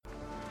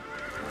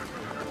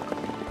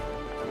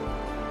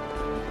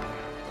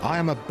I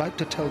am about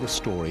to tell the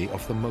story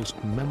of the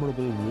most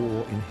memorable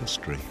war in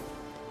history.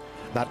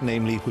 That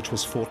namely which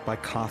was fought by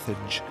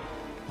Carthage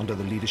under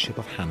the leadership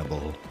of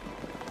Hannibal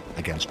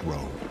against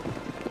Rome.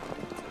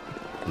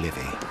 Livy,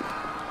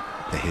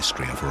 the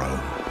history of Rome.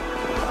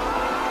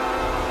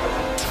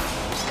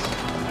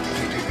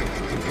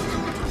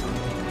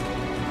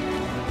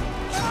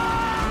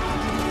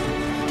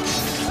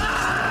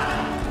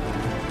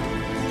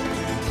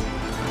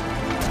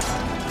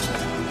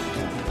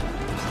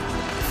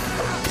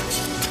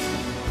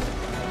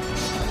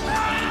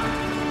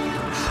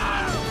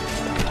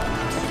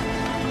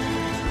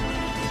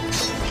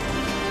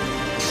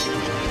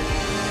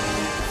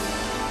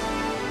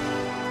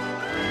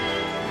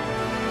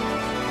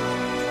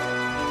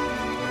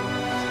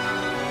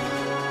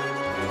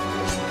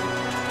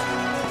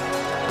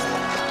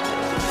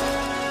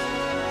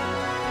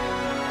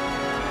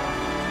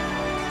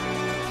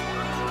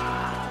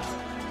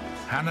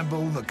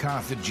 Hannibal the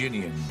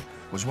Carthaginian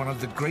was one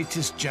of the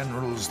greatest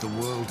generals the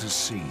world has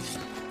seen.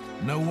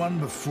 No one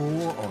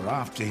before or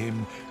after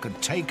him could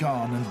take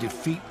on and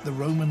defeat the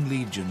Roman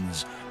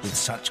legions with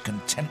such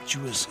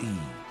contemptuous ease.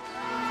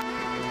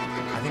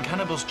 I think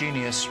Hannibal's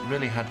genius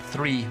really had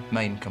three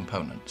main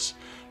components.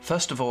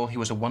 First of all, he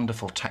was a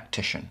wonderful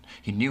tactician.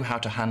 He knew how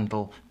to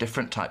handle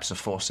different types of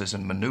forces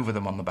and maneuver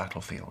them on the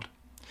battlefield.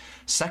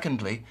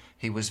 Secondly,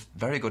 he was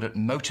very good at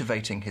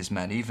motivating his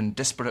men, even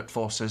disparate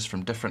forces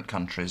from different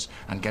countries,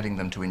 and getting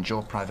them to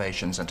endure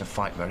privations and to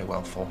fight very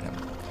well for him.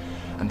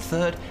 And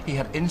third, he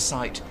had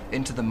insight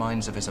into the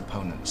minds of his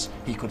opponents.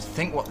 He could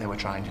think what they were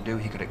trying to do,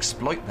 he could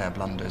exploit their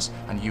blunders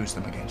and use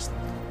them against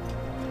them.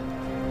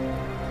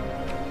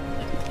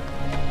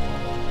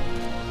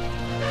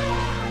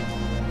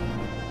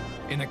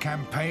 In a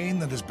campaign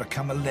that has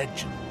become a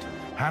legend,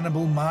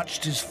 Hannibal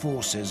marched his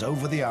forces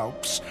over the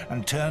Alps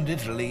and turned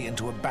Italy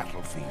into a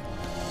battlefield.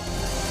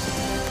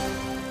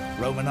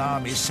 Roman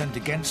armies sent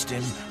against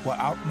him were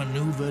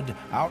outmaneuvered,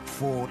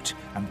 outfought,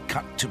 and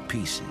cut to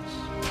pieces.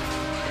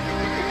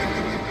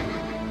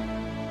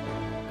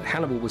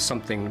 Hannibal was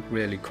something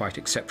really quite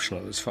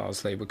exceptional as far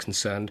as they were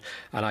concerned,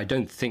 and I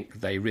don't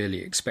think they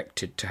really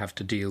expected to have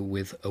to deal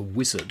with a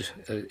wizard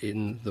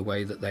in the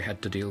way that they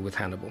had to deal with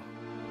Hannibal.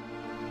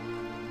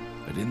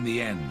 But in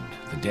the end,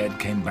 the dead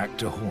came back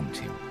to haunt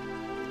him.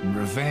 In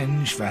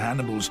revenge for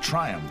Hannibal's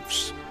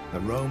triumphs, the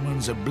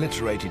Romans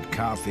obliterated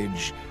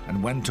Carthage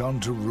and went on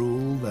to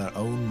rule their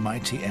own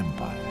mighty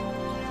empire.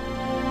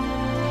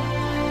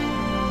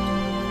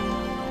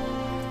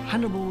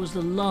 Hannibal was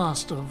the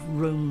last of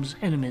Rome's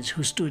enemies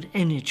who stood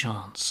any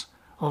chance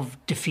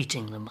of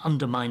defeating them,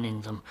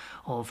 undermining them,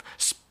 of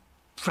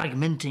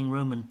fragmenting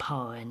Roman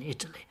power in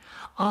Italy.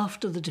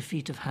 After the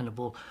defeat of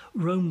Hannibal,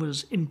 Rome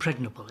was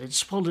impregnable. It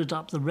swallowed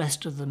up the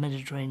rest of the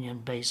Mediterranean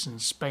basin,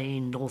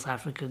 Spain, North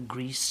Africa,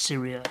 Greece,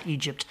 Syria,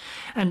 Egypt,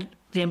 and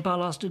the empire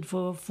lasted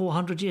for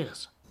 400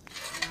 years.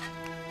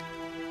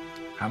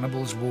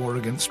 Hannibal's war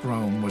against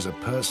Rome was a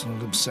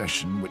personal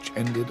obsession which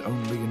ended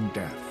only in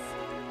death.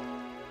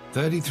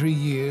 33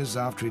 years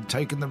after he'd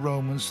taken the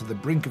Romans to the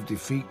brink of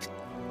defeat,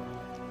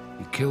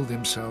 he killed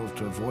himself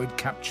to avoid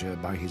capture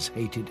by his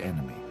hated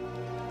enemy.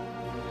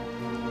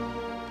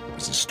 It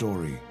was a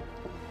story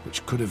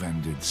which could have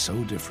ended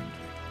so differently.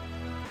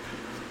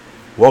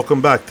 Welcome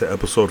back to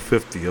episode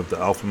 50 of the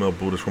Alpha Male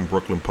Buddhist from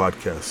Brooklyn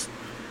podcast.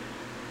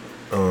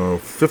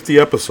 50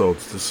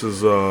 episodes. This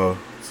is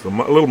it's a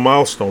little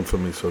milestone for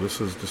me, so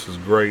this is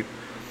great.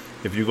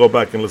 If you go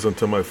back and listen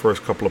to my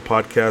first couple of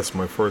podcasts,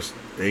 my first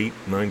 8,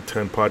 9,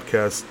 10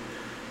 podcasts,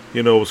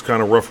 it was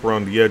kind of rough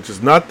around the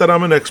edges. Not that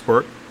I'm an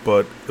expert,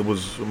 but it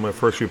was my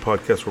first few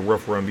podcasts were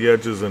rough around the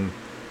edges, and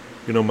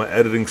my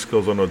editing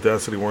skills on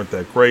Audacity weren't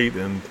that great,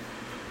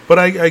 but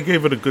I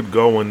gave it a good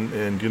go,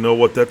 and you know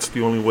what? That's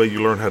the only way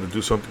you learn how to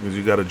do something, is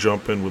you got to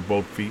jump in with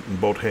both feet and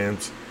both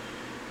hands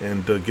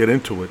and get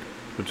into it,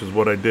 which is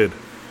what I did.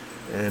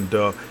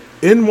 And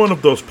in one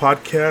of those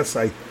podcasts,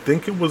 I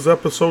think it was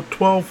episode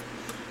 12,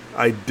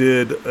 I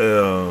did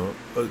a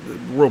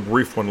real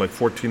brief one, like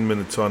 14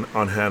 minutes on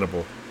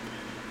Hannibal.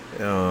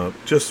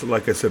 Just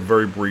like I said,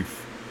 very brief.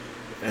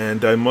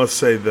 And I must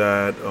say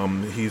that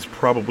he's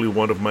probably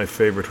one of my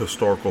favorite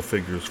historical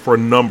figures for a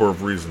number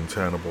of reasons,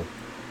 Hannibal.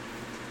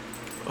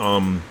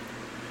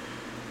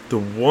 The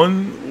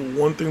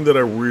one thing that I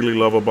really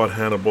love about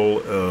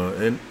Hannibal,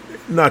 and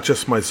not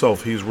just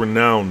myself, he's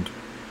renowned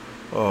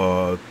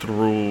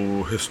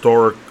through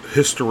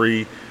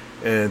history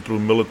and through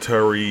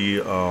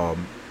military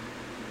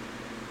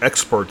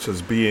experts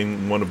as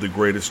being one of the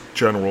greatest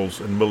generals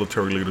and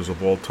military leaders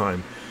of all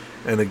time.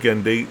 And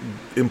again, they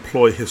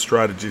employ his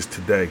strategies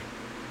today.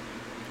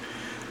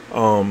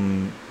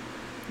 We're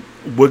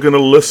going to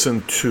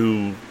listen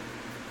to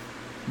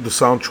the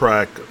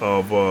soundtrack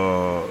of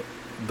a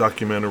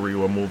documentary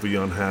or movie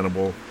on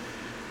Hannibal.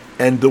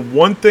 And the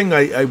one thing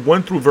I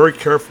went through very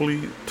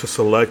carefully to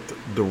select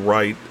the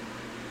right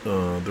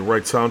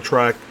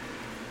soundtrack,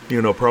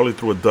 probably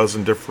through a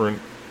dozen different,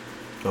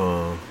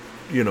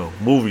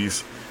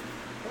 movies.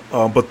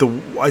 But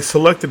I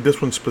selected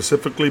this one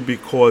specifically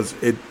because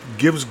it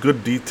gives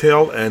good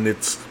detail and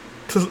it's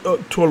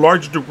to a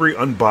large degree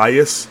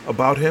unbiased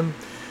about him.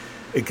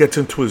 It gets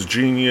into his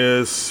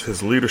genius,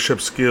 his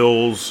leadership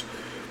skills,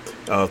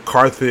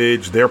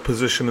 Carthage, their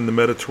position in the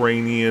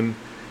Mediterranean,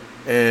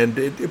 and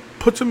it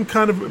puts him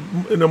kind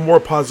of in a more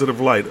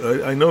positive light.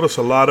 I notice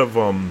a lot of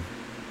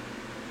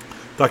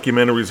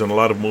documentaries and a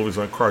lot of movies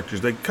on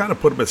Carthage, they kind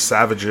of put them as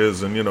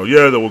savages, and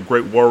they were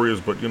great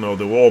warriors, but they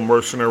were all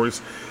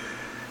mercenaries.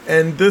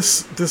 And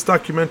this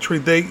documentary,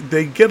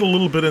 they get a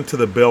little bit into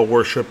the Baal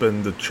worship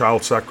and the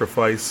child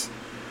sacrifice,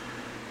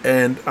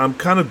 and I'm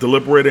kind of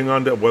deliberating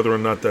on that, whether or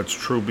not that's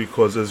true,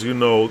 because as you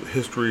know,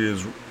 history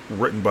is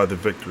written by the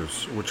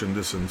victors, which in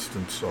this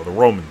instance are the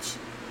Romans.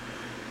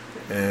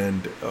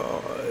 And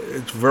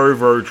it's very,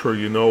 very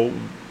true.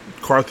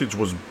 Carthage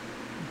was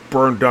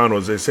burned down, or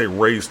as they say,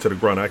 razed to the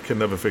ground. I can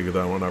never figure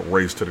that one out,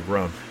 razed to the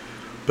ground.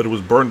 But it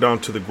was burned down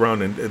to the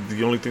ground, and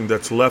the only thing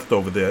that's left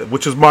over there,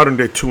 which is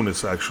modern-day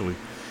Tunis, actually,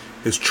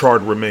 is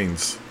charred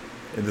remains.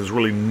 And there's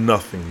really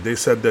nothing. They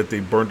said that they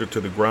burned it to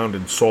the ground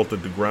and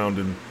salted the ground,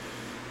 and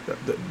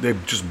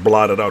they've just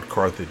blotted out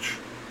Carthage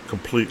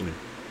completely.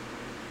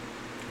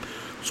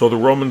 So the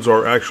Romans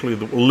are actually,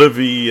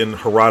 Livy and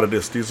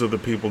Herodotus, these are the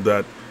people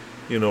that,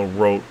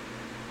 wrote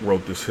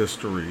this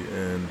history.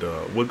 And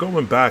we're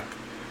going back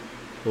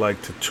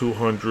like to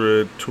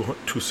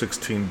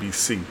 216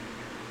 BC.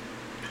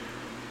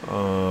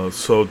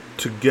 So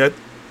to get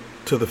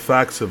to the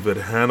facts of it,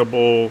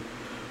 Hannibal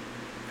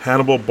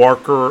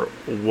Barca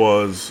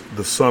was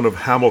the son of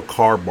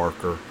Hamilcar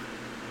Barca,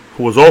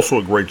 who was also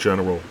a great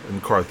general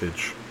in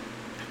Carthage.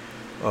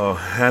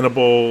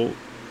 Hannibal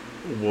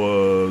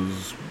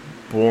was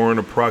born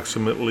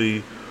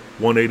approximately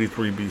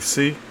 183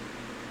 BC,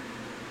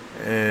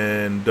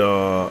 and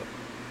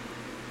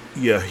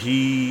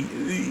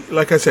he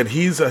like I said, I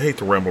hate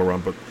to ramble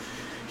around, but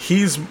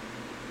he's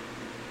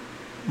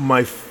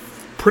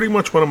pretty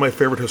much one of my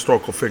favorite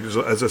historical figures,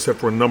 as I said,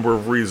 for a number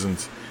of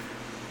reasons.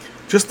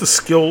 Just the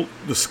skill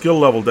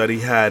level that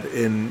he had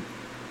in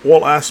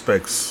all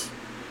aspects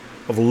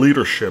of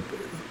leadership,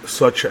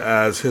 such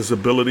as his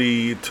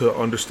ability to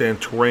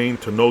understand terrain,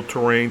 to know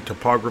terrain,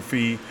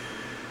 topography,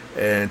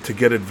 and to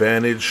get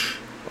advantage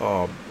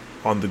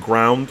on the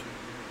ground.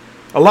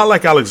 A lot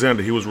like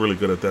Alexander, he was really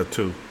good at that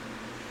too.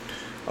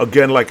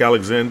 Again, like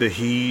Alexander,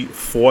 he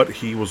fought.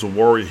 He was a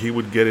warrior. He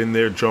would get in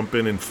there, jump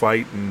in, and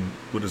fight, and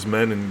with his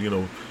men, and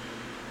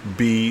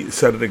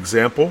set an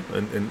example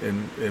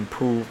and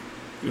prove,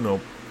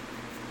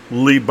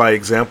 lead by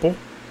example.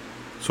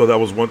 So that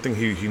was one thing.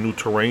 He knew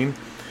terrain.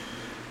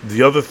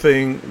 The other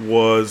thing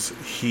was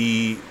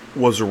he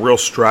was a real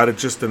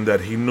strategist in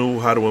that he knew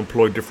how to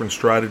employ different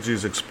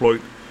strategies,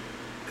 exploit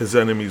his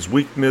enemy's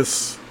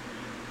weakness,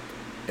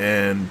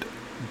 and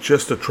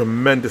just a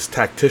tremendous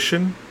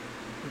tactician,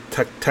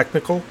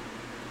 technical,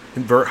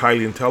 and very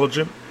highly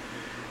intelligent.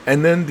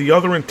 And then the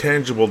other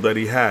intangible that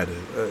he had,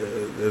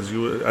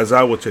 as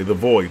I would say, the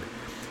void.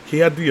 He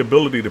had the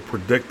ability to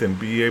predict and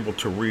be able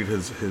to read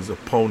his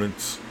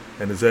opponents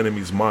and his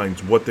enemies'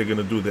 minds, what they're going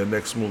to do, their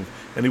next move.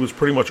 And he was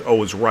pretty much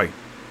always right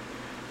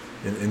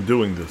in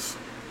doing this.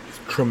 He's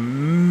a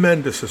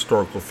tremendous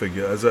historical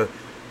figure. As I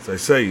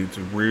say, it's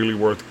really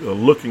worth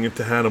looking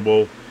into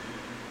Hannibal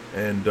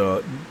and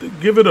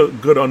give it a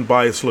good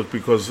unbiased look,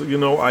 because,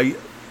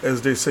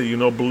 as they say,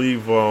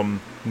 believe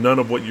none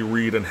of what you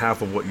read and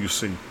half of what you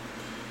see.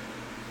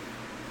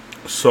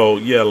 So,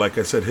 yeah, like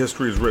I said,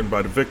 history is written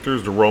by the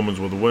victors. The Romans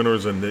were the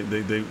winners, and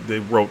they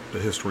wrote the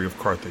history of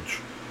Carthage.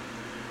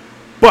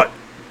 But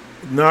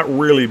not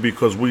really,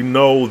 because we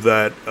know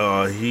that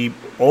he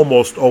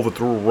almost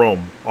overthrew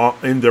Rome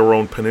in their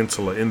own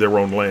peninsula, in their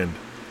own land,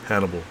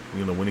 Hannibal,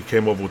 when he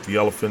came over with the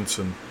elephants.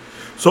 And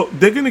so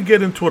they're going to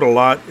get into it a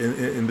lot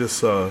in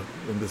this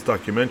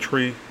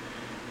documentary.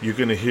 You're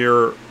going to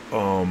hear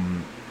the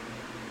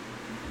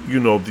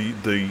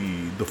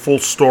full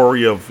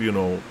story of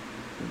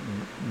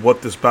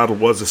what this battle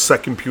was, the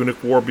Second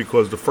Punic War,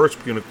 because the First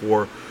Punic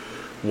War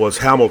was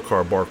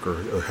Hamilcar Barca,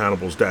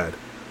 Hannibal's dad,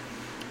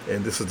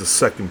 and this is the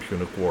Second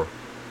Punic War.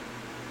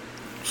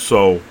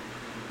 So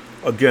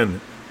again,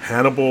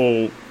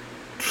 Hannibal,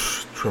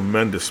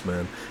 tremendous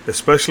man,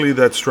 especially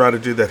that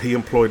strategy that he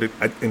employed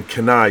in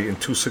Cannae in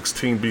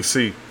 216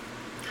 BC.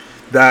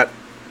 That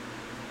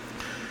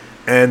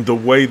and the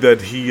way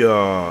that he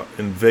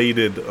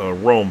invaded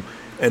Rome.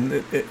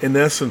 And in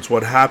essence,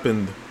 what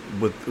happened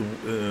with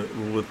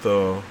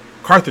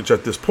Carthage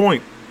at this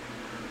point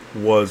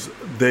was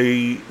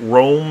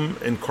Rome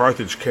and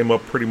Carthage came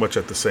up pretty much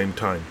at the same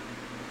time.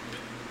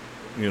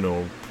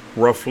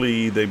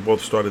 Roughly, they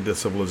both started their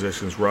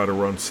civilizations right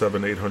around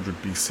 700-800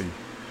 BC.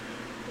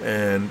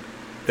 And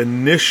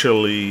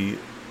initially,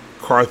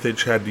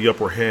 Carthage had the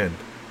upper hand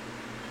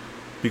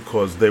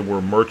because they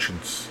were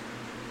merchants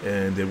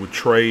and they would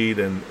trade,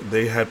 and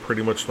they had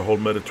pretty much the whole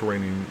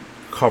Mediterranean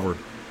covered,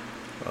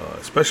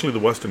 especially the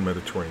Western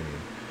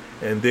Mediterranean.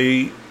 And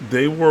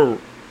they were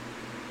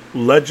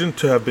legend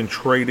to have been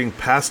trading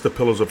past the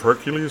Pillars of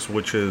Hercules,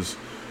 which is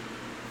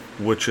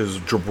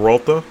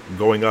Gibraltar,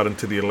 going out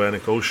into the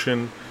Atlantic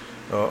Ocean,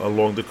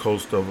 along the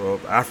coast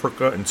of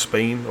Africa and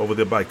Spain, over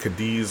there by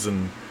Cadiz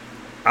and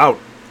out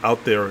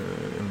there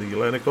in the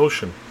Atlantic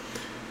Ocean.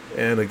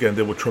 And again,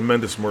 they were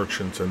tremendous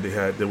merchants, and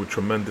they were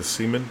tremendous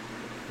seamen,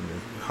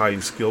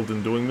 highly skilled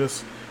in doing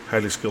this,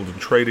 highly skilled in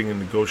trading and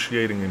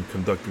negotiating and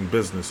conducting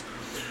business.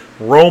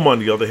 Rome, on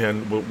the other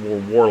hand, were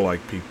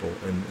warlike people,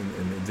 and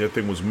their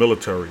thing was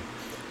military,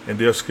 and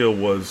their skill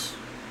was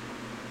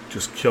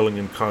just killing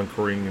and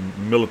conquering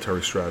and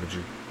military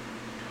strategy,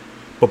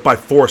 but by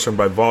force and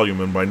by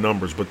volume and by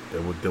numbers. But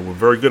they were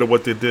very good at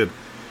what they did.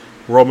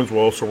 Romans were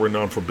also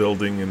renowned for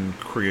building and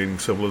creating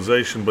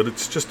civilization, but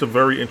it's just a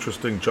very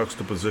interesting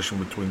juxtaposition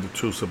between the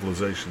two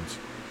civilizations.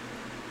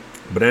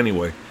 But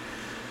anyway,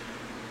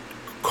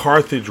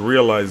 Carthage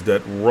realized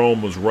that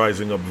Rome was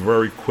rising up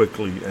very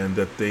quickly and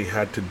that they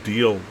had to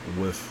deal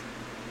with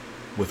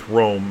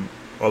Rome,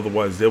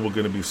 otherwise they were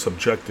going to be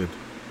subjected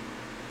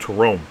to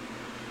Rome.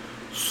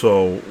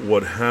 So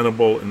what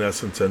Hannibal in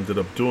essence ended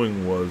up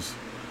doing was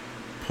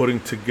putting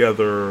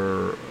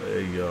together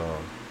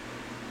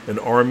an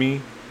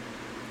army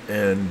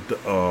and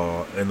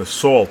an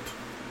assault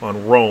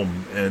on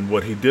Rome. And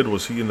what he did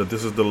was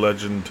this is the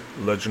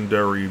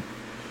legendary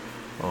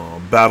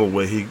battle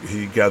where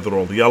he gathered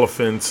all the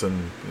elephants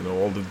and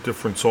all the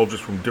different soldiers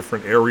from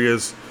different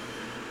areas,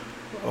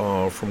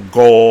 from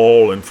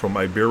Gaul and from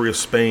Iberia,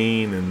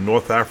 Spain, and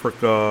North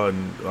Africa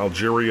and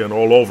Algeria and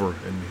all over.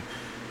 And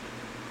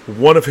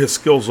one of his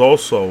skills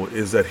also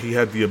is that he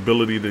had the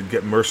ability to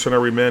get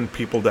mercenary men,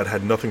 people that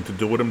had nothing to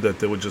do with him, that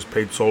they were just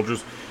paid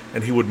soldiers,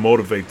 and he would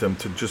motivate them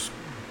to just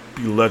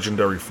be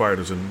legendary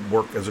fighters and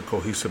work as a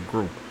cohesive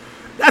group.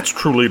 That's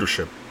true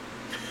leadership.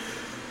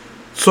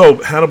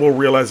 So Hannibal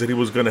realized that he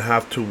was going to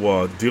have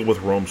to deal with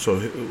Rome. So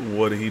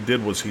what he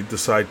did was he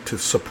decided to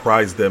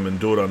surprise them and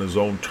do it on his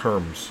own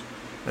terms.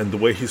 And the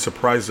way he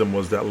surprised them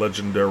was that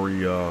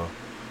legendary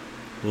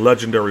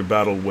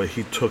battle where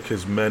he took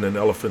his men and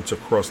elephants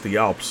across the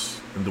Alps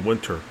in the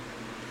winter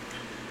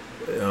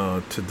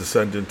to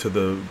descend into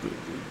the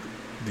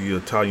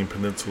Italian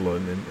peninsula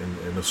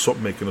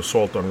and make an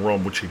assault on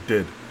Rome, which he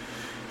did.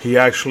 He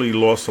actually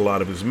lost a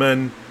lot of his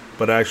men,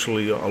 but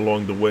actually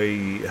along the way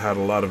he had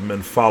a lot of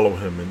men follow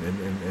him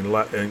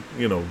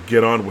and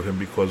get on with him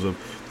because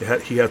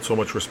he had so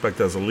much respect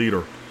as a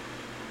leader,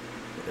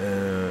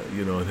 and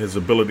his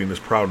ability and his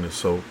proudness.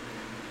 So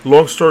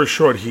long story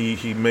short,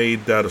 he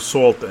made that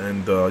assault,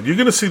 and you're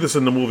going to see this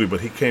in the movie,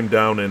 but he came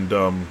down and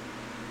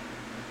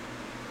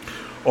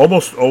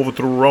almost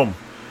overthrew Rome,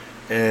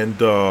 and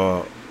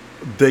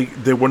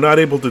they were not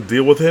able to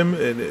deal with him.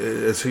 And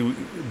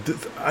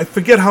I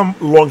forget how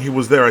long he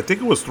was there. I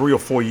think it was 3 or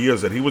 4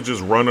 years that he was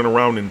just running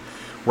around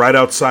right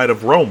outside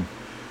of Rome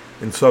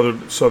in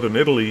southern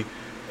Italy,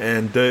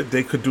 and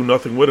they could do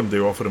nothing with him. They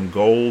offered him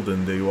gold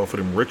and they offered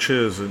him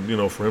riches,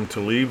 and for him to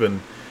leave, and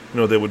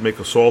they would make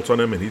assaults on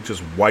him, and he'd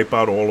just wipe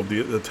out all of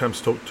the attempts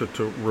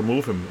to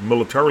remove him.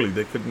 Militarily,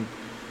 they couldn't,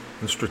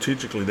 and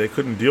strategically, they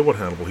couldn't deal with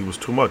Hannibal. He was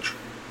too much.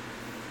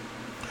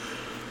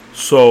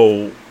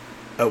 So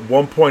at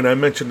one point, I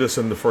mentioned this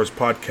in the first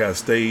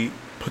podcast, the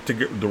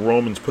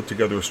Romans put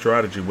together a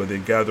strategy where they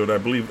gathered, I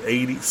believe,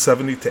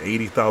 70 to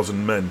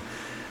 80,000 men,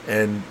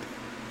 and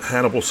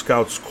Hannibal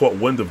scouts caught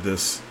wind of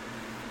this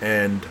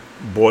and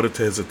brought it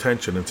to his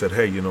attention and said,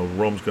 hey,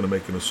 Rome's going to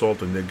make an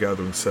assault, and they're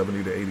gathering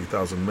 70 to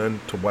 80,000 men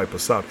to wipe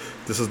us out.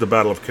 This is the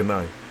Battle of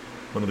Cannae,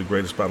 one of the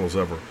greatest battles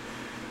ever.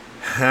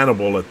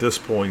 Hannibal, at this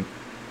point,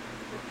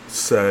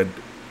 said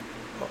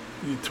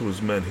to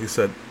his men, he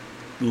said,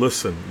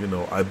 listen,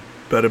 I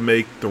better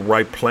make the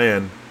right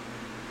plan,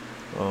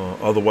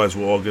 otherwise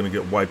we're all going to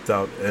get wiped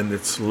out. And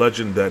it's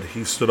legend that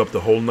he stood up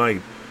the whole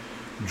night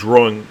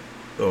drawing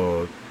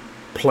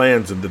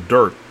plans in the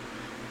dirt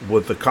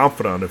with a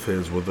confidant of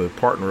his, with a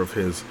partner of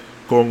his,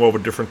 going over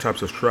different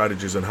types of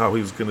strategies and how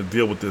he was going to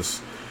deal with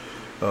this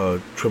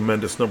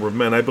tremendous number of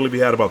men. I believe he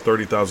had about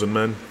 30,000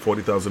 men,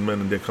 40,000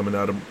 men, and they're coming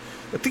at him.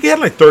 I think he had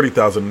like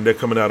 30,000, and they're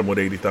coming at him with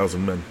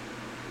 80,000 men.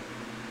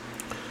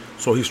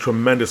 So he's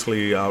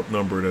tremendously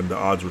outnumbered, and the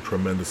odds were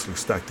tremendously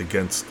stacked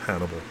against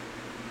Hannibal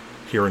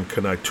here in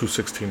Cannae,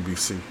 216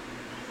 BC.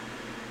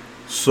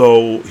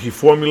 So he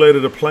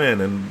formulated a plan,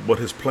 and what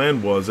his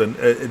plan was, and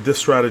this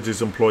strategy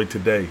is employed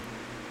today,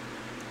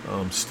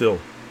 still,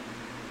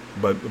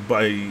 by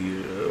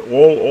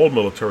all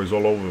militaries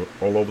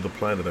all over the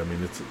planet. I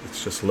mean,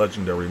 it's just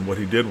legendary. And what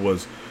he did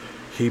was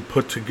he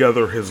put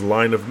together his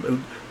line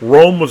of.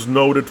 Rome was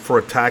noted for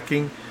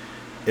attacking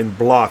in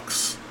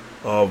blocks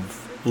of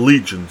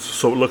legions,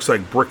 so it looks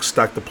like bricks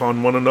stacked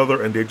upon one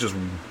another, and they just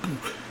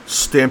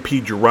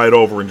stampede you right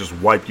over and just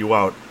wipe you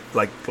out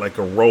like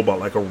a robot,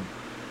 like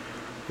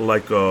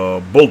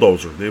a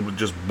bulldozer. They would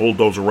just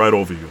bulldozer right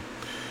over you.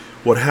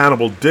 What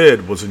Hannibal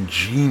did was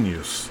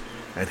ingenious,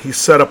 and he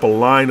set up a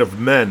line of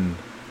men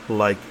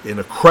like in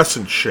a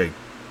crescent shape,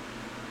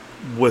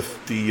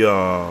 with the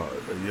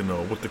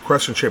with the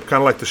crescent shape,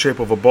 kind of like the shape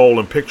of a bowl,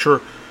 and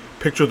picture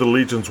the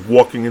legions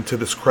walking into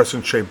this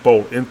crescent shaped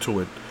bowl,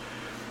 into it,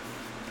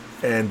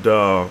 and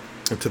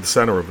into the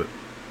center of it.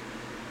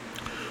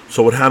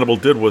 So what Hannibal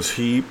did was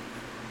he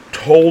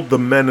told the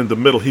men in the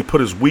middle, he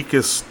put his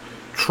weakest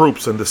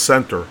troops in the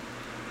center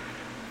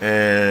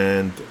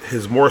and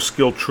his more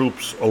skilled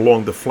troops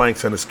along the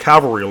flanks and his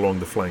cavalry along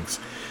the flanks.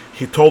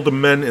 He told the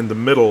men in the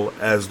middle,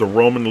 as the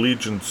Roman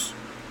legions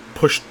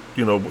pushed,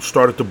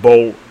 started to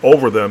bulldoze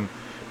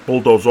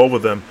over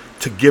them,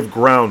 to give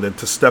ground and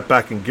to step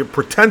back and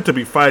pretend to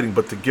be fighting,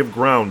 but to give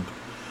ground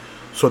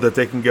so that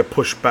they can get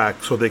pushed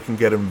back, so they can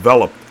get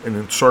enveloped and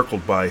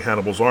encircled by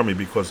Hannibal's army,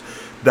 because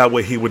that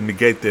way he would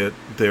negate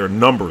their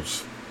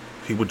numbers.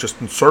 He would just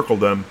encircle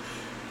them,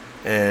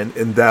 and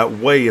in that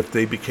way, if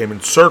they became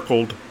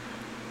encircled,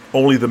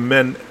 only the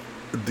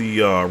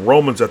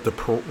Romans at the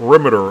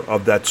perimeter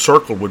of that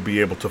circle would be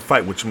able to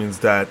fight, which means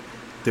that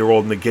they're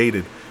all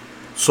negated.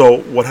 So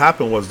what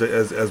happened was that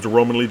as the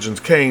Roman legions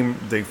came,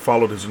 they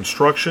followed his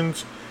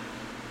instructions,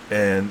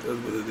 and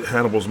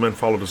Hannibal's men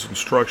followed his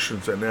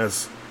instructions, and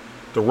as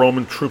the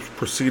Roman troops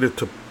proceeded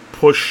to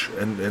push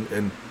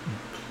and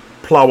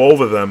plow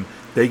over them,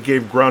 they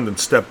gave ground and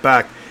stepped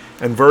back,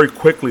 and very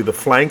quickly the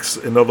flanks,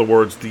 in other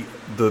words,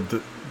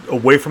 the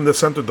away from the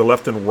center, the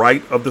left and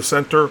right of the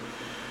center,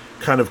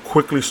 kind of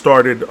quickly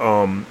started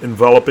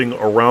enveloping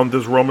around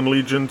his Roman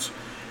legions,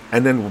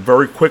 and then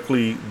very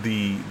quickly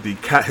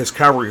his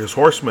cavalry, his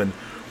horsemen,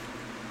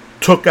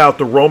 took out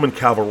the Roman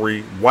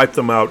cavalry, wiped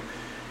them out,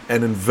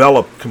 and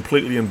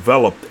completely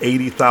enveloped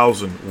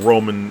 80,000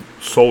 Roman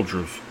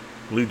soldiers,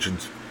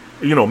 legions,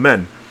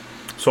 men,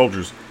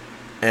 soldiers.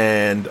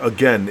 And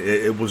again,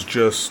 it was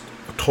just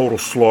a total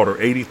slaughter.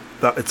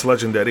 It's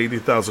legend that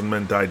 80,000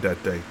 men died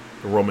that day,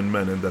 the Roman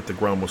men, and that the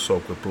ground was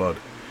soaked with blood.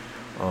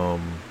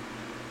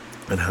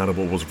 And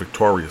Hannibal was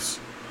victorious.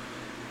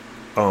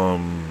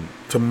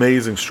 It's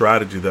amazing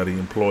strategy that he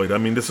employed. I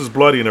mean, this is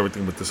bloody and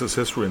everything, but this is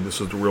history and this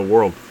is the real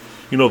world.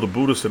 The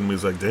Buddhist in me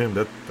is like, damn,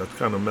 that's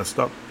kind of messed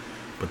up.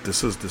 But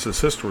this is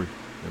history.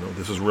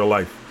 This is real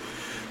life.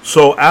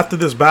 So after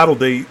this battle,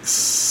 they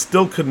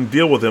still couldn't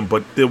deal with him,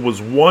 but there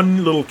was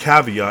one little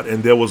caveat,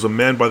 and there was a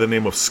man by the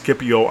name of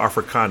Scipio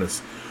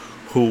Africanus,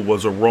 who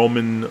was a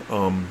Roman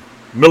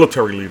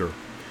military leader.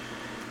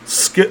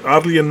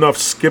 Oddly enough,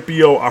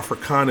 Scipio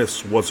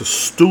Africanus was a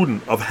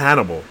student of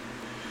Hannibal.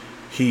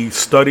 He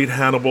studied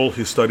Hannibal,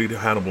 he studied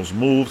Hannibal's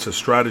moves, his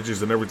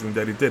strategies, and everything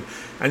that he did.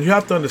 And you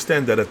have to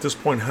understand that at this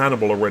point,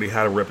 Hannibal already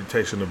had a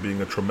reputation of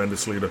being a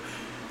tremendous leader,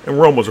 and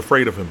Rome was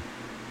afraid of him.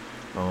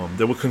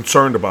 They were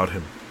concerned about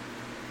him.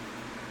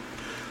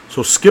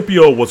 So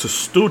Scipio was a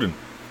student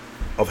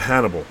of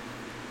Hannibal,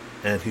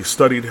 and he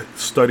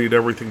studied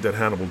everything that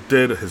Hannibal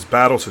did, his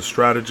battles, his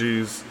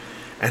strategies,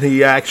 and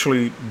he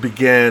actually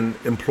began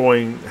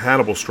employing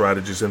Hannibal's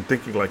strategies and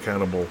thinking like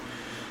Hannibal,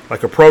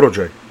 like a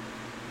protege.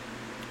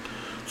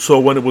 So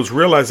when it was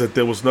realized that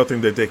there was nothing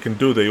that they can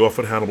do, they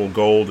offered Hannibal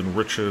gold and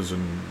riches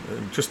and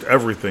just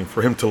everything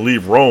for him to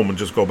leave Rome and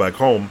just go back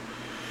home.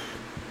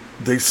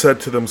 They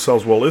said to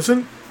themselves, well,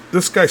 isn't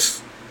this guy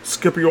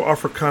Scipio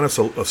Africanus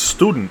a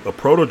student, a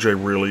protege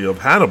really of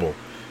Hannibal?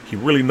 He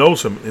really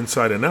knows him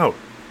inside and out.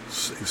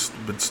 He's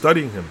been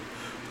studying him.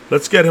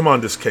 Let's get him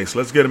on this case.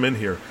 Let's get him in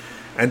here.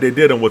 And they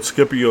did, and what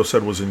Scipio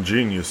said was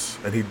ingenious,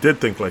 and he did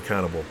think like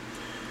Hannibal.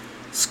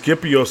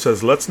 Scipio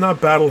says, let's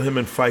not battle him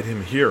and fight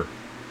him here,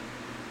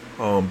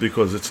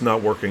 because it's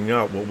not working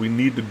out. What we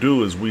need to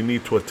do is we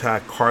need to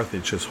attack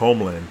Carthage, his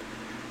homeland,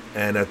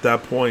 and at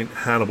that point,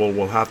 Hannibal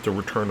will have to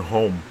return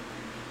home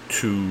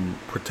to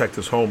protect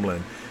his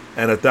homeland.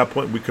 And at that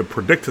point, we could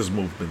predict his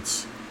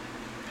movements,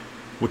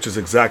 which is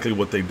exactly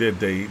what they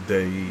did. They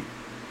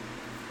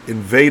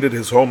invaded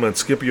his homeland.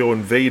 Scipio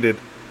invaded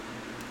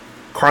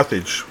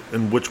Carthage,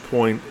 in which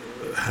point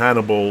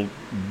Hannibal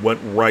went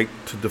right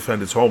to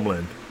defend his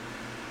homeland.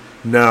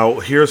 Now,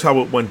 here's how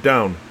it went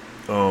down.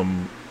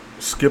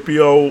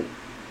 Scipio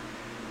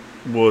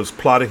was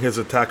plotting his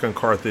attack on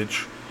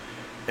Carthage,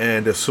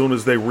 and as soon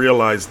as they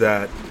realized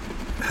that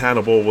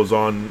Hannibal was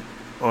on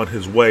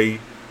his way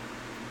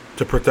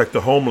to protect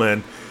the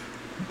homeland,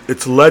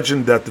 it's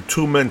legend that the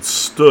two men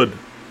stood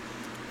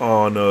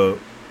on a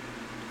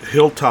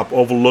hilltop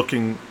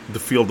overlooking the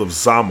field of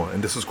Zama,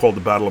 and this is called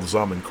the Battle of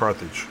Zama in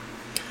Carthage.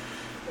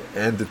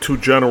 And the two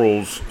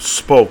generals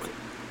spoke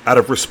out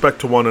of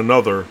respect to one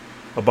another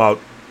about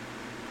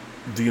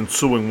the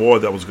ensuing war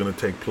that was going to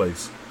take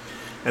place.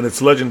 And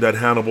it's legend that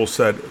Hannibal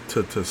said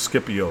to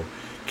Scipio,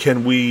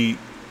 can we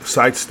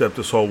sidestep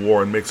this whole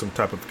war and make some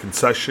type of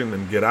concession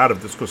and get out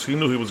of this? Because he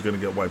knew he was going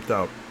to get wiped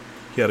out.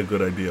 He had a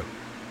good idea.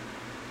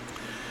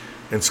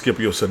 And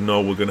Scipio said, no,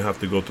 we're going to have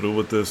to go through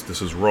with this.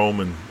 This is Rome,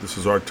 and this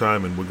is our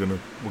time, and we're going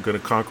to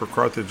conquer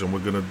Carthage, and we're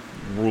going to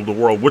rule the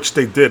world, which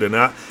they did. And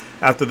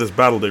after this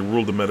battle, they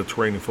ruled the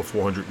Mediterranean for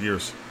 400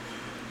 years,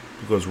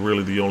 because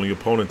really the only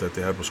opponent that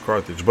they had was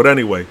Carthage. But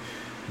anyway,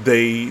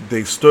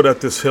 they stood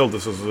at this hill.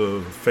 This is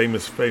a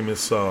famous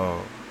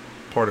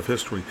part of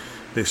history.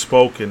 They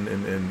spoke, and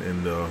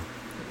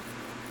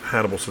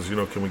Hannibal says,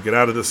 can we get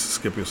out of this?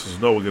 Scipio says,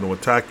 no, we're going to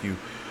attack you.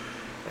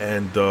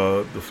 And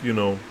the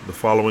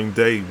following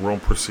day,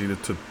 Rome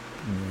proceeded to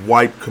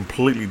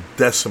completely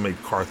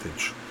decimate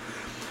Carthage.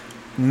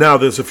 Now,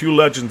 there's a few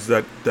legends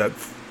that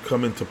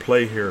come into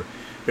play here.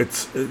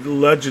 It's a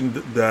legend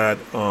that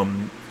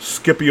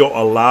Scipio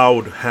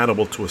allowed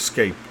Hannibal to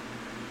escape,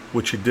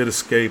 which he did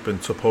escape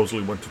and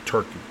supposedly went to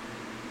Turkey.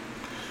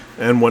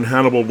 And when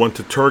Hannibal went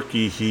to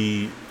Turkey,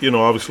 he,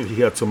 obviously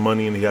he had some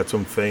money and he had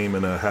some fame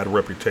and had a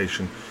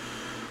reputation.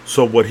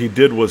 So what he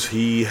did was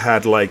he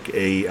had like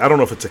I don't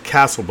know if it's a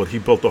castle, but he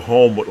built a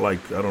home with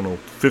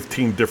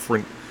 15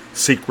 different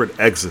secret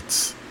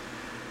exits.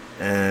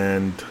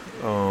 And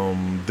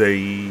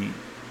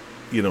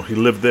he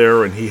lived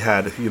there, and he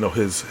had,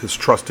 his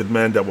trusted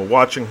men that were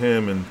watching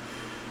him, and,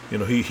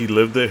 he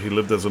lived there. He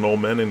lived as an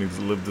old man, and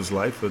he lived his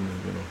life, and,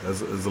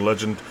 as the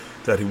legend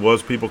that he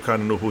was, people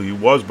kind of knew who he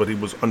was, but he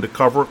was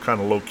undercover, kind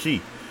of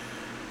low-key.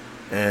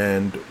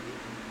 And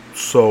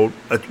so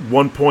at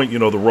one point,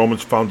 the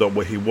Romans found out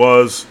where he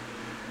was,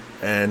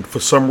 and for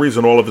some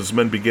reason, all of his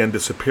men began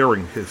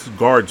disappearing. His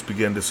guards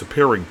began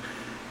disappearing.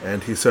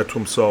 And he said to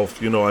himself,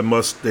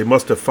 they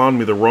must have found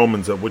me, the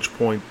Romans, at which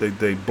point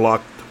they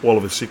blocked all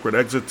of his secret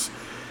exits,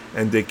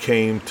 and they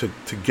came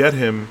to get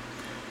him,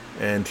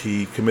 and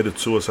he committed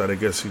suicide. I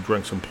guess he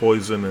drank some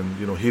poison, and,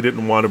 he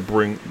didn't want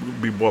to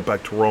be brought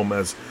back to Rome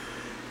as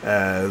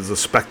a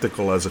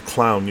spectacle, as a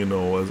clown,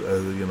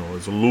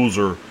 as a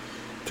loser,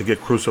 to get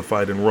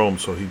crucified in Rome,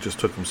 so he just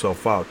took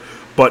himself out.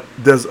 But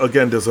there's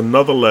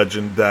another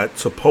legend that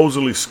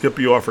supposedly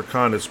Scipio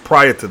Africanus,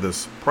 prior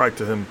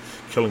to him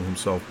killing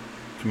himself,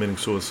 committing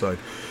suicide,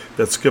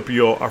 that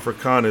Scipio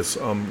Africanus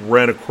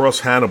ran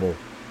across Hannibal.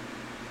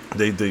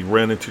 They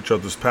ran into each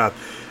other's path,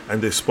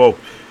 and they spoke.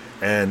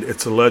 And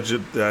it's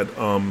alleged that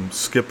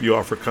Scipio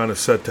Africanus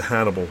said to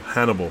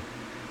Hannibal,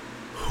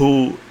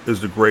 who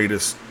is the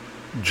greatest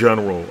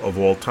general of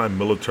all time,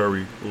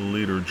 military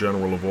leader,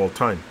 general of all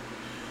time?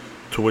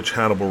 To which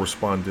Hannibal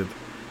responded,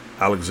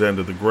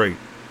 Alexander the Great,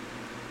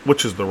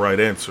 which is the right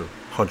answer,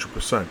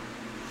 100%.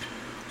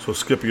 So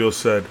Scipio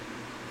said,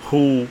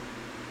 who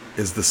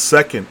is the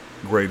second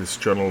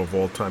greatest general of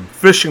all time?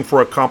 Fishing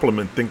for a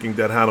compliment, thinking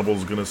that Hannibal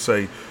was going to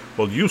say,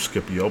 well, you,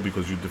 Scipio,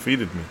 because you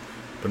defeated me.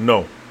 But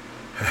no,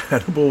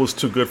 Hannibal was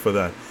too good for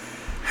that.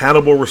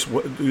 Hannibal,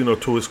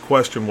 to his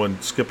question,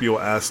 when Scipio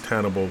asked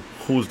Hannibal,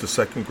 who's the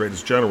second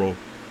greatest general,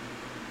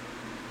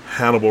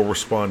 Hannibal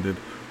responded,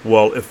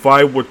 well, if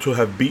I were to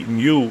have beaten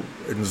you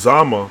in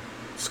Zama,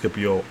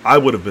 Scipio, I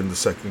would have been the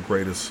second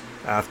greatest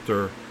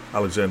after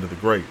Alexander the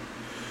Great.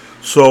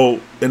 So,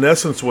 in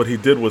essence, what he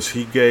did was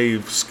he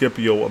gave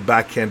Scipio a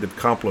backhanded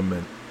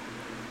compliment,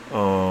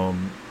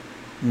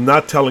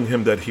 not telling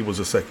him that he was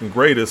the second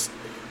greatest,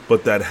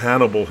 but that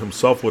Hannibal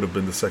himself would have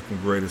been the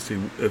second greatest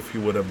if he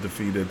would have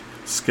defeated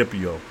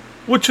Scipio,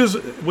 which is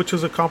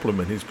a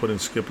compliment. He's putting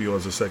Scipio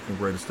as the second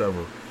greatest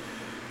ever.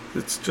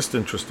 It's just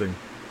interesting.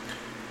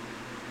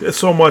 There's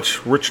so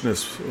much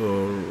richness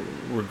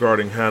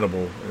regarding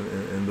Hannibal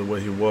and the way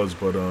he was,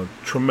 but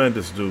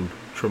tremendous dude,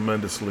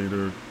 tremendous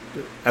leader,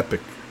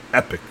 epic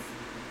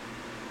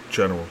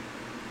general,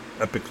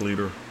 epic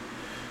leader.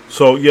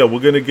 So yeah,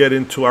 we're gonna get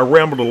into. I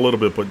rambled a little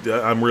bit, but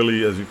I'm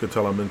really, as you can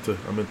tell, I'm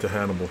into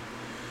Hannibal.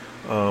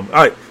 All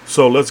right,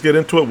 so let's get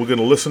into it. We're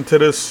gonna listen to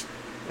this,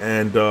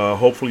 and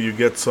hopefully you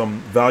get some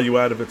value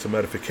out of it, some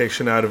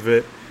edification out of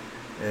it.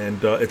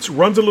 And it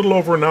runs a little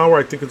over an hour.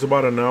 I think it's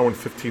about an hour and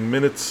 15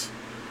 minutes.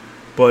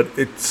 But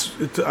it's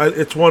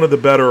one of the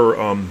better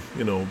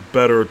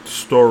better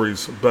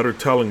stories, better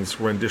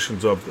tellings,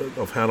 renditions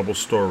of Hannibal's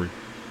story.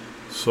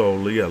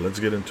 So yeah, let's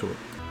get into it.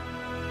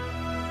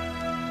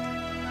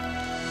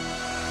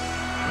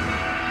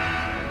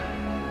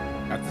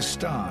 At the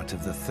start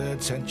of the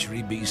 3rd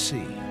century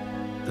BC,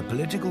 the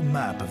political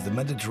map of the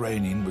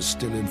Mediterranean was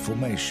still in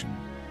formation.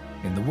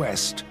 In the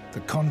west, the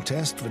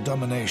contest for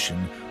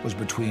domination was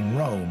between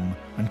Rome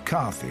and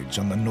Carthage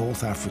on the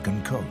North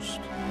African coast.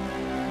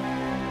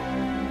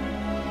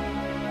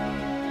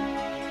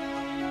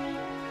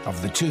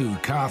 Of the two,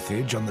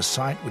 Carthage, on the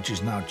site which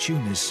is now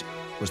Tunis,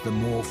 was the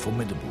more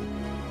formidable.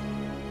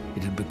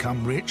 It had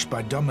become rich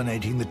by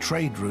dominating the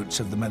trade routes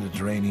of the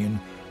Mediterranean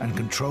and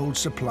controlled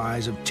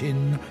supplies of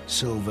tin,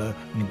 silver,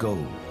 and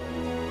gold.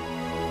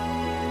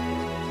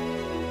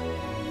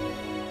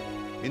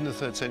 In the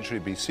 3rd century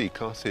BC,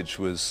 Carthage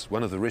was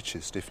one of the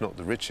richest, if not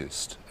the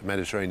richest,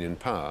 Mediterranean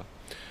power.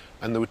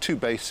 And there were two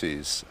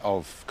bases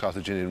of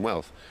Carthaginian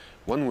wealth.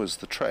 One was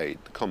the trade,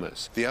 the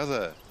commerce. The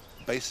other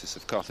basis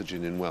of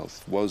Carthaginian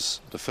wealth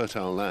was the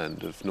fertile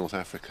land of North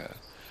Africa.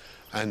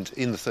 And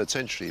in the 3rd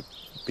century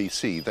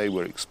BC, they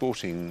were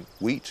exporting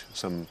wheat.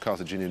 Some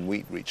Carthaginian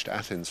wheat reached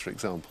Athens, for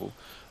example,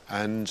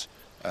 and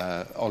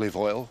olive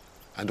oil,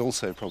 and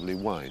also probably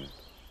wine.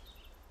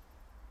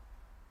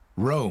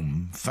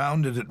 Rome,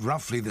 founded at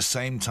roughly the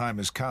same time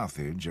as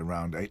Carthage,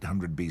 around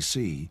 800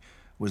 BC,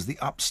 was the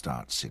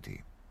upstart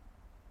city.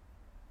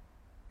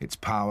 Its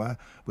power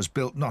was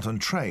built not on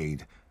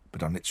trade,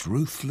 but on its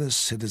ruthless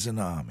citizen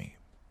army.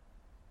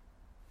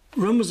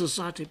 Rome was a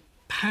society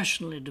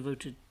passionately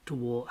devoted to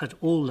war at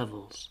all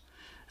levels.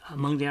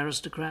 Among the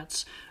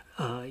aristocrats,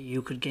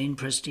 you could gain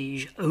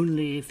prestige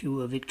only if you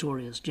were a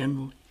victorious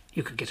general.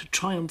 You could get a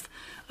triumph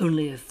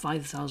only if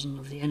 5,000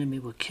 of the enemy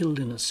were killed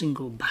in a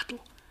single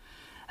battle.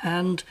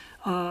 And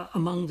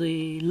among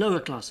the lower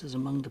classes,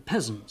 among the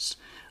peasants,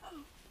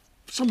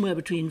 somewhere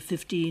between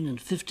 15 and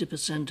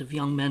 50% of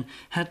young men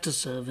had to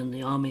serve in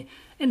the army,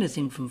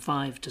 anything from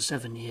 5 to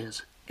 7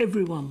 years.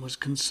 Everyone was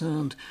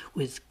concerned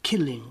with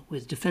killing,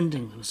 with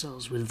defending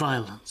themselves, with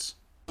violence.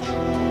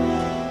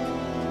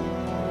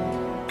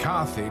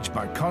 Carthage,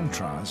 by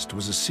contrast,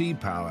 was a sea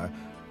power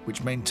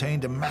which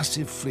maintained a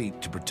massive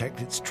fleet to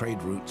protect its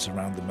trade routes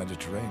around the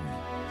Mediterranean.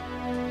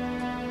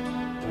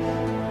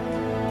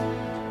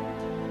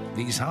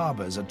 These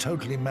harbours are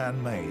totally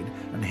man-made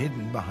and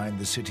hidden behind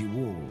the city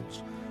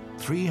walls.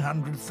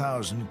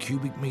 300,000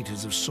 cubic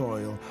metres of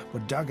soil were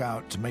dug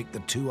out to make the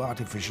 2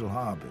 artificial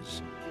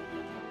harbours.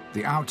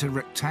 The outer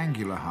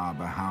rectangular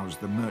harbour housed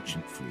the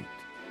merchant fleet.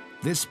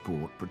 This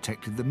port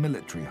protected the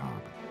military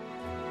harbour.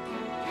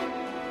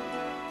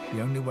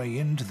 The only way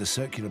into the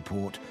circular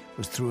port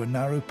was through a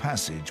narrow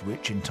passage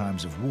which, in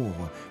times of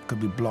war,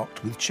 could be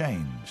blocked with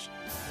chains.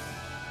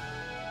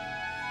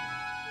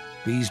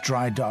 These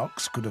dry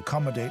docks could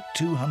accommodate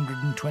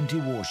 220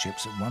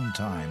 warships at one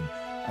time,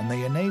 and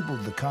they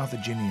enabled the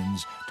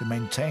Carthaginians to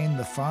maintain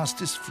the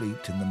fastest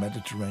fleet in the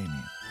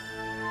Mediterranean.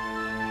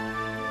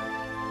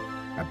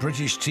 A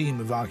British team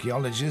of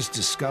archaeologists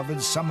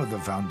discovered some of the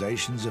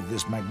foundations of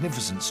this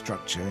magnificent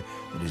structure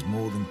that is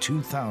more than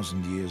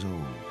 2,000 years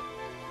old.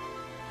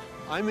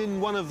 I'm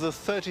in one of the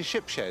 30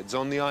 ship sheds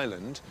on the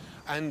island,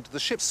 and the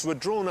ships were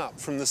drawn up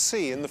from the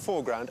sea in the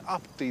foreground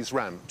up these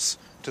ramps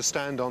to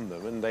stand on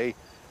them, and the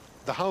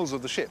hulls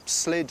of the ships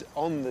slid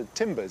on the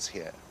timbers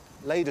here,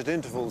 laid at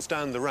intervals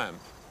down the ramp.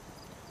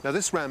 Now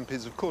this ramp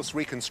is of course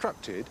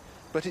reconstructed,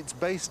 but it's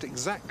based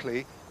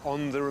exactly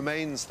on the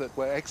remains that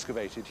were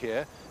excavated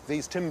here.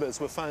 These timbers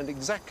were found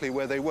exactly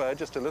where they were,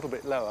 just a little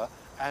bit lower,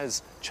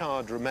 as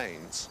charred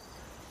remains.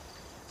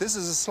 This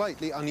is a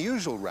slightly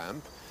unusual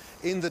ramp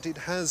in that it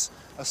has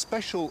a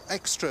special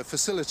extra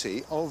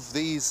facility of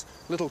these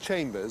little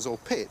chambers or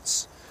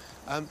pits.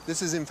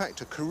 This is in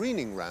fact a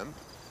careening ramp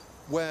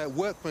where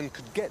workmen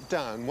could get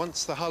down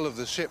once the hull of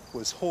the ship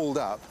was hauled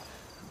up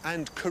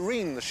and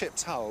careen the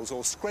ship's hulls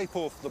or scrape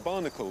off the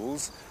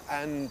barnacles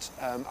and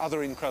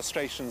other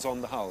incrustations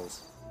on the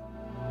hulls.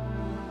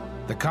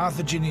 The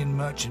Carthaginian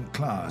merchant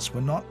class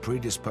were not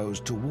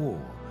predisposed to war.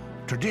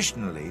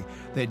 Traditionally,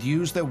 they'd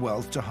used their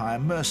wealth to hire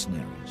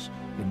mercenaries.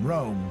 In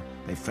Rome,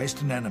 they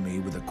faced an enemy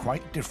with a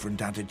quite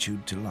different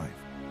attitude to life.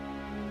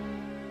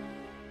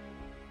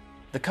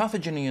 The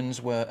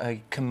Carthaginians were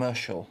a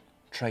commercial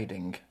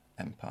trading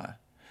empire.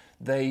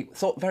 They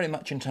thought very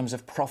much in terms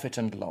of profit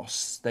and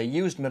loss. They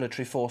used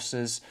military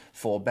forces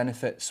for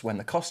benefits. When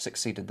the costs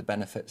exceeded the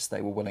benefits,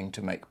 they were willing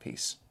to make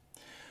peace.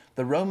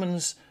 The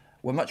Romans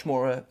were much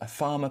more a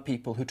farmer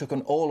people who took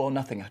an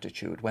all-or-nothing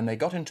attitude. When they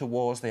got into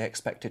wars, they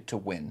expected to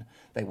win.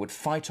 They would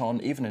fight on,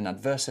 even in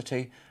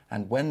adversity,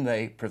 and when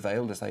they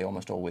prevailed, as they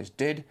almost always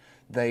did,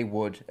 they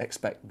would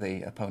expect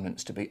the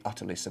opponents to be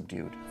utterly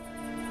subdued.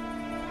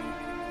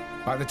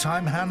 By the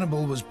time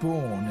Hannibal was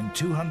born in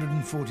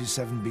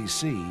 247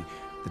 BC,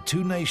 the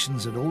two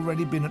nations had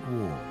already been at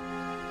war.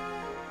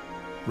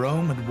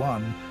 Rome had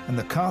won, and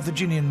the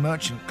Carthaginian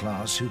merchant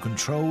class who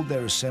controlled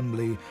their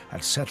assembly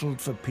had settled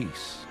for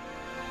peace.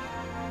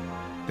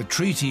 The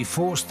treaty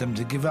forced them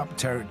to give up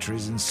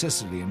territories in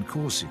Sicily and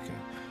Corsica,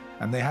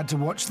 and they had to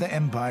watch their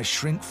empire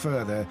shrink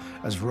further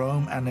as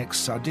Rome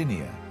annexed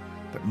Sardinia.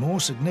 But more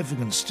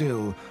significant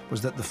still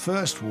was that the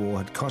First War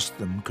had cost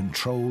them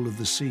control of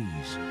the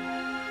seas.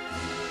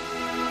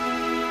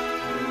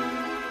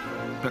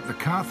 But the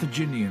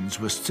Carthaginians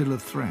were still a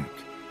threat,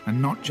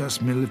 and not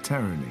just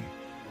militarily.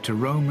 To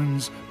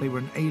Romans, they were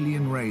an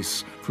alien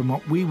race from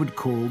what we would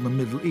call the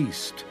Middle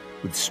East,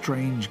 with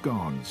strange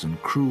gods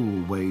and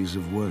cruel ways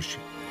of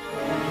worship.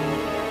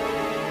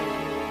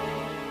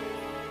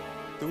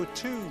 There were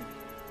two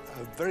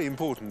very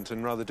important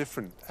and rather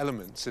different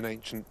elements in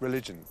ancient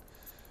religion,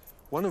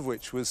 one of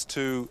which was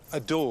to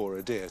adore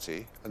a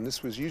deity, and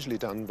this was usually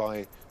done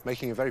by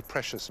making a very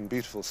precious and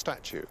beautiful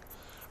statue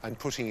and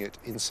putting it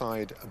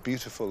inside a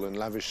beautiful and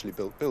lavishly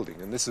built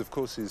building. And this, of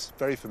course, is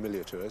very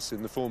familiar to us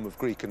in the form of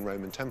Greek and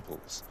Roman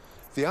temples.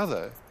 The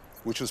other,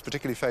 which was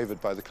particularly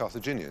favoured by the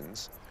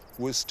Carthaginians,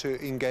 was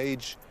to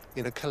engage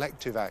in a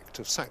collective act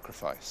of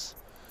sacrifice.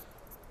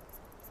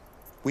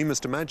 We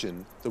must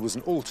imagine there was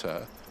an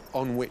altar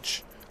on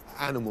which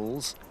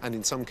animals, and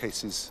in some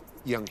cases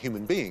young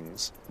human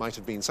beings, might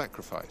have been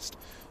sacrificed.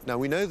 Now,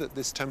 we know that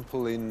this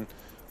temple in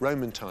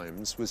Roman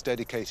times was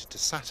dedicated to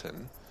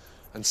Saturn,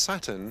 and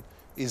Saturn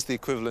is the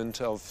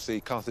equivalent of the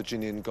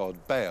Carthaginian god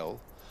Baal,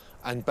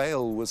 and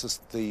Baal was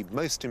the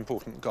most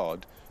important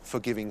god for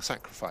giving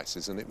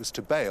sacrifices, and it was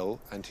to Baal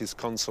and his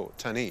consort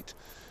Tanit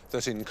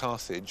that in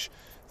Carthage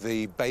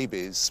the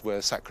babies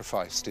were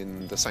sacrificed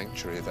in the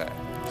sanctuary there.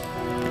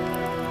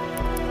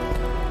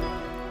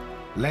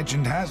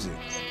 Legend has it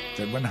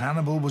that when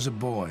Hannibal was a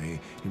boy,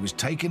 he was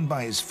taken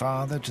by his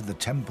father to the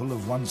temple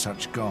of one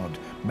such god,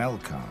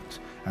 Melkart,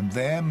 and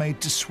there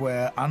made to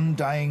swear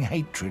undying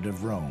hatred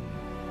of Rome.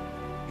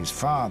 His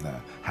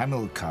father,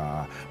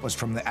 Hamilcar, was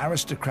from the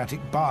aristocratic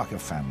Barca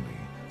family,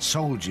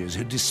 soldiers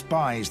who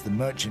despised the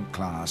merchant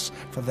class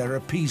for their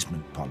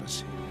appeasement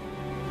policy.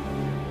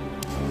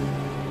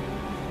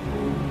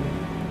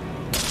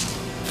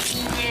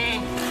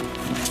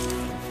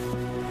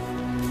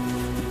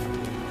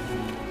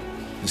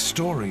 The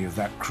story of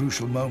that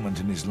crucial moment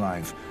in his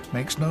life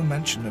makes no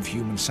mention of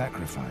human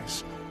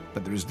sacrifice,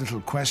 but there is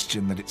little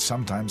question that it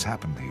sometimes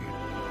happened here.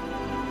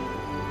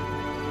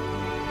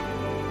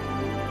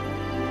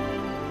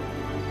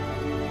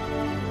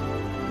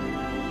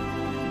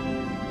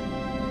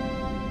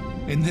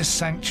 In this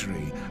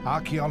sanctuary,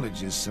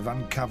 archaeologists have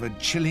uncovered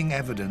chilling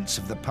evidence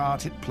of the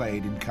part it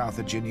played in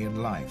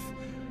Carthaginian life.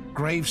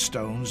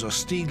 Gravestones or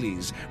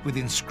steles with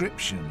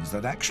inscriptions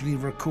that actually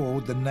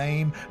record the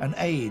name and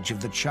age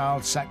of the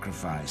child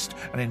sacrificed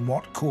and in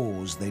what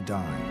cause they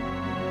died.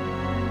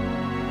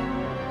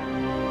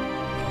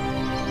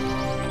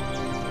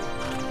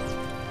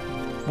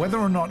 Whether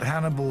or not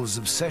Hannibal's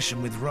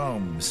obsession with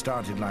Rome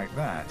started like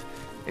that,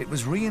 it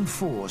was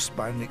reinforced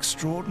by an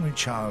extraordinary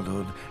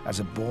childhood as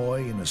a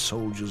boy in a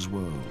soldier's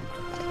world.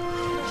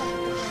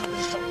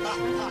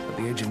 At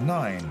the age of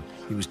 9,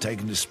 he was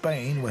taken to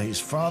Spain, where his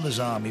father's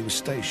army was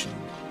stationed.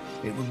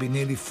 It would be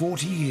nearly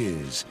 40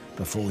 years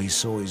before he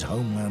saw his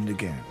homeland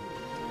again.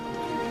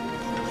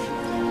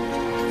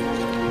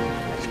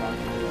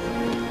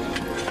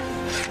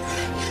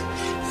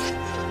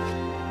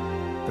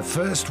 The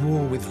First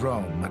War with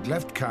Rome had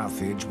left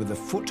Carthage with a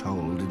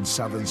foothold in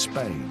southern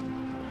Spain.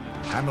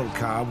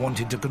 Hamilcar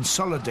wanted to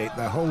consolidate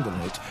their hold on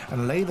it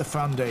and lay the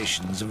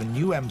foundations of a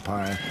new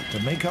empire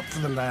to make up for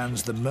the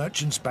lands the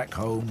merchants back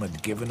home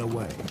had given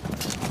away.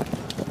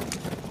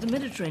 The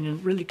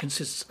Mediterranean really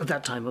consists at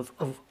that time of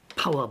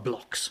power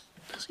blocks.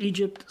 There's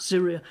Egypt,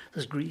 Syria,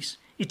 there's Greece,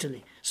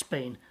 Italy,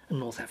 Spain, and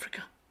North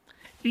Africa.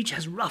 Each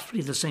has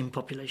roughly the same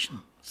population,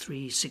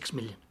 3-6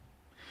 million.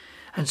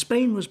 And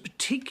Spain was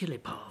particularly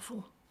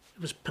powerful.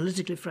 It was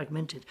politically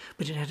fragmented,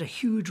 but it had a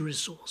huge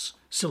resource,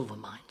 silver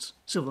mines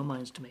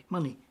to make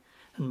money.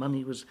 And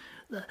money was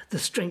the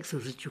strength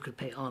with which you could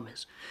pay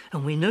armies.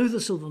 And we know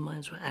the silver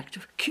mines were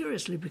active,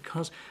 curiously,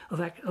 because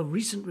of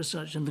recent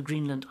research in the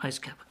Greenland ice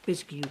cap.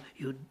 Basically,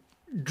 you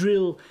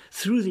drill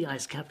through the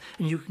ice cap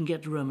and you can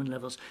get Roman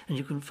levels, and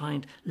you can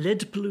find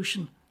lead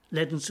pollution.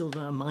 Lead and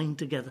silver are mined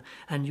together,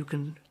 and you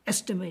can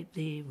estimate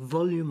the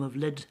volume of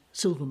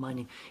lead-silver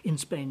mining in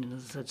Spain in the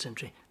 3rd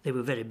century. They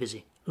were very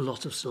busy. A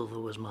lot of silver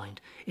was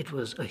mined. It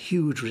was a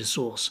huge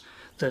resource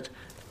that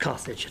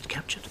Carthage had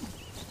captured.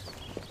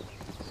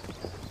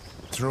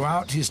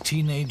 Throughout his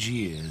teenage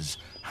years,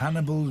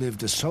 Hannibal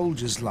lived a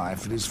soldier's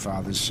life at his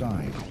father's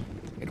side.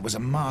 It was a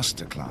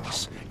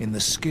masterclass in the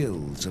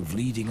skills of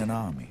leading an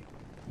army.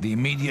 The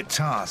immediate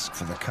task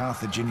for the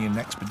Carthaginian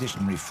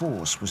expeditionary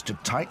force was to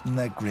tighten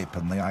their grip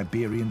on the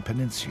Iberian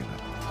Peninsula.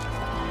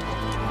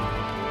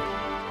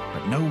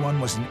 But no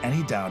one was in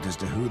any doubt as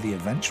to who the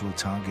eventual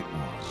target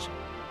was: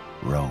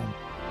 Rome.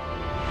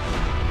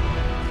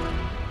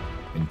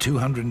 In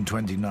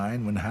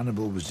 229, when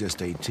Hannibal was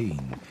just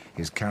 18,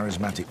 his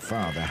charismatic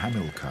father,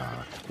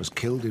 Hamilcar, was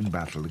killed in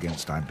battle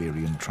against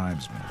Iberian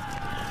tribesmen.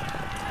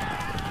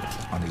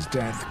 On his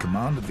death,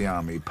 command of the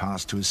army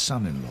passed to his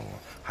son-in-law,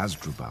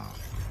 Hasdrubal.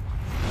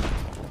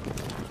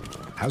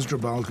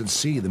 Hasdrubal could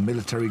see the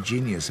military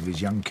genius of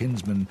his young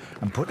kinsman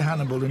and put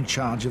Hannibal in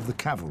charge of the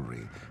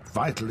cavalry,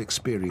 vital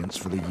experience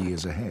for the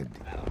years ahead.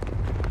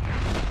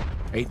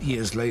 8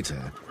 years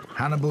later,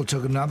 Hannibal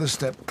took another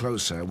step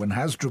closer when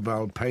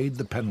Hasdrubal paid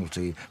the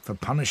penalty for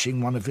punishing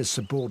one of his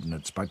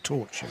subordinates by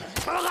torture.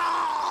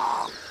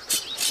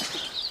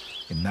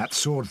 In that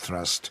sword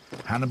thrust,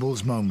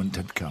 Hannibal's moment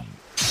had come.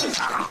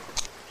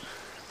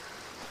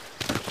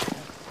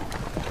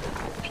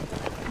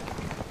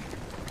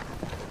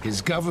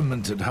 His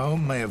government at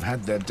home may have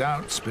had their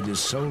doubts, but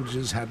his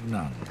soldiers had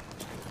none.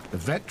 The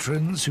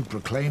veterans who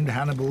proclaimed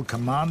Hannibal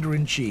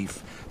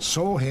commander-in-chief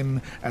saw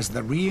him as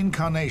the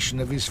reincarnation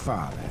of his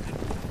father.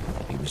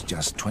 He was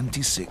just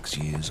 26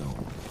 years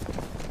old.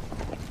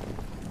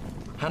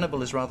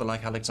 Hannibal is rather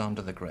like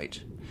Alexander the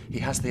Great. He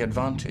has the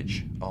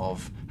advantage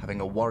of having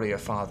a warrior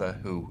father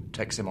who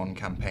takes him on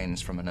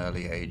campaigns from an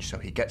early age, so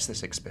he gets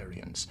this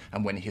experience,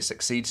 and when he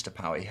succeeds to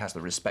power, he has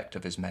the respect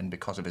of his men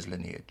because of his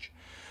lineage.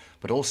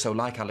 But also,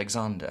 like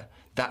Alexander,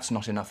 that's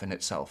not enough in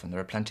itself, and there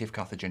are plenty of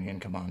Carthaginian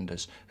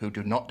commanders who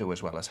do not do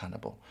as well as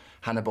Hannibal.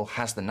 Hannibal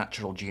has the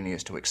natural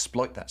genius to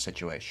exploit that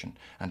situation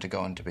and to go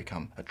on to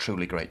become a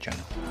truly great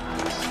general.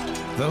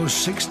 Those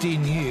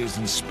 16 years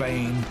in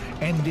Spain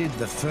ended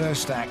the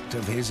first act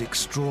of his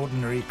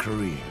extraordinary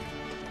career.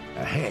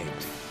 Ahead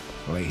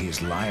lay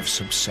his life's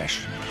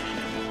obsession,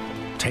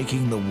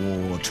 taking the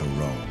war to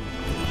Rome.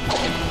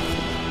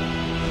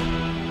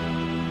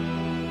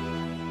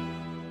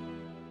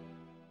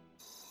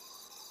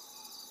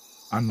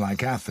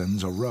 Unlike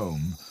Athens or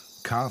Rome,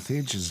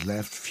 Carthage has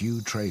left few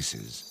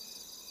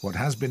traces. What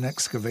has been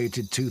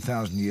excavated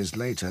 2,000 years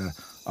later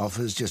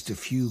offers just a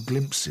few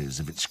glimpses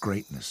of its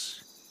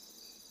greatness.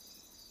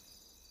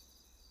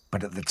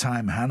 But at the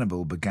time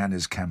Hannibal began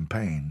his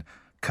campaign,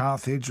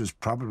 Carthage was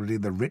probably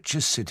the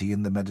richest city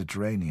in the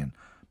Mediterranean,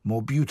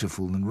 more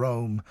beautiful than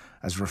Rome,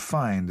 as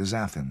refined as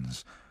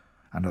Athens.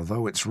 And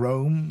although it's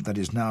Rome that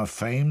is now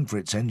famed for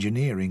its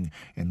engineering,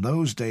 in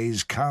those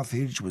days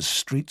Carthage was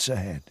streets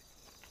ahead.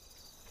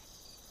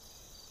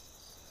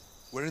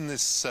 We're in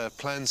this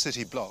planned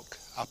city block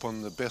up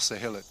on the Byrsa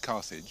Hill at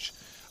Carthage,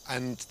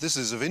 and this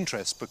is of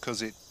interest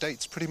because it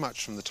dates pretty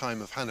much from the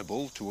time of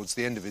Hannibal, towards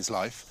the end of his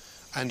life,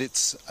 and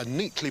it's a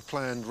neatly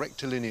planned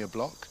rectilinear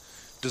block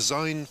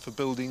designed for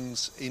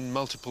buildings in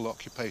multiple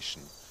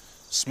occupation.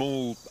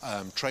 Small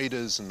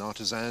traders and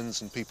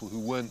artisans and people who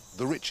weren't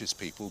the richest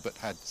people but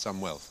had some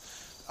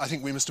wealth. I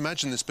think we must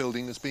imagine this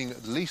building as being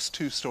at least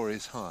 2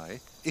 stories high,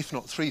 if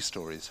not 3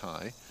 stories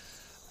high.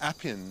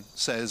 Appian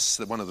says,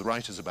 that one of the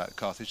writers about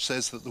Carthage,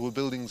 says that there were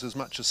buildings as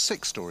much as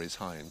 6 stories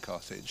high in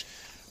Carthage.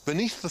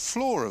 Beneath the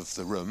floor of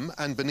the room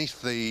and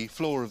beneath the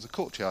floor of the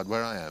courtyard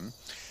where I am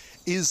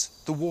is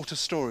the water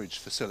storage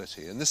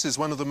facility, and this is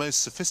one of the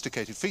most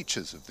sophisticated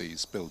features of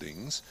these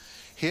buildings.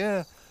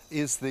 Here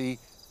is the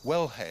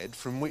wellhead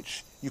from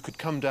which you could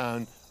come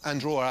down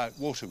and draw out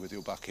water with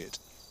your bucket.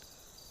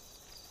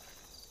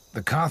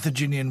 The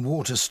Carthaginian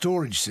water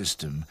storage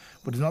system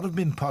would not have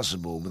been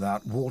possible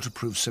without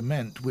waterproof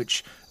cement,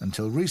 which,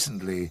 until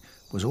recently,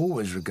 was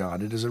always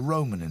regarded as a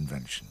Roman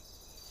invention.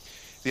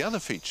 The other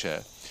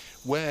feature,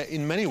 where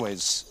in many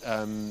ways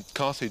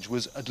Carthage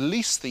was at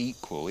least the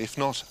equal, if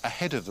not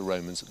ahead of the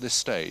Romans at this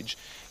stage,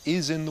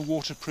 is in the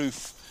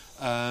waterproof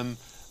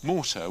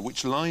mortar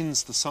which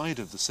lines the side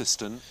of the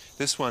cistern.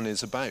 This one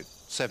is about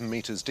 7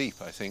 meters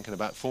deep, I think, and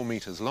about 4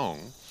 meters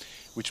long,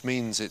 which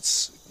means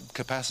its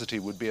capacity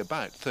would be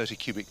about 30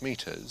 cubic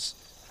meters.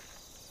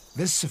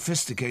 This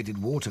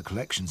sophisticated water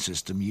collection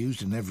system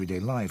used in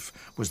everyday life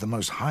was the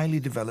most highly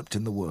developed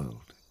in the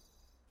world.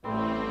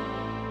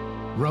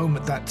 Rome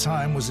at that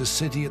time was a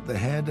city at the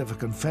head of a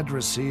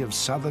confederacy of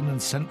southern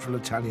and central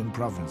Italian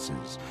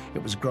provinces.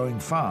 It was growing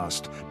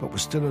fast, but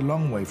was still a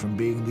long way from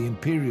being the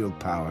imperial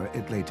power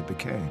it later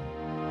became.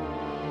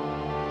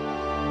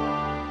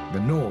 The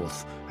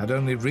north had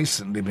only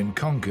recently been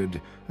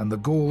conquered, and the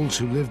Gauls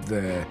who lived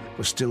there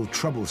were still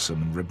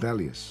troublesome and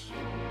rebellious.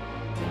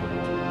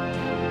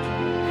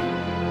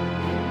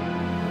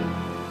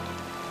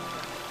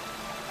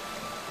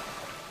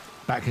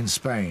 Back in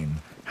Spain,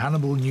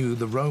 Hannibal knew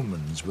the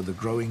Romans were the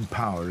growing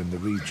power in the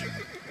region,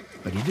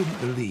 but he didn't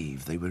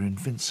believe they were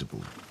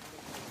invincible.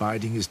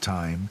 Biding his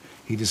time,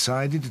 he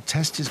decided to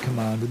test his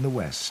command in the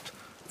west,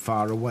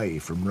 far away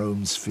from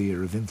Rome's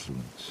sphere of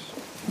influence.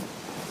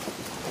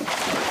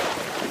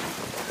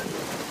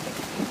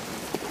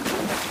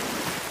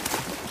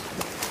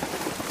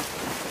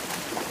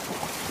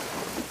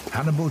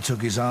 Hannibal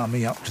took his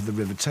army up to the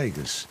river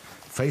Tagus.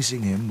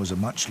 Facing him was a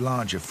much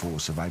larger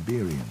force of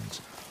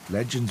Iberians.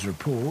 Legends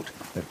report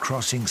that,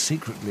 crossing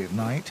secretly at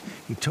night,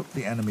 he took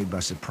the enemy by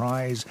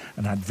surprise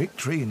and had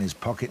victory in his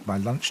pocket by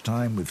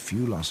lunchtime with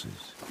few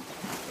losses.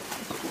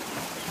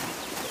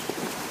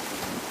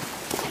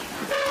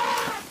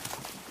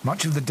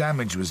 Much of the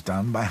damage was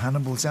done by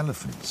Hannibal's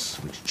elephants,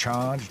 which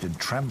charged and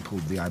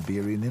trampled the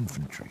Iberian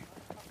infantry.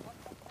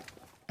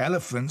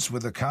 Elephants were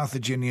the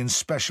Carthaginians'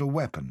 special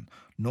weapon,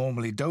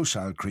 normally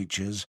docile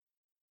creatures.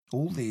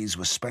 All these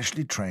were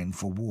specially trained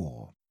for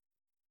war.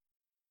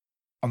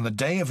 On the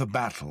day of a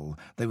battle,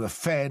 they were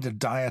fed a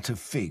diet of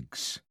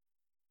figs.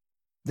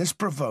 This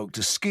provoked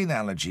a skin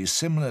allergy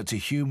similar to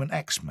human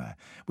eczema,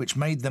 which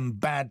made them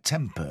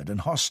bad-tempered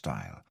and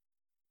hostile.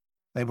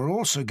 They were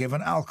also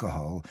given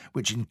alcohol,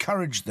 which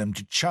encouraged them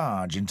to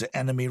charge into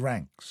enemy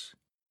ranks.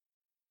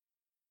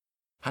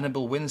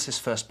 Hannibal wins his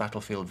first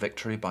battlefield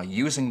victory by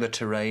using the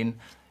terrain,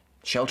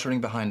 sheltering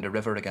behind a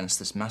river against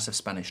this massive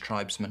Spanish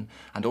tribesman,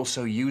 and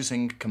also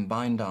using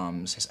combined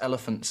arms, his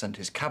elephants and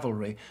his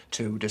cavalry,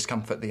 to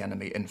discomfort the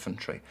enemy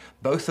infantry.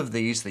 Both of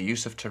these, the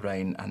use of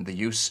terrain and the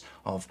use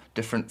of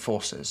different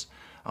forces,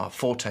 are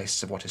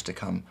foretastes of what is to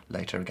come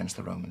later against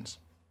the Romans.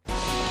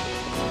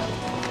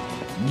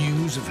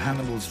 News of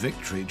Hannibal's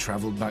victory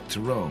travelled back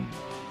to Rome.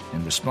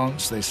 In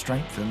response, they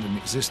strengthened an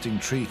existing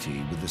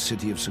treaty with the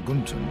city of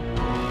Saguntum.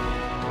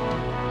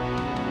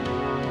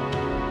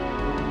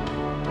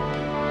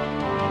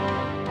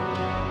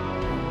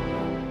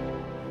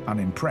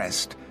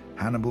 Unimpressed,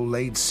 Hannibal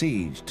laid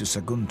siege to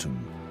Saguntum,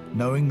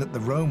 knowing that the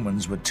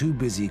Romans were too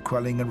busy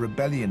quelling a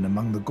rebellion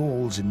among the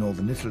Gauls in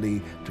northern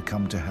Italy to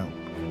come to help.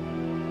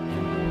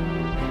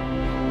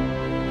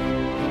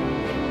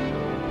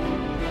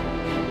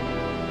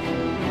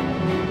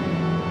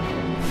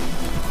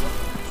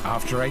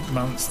 After 8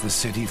 months, the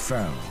city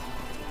fell.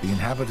 The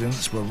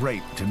inhabitants were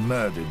raped and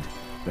murdered,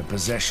 their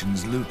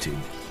possessions looted.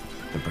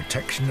 The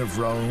protection of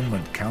Rome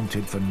had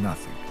counted for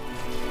nothing.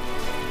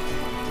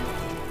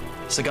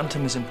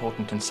 Saguntum is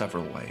important in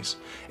several ways.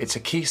 It's a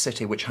key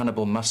city which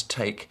Hannibal must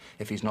take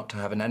if he's not to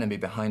have an enemy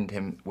behind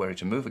him were he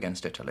to move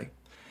against Italy.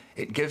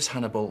 It gives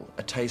Hannibal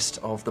a taste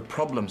of the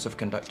problems of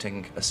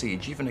conducting a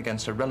siege, even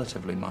against a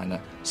relatively minor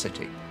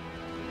city.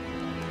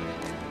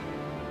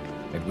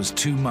 It was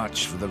too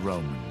much for the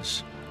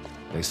Romans.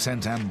 They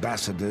sent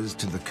ambassadors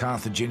to the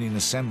Carthaginian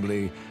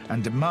assembly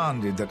and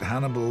demanded that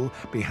Hannibal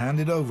be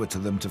handed over to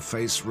them to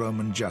face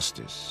Roman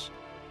justice.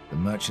 The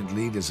merchant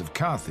leaders of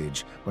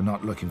Carthage were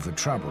not looking for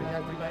trouble.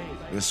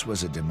 This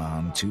was a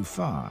demand too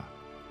far.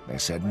 They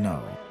said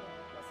no,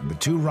 and the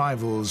two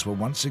rivals were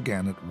once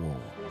again at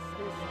war.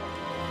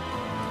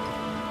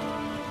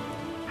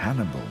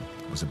 Hannibal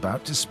was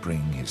about to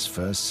spring his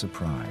first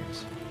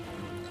surprise.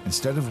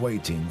 Instead of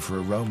waiting for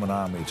a Roman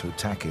army to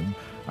attack him,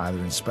 either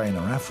in Spain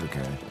or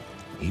Africa,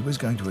 he was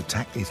going to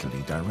attack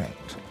Italy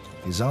direct.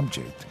 His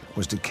object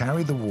was to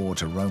carry the war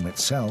to Rome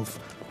itself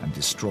and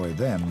destroy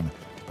them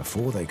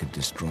before they could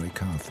destroy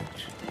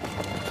Carthage.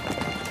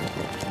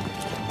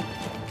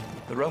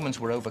 The Romans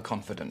were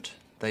overconfident.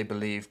 They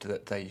believed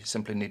that they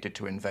simply needed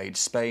to invade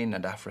Spain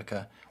and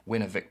Africa,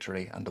 win a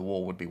victory, and the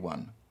war would be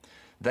won.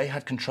 They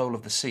had control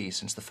of the sea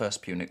since the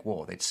First Punic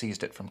War. They'd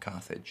seized it from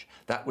Carthage.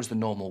 That was the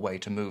normal way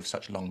to move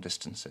such long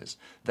distances.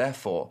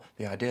 Therefore,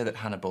 the idea that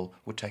Hannibal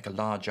would take a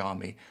large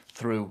army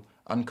through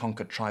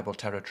unconquered tribal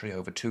territory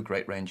over two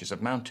great ranges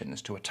of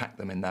mountains to attack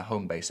them in their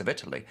home base of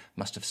Italy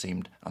must have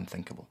seemed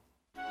unthinkable.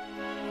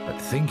 But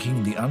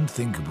thinking the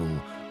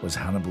unthinkable was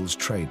Hannibal's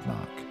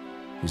trademark.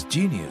 His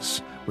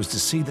genius was to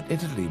see that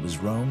Italy was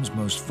Rome's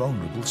most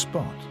vulnerable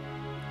spot.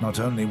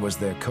 Not only was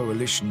their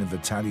coalition of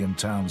Italian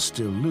towns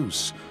still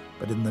loose,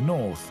 but in the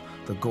north,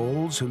 the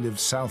Gauls who lived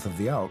south of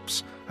the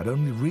Alps had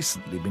only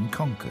recently been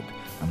conquered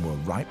and were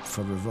ripe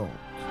for revolt.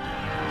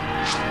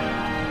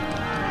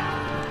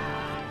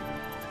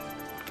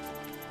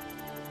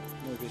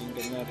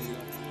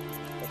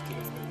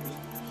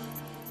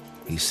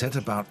 He set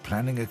about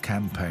planning a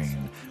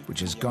campaign which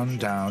has gone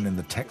down in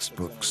the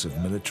textbooks of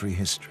military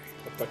history.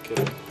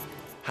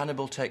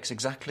 Hannibal takes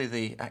exactly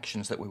the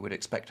actions that we would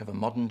expect of a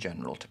modern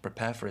general to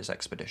prepare for his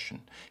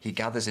expedition. He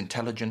gathers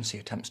intelligence, he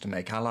attempts to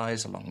make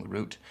allies along the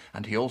route,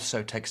 and he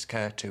also takes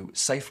care to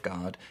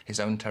safeguard his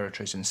own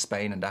territories in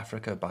Spain and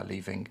Africa by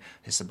leaving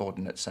his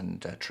subordinates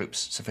and troops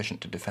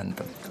sufficient to defend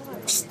them.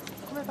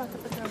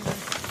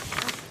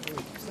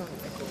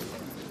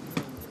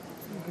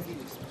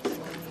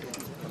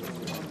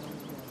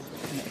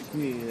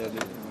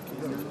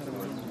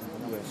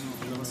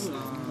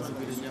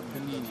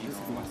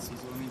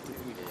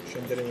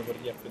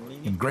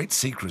 In great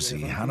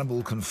secrecy,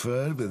 Hannibal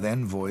conferred with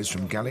envoys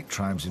from Gallic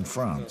tribes in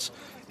France.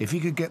 If he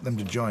could get them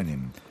to join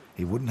him,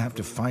 he wouldn't have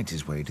to fight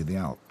his way to the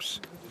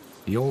Alps.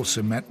 He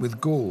also met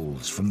with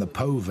Gauls from the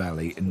Po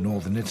Valley in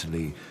northern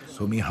Italy,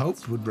 whom he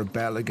hoped would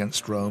rebel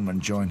against Rome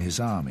and join his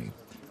army.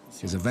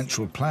 His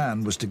eventual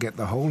plan was to get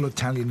the whole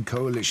Italian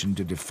coalition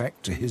to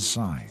defect to his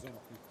side.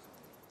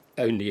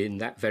 Only in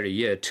that very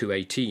year,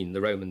 218,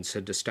 the Romans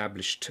had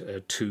established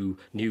two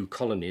new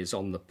colonies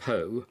on the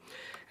Po,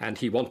 and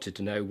he wanted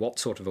to know what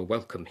sort of a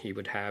welcome he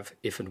would have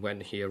if and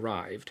when he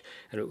arrived.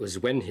 And it was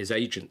when his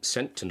agent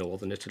sent to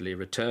northern Italy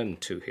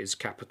returned to his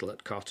capital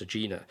at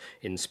Cartagena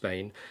in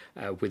Spain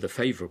with a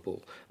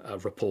favourable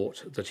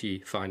report that he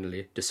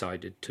finally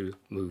decided to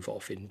move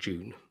off in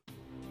June.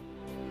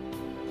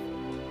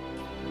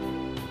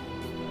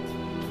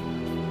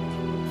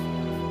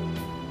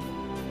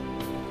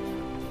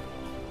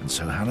 And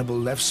so Hannibal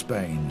left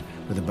Spain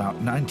with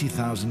about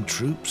 90,000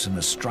 troops and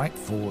a strike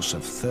force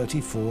of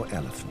 34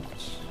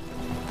 elephants.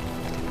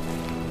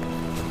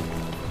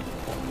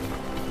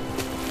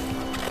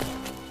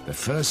 The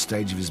first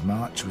stage of his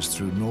march was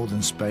through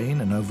northern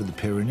Spain and over the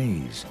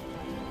Pyrenees.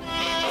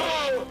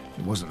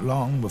 It wasn't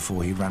long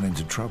before he ran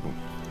into trouble.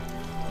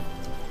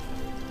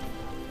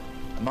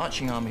 A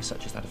marching army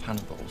such as that of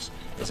Hannibal's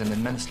is an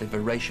immensely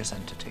voracious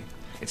entity.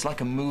 It's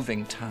like a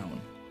moving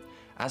town.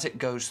 As it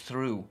goes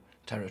through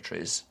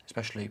territories,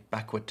 especially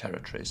backward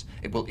territories,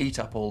 it will eat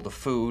up all the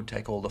food,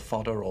 take all the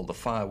fodder, all the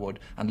firewood,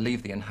 and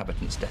leave the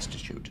inhabitants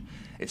destitute.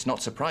 It's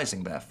not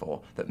surprising,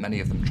 therefore, that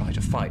many of them try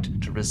to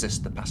fight to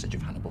resist the passage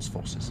of Hannibal's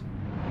forces.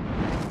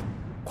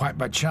 Quite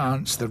by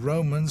chance, the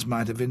Romans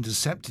might have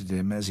intercepted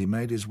him as he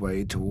made his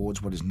way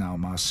towards what is now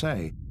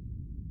Marseille.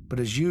 But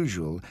as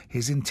usual,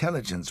 his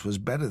intelligence was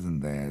better than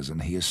theirs,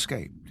 and he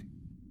escaped.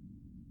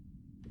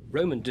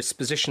 Roman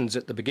dispositions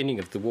at the beginning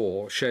of the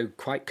war show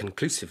quite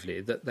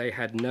conclusively that they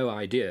had no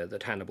idea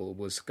that Hannibal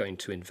was going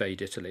to invade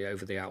Italy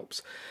over the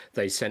Alps.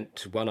 They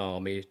sent one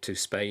army to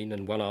Spain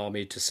and one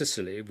army to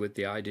Sicily with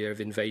the idea of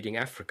invading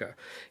Africa.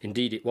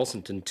 Indeed, it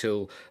wasn't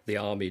until the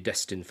army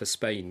destined for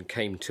Spain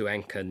came to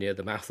anchor near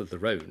the mouth of the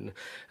Rhone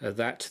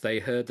that they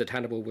heard that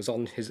Hannibal was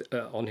on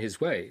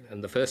his way.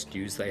 And the first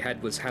news they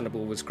had was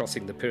Hannibal was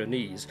crossing the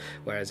Pyrenees,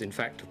 whereas in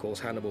fact, of course,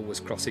 Hannibal was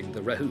crossing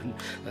the Rhone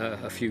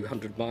a few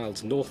hundred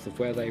miles north of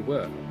where they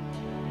were.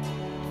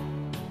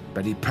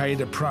 But he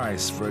paid a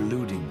price for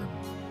eluding them.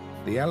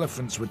 The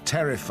elephants were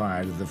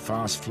terrified of the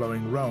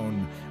fast-flowing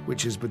Rhone,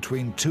 which is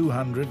between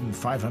 200 and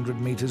 500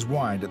 meters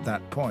wide at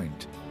that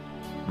point.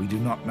 We do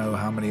not know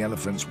how many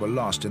elephants were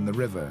lost in the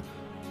river,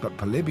 but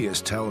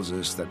Polybius tells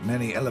us that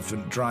many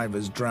elephant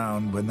drivers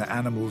drowned when the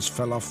animals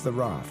fell off the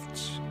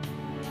rafts.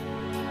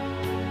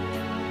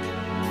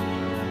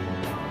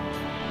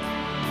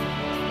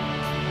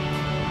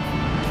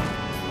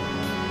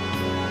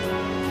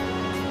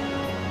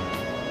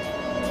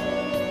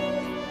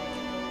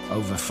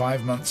 Over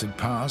 5 months had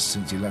passed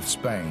since he left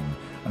Spain,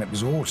 and it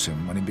was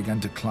autumn when he began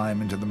to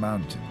climb into the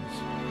mountains.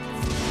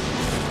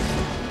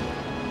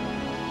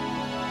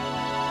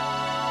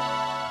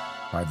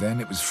 By then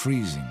it was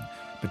freezing,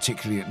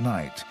 particularly at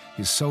night.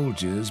 His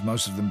soldiers,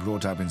 most of them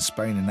brought up in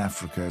Spain and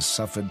Africa,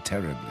 suffered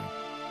terribly.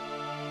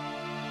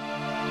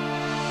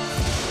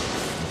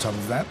 On top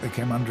of that, they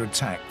came under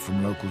attack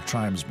from local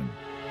tribesmen.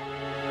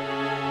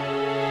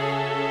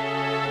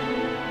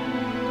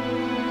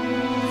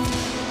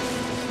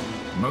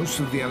 Most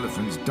of the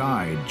elephants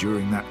died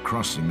during that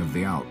crossing of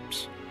the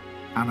Alps.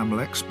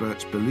 Animal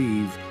experts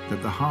believe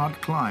that the hard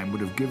climb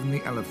would have given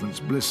the elephants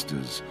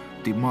blisters,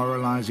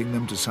 demoralizing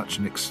them to such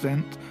an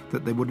extent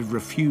that they would have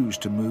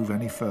refused to move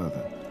any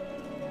further.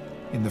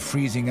 In the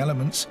freezing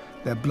elements,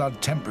 their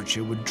blood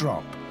temperature would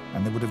drop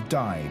and they would have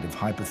died of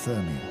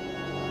hypothermia.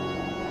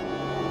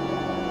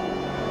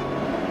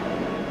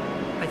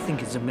 I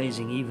think it's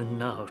amazing even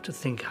now to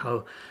think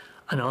how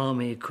an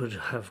army could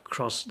have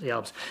crossed the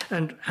Alps.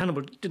 And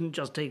Hannibal didn't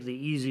just take the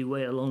easy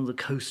way along the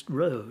coast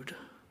road.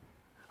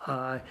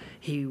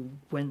 He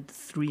went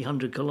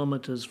 300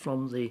 kilometers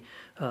from the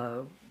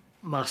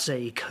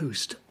Marseille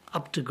coast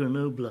up to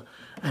Grenoble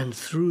and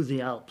through the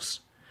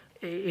Alps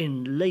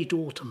in late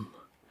autumn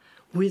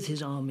with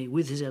his army,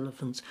 with his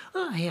elephants.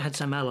 He had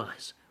some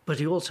allies, but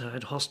he also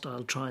had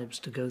hostile tribes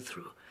to go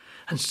through,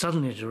 and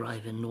suddenly to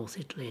arrive in North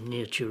Italy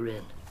near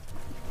Turin.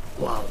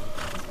 Wow,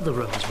 the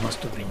Romans must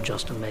have been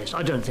just amazed.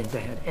 I don't think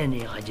they had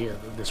any idea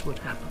that this would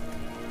happen.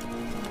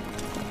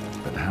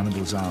 But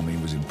Hannibal's army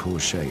was in poor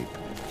shape.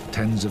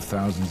 Tens of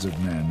thousands of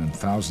men and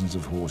thousands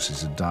of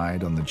horses had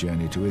died on the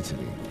journey to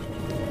Italy.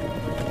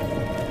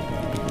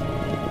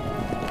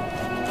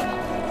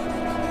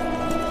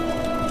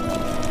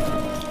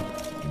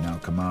 He now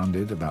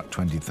commanded about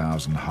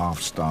 20,000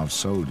 half-starved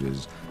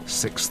soldiers,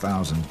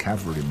 6,000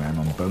 cavalrymen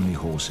on bony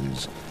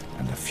horses,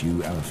 and a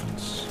few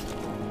elephants.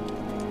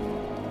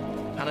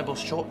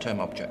 Hannibal's short-term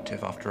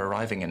objective after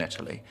arriving in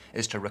Italy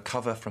is to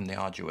recover from the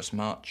arduous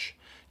march,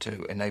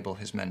 to enable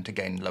his men to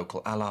gain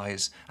local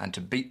allies, and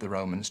to beat the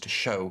Romans to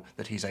show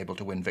that he's able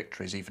to win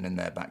victories even in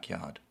their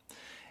backyard.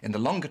 In the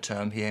longer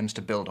term, he aims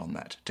to build on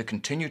that, to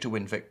continue to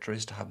win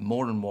victories, to have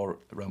more and more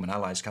Roman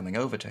allies coming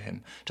over to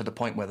him, to the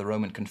point where the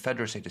Roman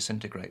Confederacy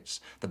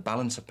disintegrates, the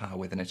balance of power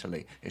within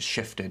Italy is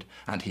shifted,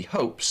 and he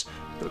hopes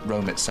that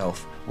Rome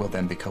itself will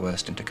then be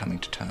coerced into coming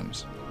to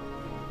terms.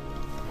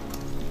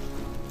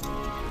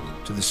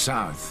 To the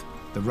south,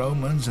 the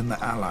Romans and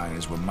the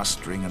Allies were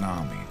mustering an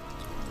army.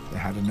 They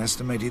had an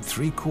estimated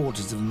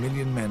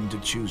 750,000 men to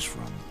choose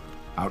from,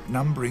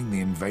 outnumbering the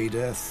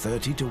invader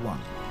 30 to 1.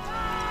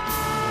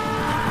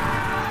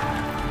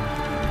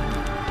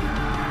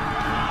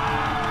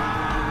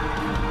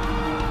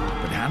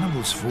 But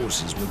Hannibal's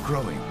forces were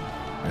growing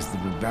as the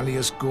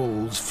rebellious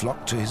Gauls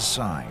flocked to his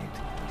side,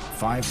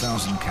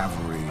 5,000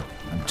 cavalry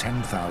and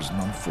 10,000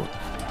 on foot.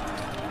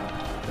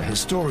 The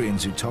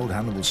historians who told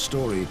Hannibal's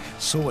story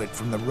saw it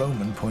from the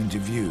Roman point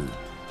of view.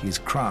 He is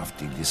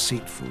crafty,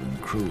 deceitful,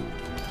 and cruel.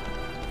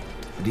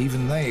 But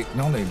even they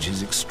acknowledge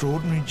his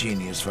extraordinary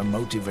genius for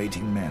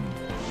motivating men.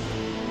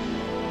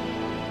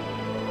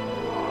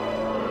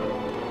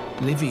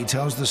 Livy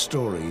tells the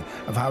story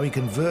of how he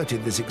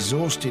converted this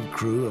exhausted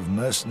crew of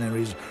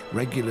mercenaries,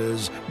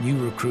 regulars, new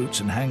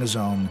recruits, and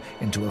hangers-on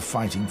into a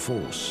fighting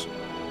force.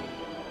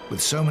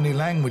 With so many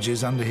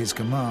languages under his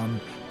command,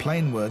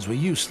 plain words were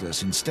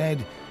useless.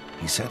 Instead,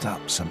 he set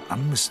up some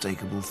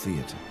unmistakable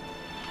theatre.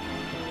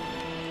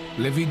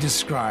 Livy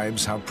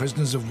describes how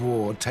prisoners of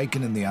war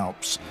taken in the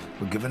Alps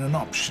were given an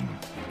option: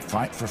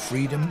 fight for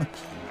freedom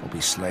or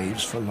be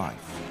slaves for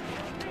life.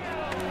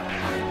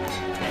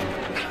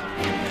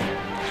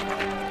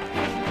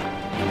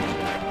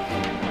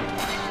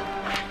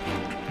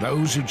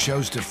 Those who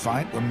chose to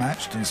fight were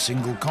matched in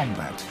single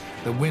combat.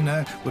 The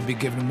winner would be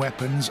given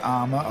weapons,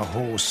 armor, a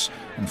horse,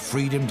 and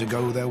freedom to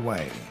go their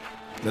way.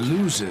 The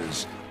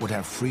losers would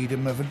have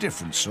freedom of a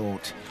different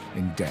sort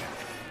in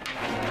death.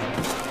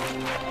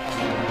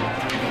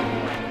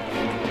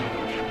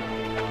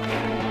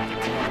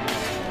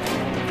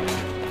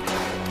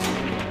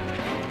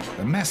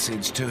 The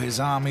message to his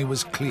army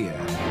was clear.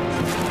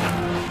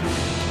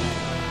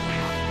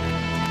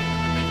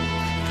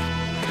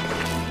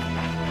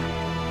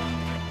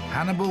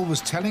 Hannibal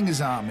was telling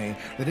his army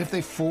that if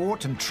they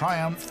fought and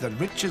triumphed, the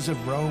riches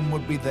of Rome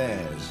would be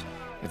theirs.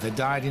 If they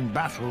died in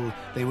battle,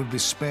 they would be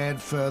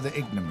spared further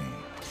ignominy.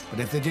 But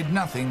if they did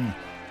nothing,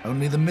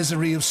 only the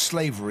misery of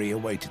slavery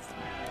awaited them.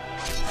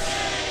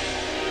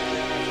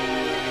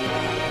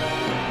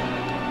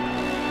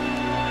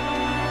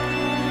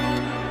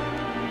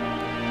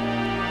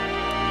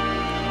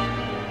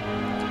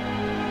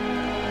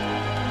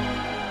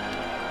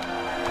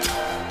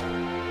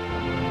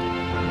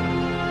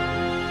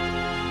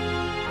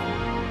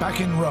 Back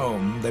in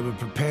Rome, they were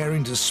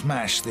preparing to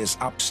smash this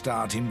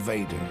upstart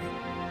invader.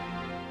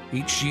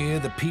 Each year,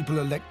 the people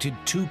elected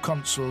 2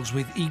 consuls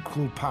with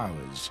equal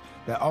powers.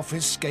 Their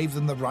office gave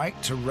them the right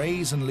to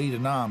raise and lead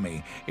an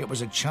army. It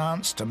was a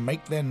chance to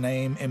make their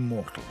name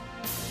immortal.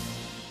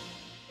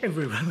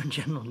 Every Roman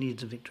general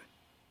needs a victory.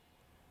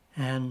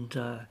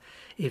 And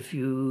if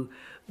you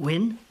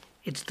win,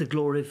 it's the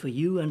glory for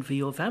you and for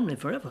your family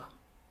forever.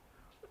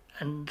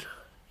 And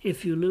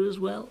if you lose,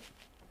 well,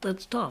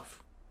 that's tough.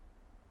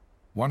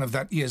 One of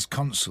that year's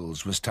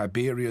consuls was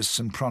Tiberius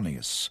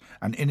Sempronius,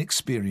 an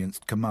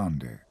inexperienced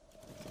commander.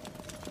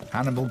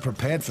 Hannibal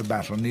prepared for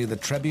battle near the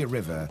Trebia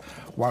River,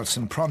 while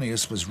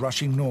Sempronius was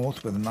rushing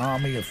north with an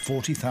army of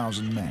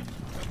 40,000 men.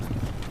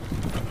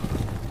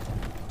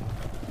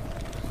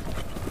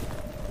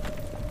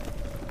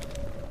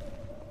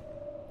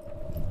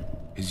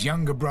 His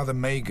younger brother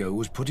Mago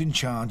was put in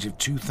charge of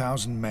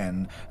 2,000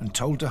 men and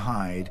told to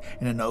hide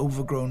in an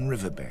overgrown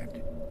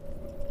riverbed.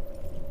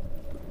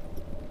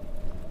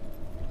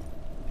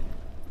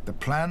 The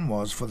plan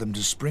was for them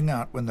to spring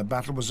out when the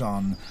battle was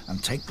on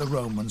and take the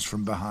Romans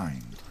from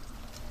behind.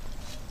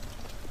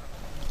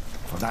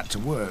 For that to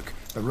work,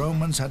 the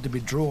Romans had to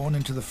be drawn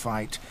into the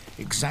fight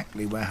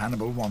exactly where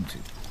Hannibal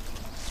wanted.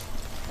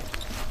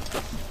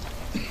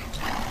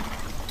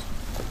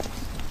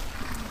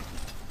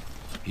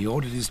 He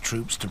ordered his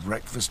troops to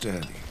breakfast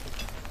early.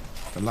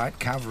 The light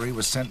cavalry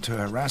was sent to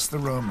harass the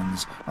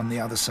Romans on the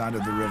other side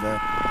of the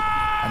river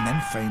and then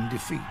feign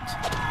defeat.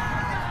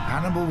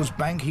 Hannibal was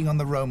banking on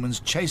the Romans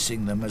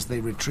chasing them as they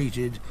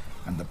retreated,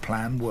 and the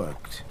plan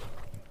worked.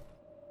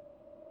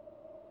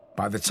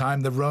 By the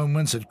time the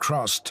Romans had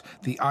crossed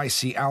the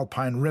icy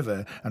Alpine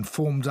River and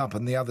formed up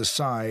on the other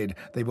side,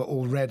 they were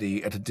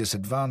already at a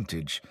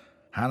disadvantage.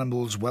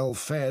 Hannibal's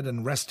well-fed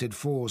and rested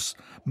force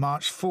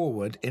marched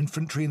forward,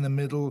 infantry in the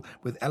middle,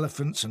 with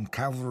elephants and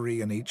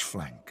cavalry on each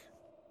flank.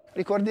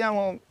 At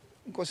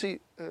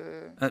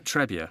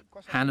Trebia,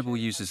 Hannibal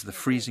uses the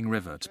freezing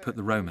river to put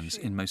the Romans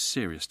in most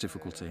serious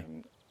difficulty.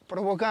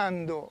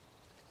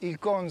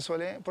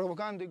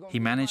 He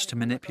managed to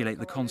manipulate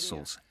the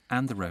consuls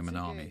and the Roman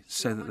army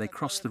so that they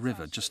crossed the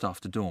river just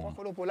after dawn.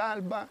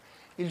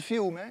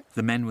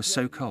 The men were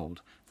so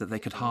cold that they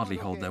could hardly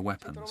hold their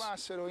weapons.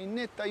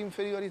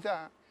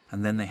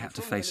 And then they had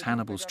to face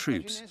Hannibal's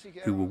troops,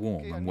 who were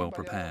warm and well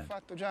prepared.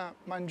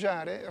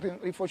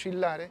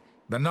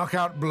 The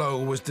knockout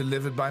blow was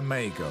delivered by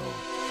Mago.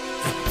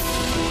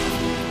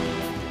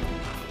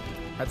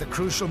 At the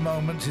crucial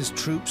moment, his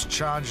troops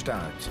charged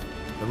out.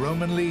 The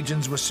Roman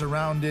legions were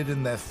surrounded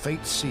and their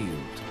fate sealed.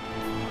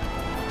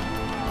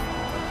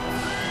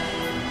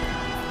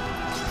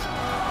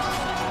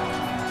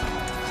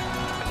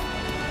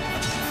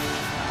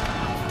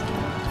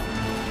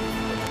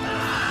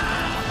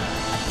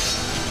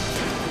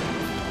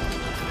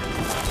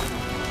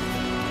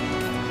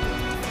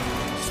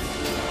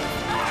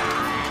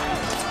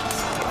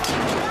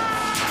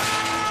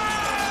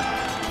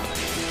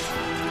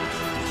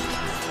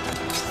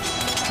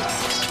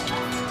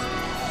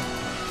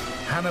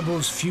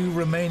 Hannibal's few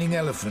remaining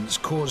elephants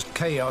caused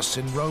chaos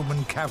in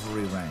Roman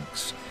cavalry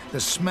ranks. The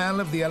smell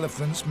of the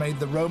elephants made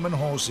the Roman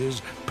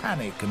horses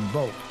panic and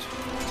bolt.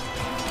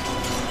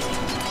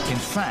 In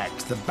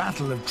fact, the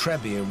Battle of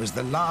Trebia was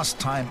the last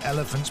time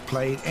elephants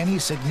played any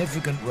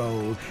significant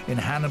role in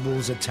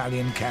Hannibal's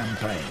Italian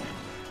campaign.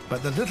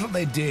 But the little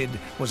they did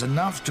was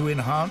enough to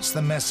enhance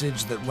the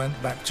message that went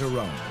back to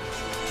Rome.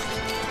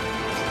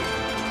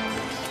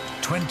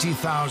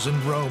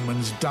 20,000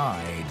 Romans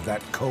died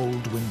that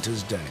cold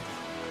winter's day.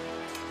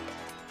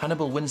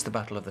 Hannibal wins the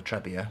Battle of the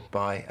Trebia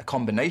by a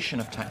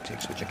combination of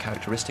tactics which are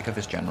characteristic of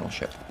his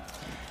generalship.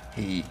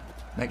 He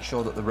makes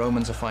sure that the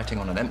Romans are fighting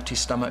on an empty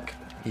stomach.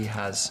 He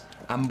has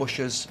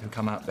ambushers who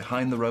come out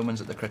behind the Romans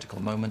at the critical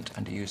moment,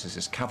 and he uses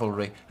his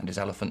cavalry and his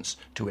elephants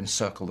to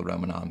encircle the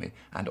Roman army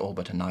and all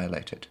but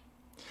annihilate it.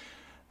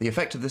 The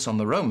effect of this on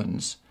the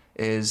Romans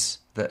is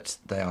that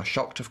they are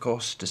shocked, of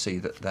course, to see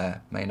that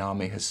their main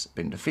army has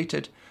been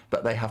defeated,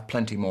 but they have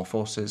plenty more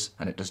forces,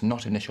 and it does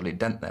not initially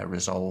dent their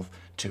resolve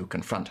to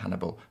confront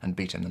Hannibal and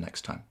beat him the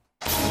next time.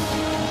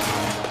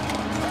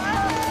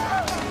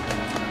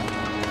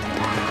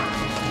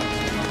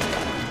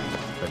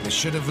 But they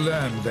should have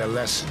learned their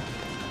lesson.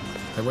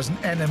 There was an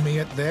enemy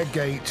at their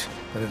gate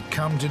that had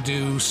come to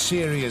do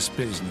serious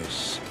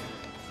business,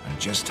 and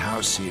just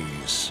how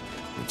serious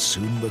would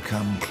soon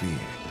become clear.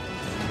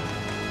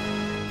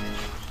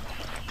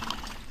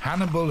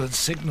 Hannibal had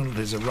signaled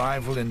his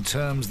arrival in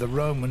terms the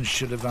Romans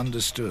should have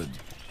understood,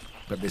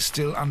 but they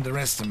still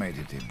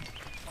underestimated him.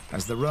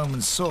 As the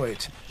Romans saw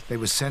it, they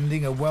were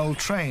sending a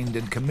well-trained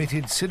and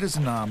committed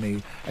citizen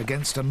army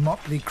against a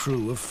motley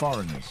crew of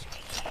foreigners.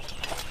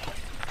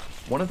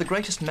 One of the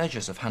greatest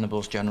measures of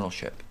Hannibal's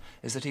generalship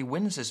is that he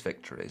wins his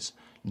victories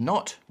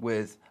not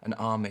with an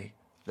army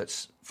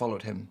that's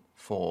followed him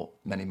for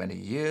many, many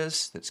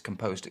years, that's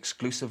composed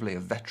exclusively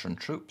of veteran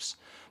troops,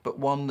 but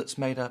one that's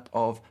made up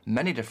of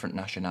many different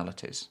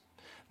nationalities,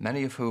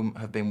 many of whom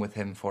have been with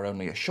him for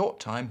only a short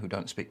time, who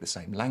don't speak the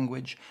same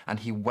language, and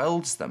he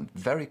welds them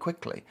very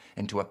quickly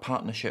into a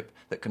partnership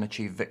that can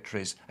achieve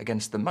victories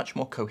against the much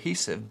more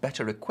cohesive,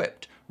 better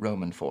equipped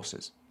Roman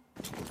forces.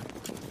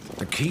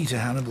 The key to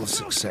Hannibal's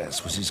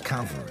success was his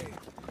cavalry,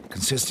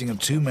 consisting of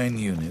two main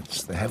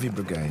units, the Heavy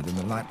Brigade and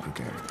the Light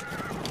Brigade.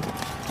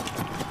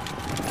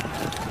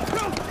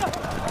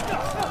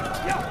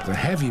 The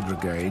heavy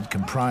brigade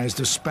comprised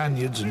of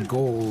Spaniards and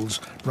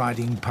Gauls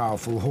riding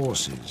powerful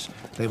horses.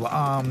 They were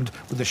armed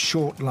with a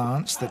short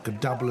lance that could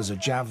double as a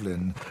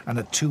javelin and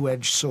a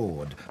two-edged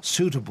sword,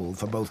 suitable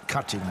for both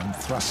cutting and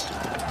thrusting.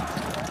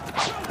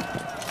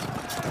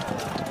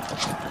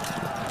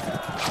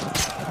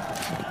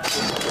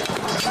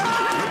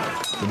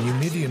 The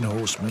Numidian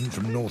horsemen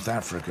from North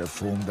Africa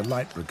formed the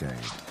Light Brigade.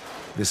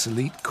 This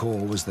elite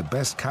corps was the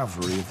best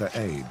cavalry of their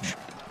age.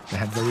 They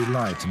had very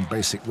light and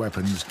basic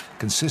weapons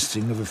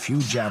consisting of a few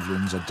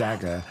javelins, a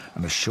dagger,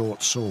 and a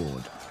short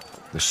sword.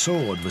 The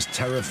sword was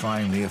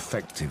terrifyingly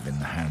effective in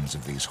the hands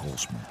of these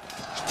horsemen.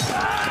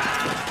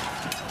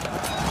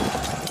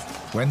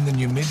 When the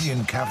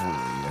Numidian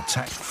cavalry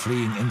attacked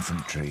fleeing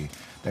infantry,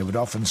 they would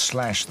often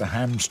slash the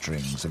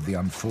hamstrings of the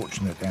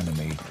unfortunate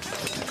enemy,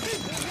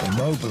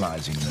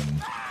 immobilizing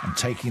them and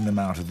taking them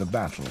out of the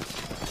battle.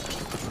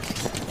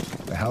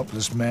 The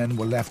helpless men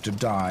were left to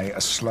die a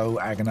slow,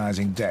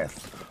 agonizing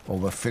death, or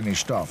were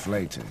finished off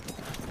later.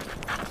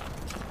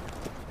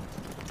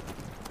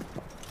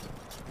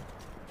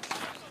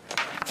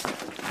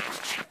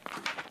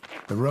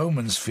 The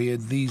Romans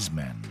feared these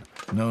men,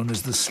 known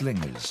as the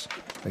slingers.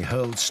 They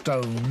hurled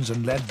stones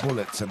and lead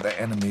bullets at their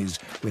enemies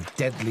with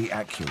deadly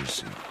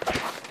accuracy.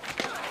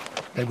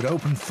 They would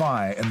open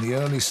fire in the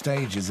early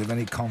stages of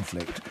any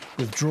conflict,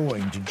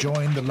 withdrawing to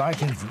join the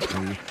light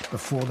infantry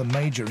before the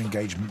major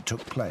engagement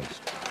took place.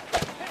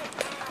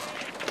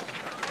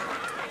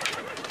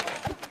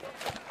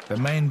 The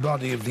main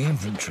body of the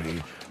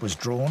infantry was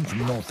drawn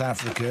from North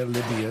Africa,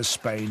 Libya,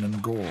 Spain, and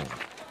Gaul.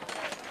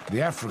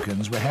 The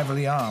Africans were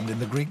heavily armed in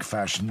the Greek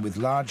fashion with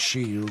large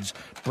shields,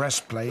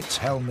 breastplates,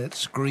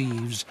 helmets,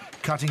 greaves,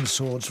 cutting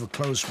swords for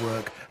close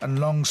work, and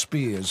long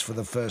spears for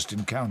the first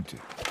encounter.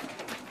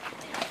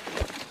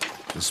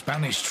 The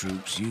Spanish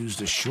troops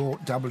used a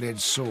short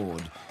double-edged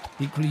sword,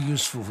 equally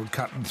useful for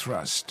cut and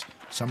thrust.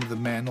 Some of the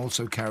men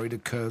also carried a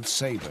curved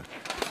saber.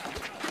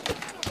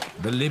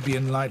 The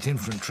Libyan light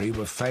infantry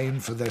were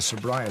famed for their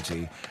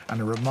sobriety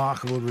and a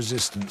remarkable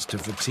resistance to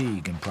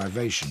fatigue and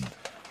privation.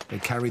 They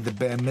carried the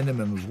bare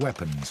minimum of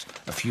weapons,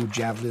 a few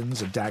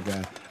javelins, a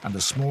dagger, and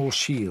a small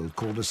shield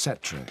called a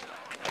cetre.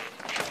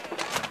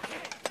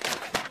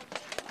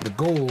 The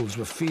Gauls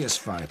were fierce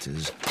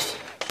fighters.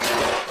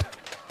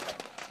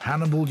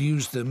 Hannibal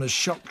used them as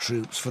shock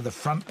troops for the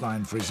front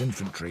line for his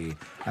infantry,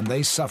 and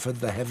they suffered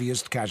the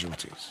heaviest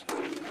casualties.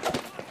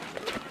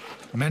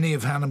 Many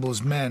of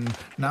Hannibal's men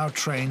now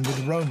trained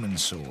with Roman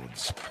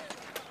swords.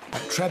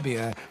 At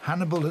Trebia,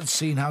 Hannibal had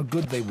seen how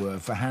good they were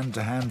for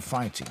hand-to-hand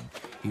fighting.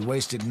 He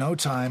wasted no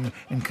time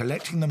in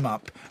collecting them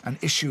up and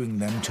issuing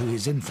them to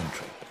his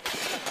infantry.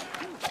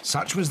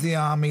 Such was the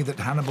army that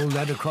Hannibal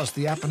led across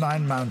the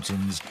Apennine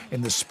Mountains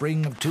in the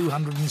spring of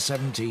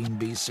 217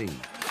 BC.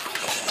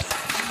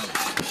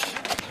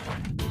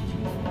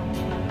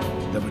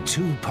 There were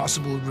two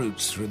possible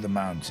routes through the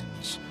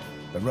mountains.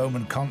 The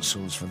Roman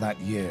consuls for that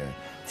year,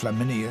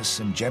 Flaminius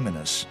and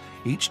Geminus,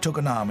 each took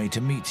an army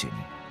to meet him.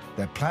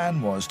 Their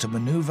plan was to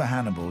maneuver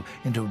Hannibal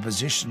into a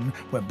position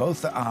where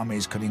both the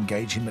armies could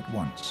engage him at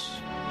once.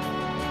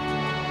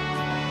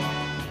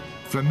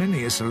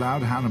 Flaminius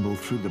allowed Hannibal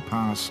through the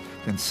pass,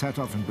 then set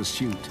off in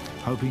pursuit,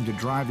 hoping to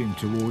drive him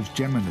towards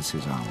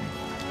Geminus's army.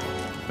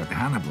 But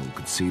Hannibal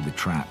could see the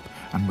trap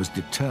and was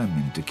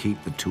determined to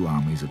keep the two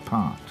armies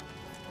apart.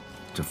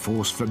 To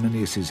force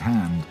Flaminius's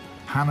hand,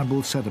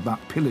 Hannibal set about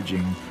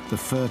pillaging the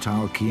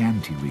fertile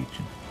Chianti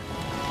region.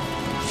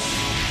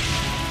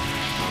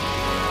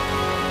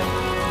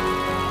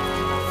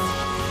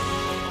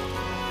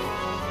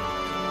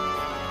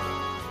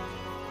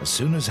 As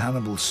soon as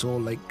Hannibal saw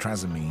Lake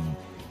Trasimene,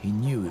 he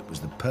knew it was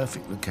the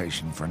perfect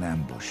location for an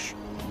ambush.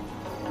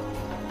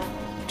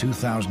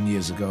 2,000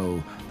 years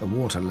ago, the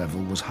water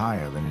level was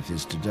higher than it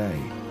is today.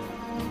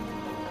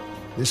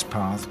 This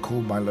path,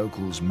 called by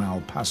locals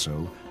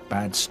Malpasso,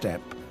 Bad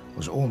Step,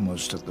 was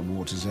almost at the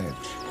water's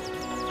edge.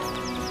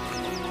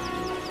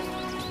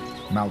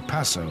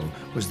 Malpasso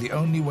was the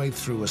only way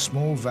through a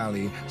small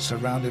valley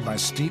surrounded by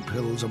steep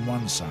hills on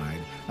one side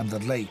and the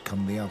lake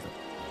on the other.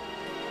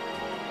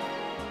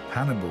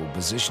 Hannibal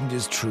positioned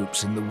his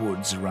troops in the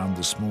woods around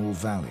the small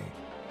valley.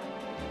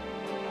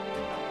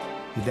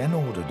 He then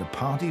ordered a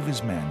party of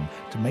his men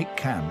to make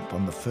camp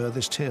on the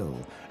furthest hill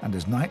and,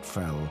 as night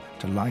fell,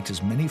 to light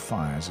as many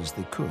fires as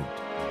they could.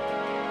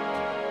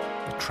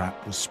 The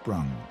trap was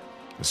sprung.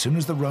 As soon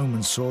as the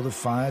Romans saw the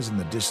fires in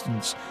the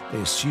distance,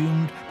 they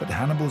assumed that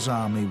Hannibal's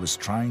army was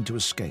trying to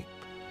escape.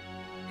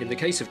 In the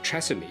case of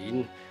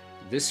Trasimene,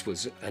 this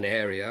was an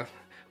area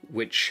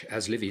which,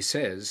 as Livy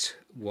says,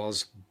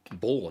 was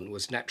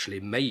naturally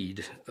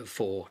made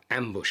for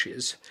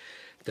ambushes.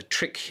 The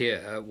trick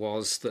here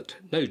was that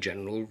no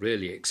general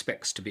really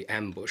expects to be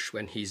ambushed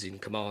when he's in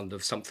command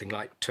of something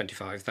like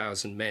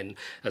 25,000 men,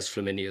 as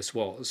Flaminius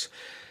was.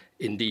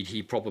 Indeed,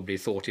 he probably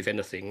thought, if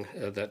anything,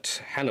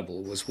 that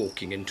Hannibal was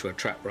walking into a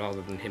trap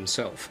rather than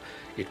himself.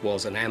 It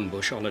was an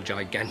ambush on a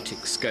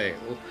gigantic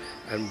scale,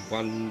 and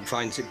one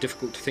finds it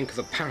difficult to think of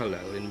a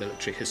parallel in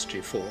military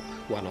history for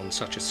one on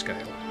such a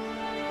scale.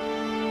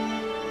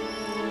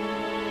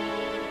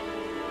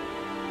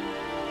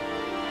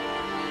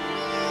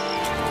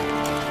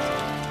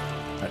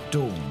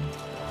 dawn,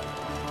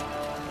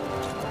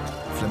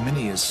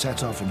 Flaminius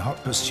set off in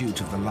hot pursuit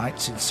of the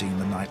lights he'd seen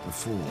the night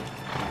before.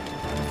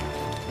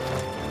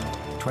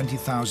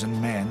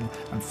 20,000 men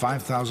and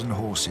 5,000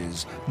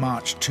 horses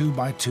marched 2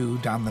 by 2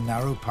 down the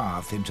narrow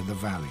path into the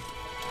valley.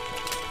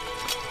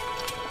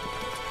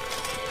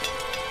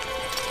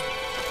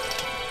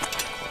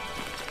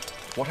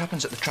 What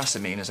happens at the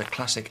Trasimene is a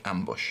classic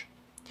ambush.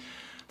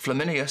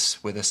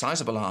 Flaminius, with a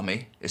sizable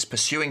army, is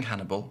pursuing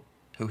Hannibal,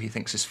 who he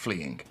thinks is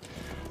fleeing.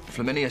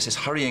 Flaminius is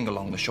hurrying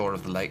along the shore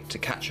of the lake to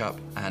catch up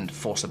and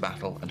force a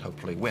battle and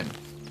hopefully win.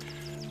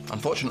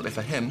 Unfortunately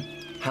for him,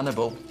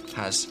 Hannibal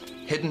has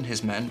hidden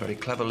his men very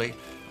cleverly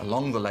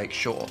along the lake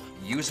shore,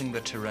 using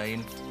the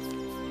terrain.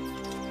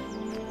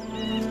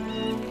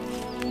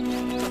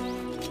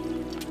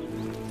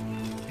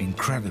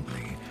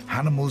 Incredibly,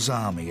 Hannibal's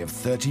army of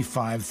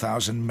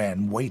 35,000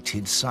 men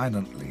waited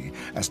silently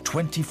as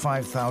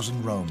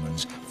 25,000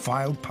 Romans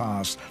filed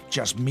past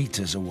just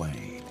meters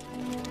away.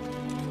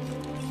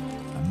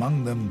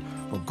 Among them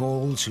were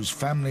Gauls whose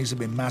families had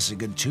been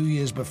massacred 2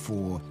 years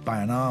before by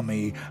an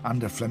army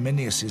under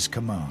Flaminius's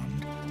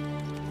command.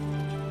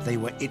 They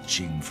were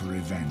itching for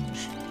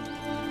revenge.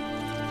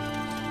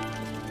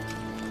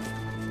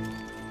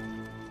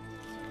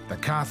 The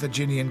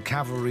Carthaginian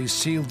cavalry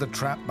sealed the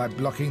trap by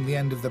blocking the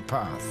end of the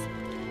path.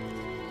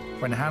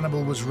 When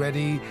Hannibal was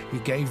ready, he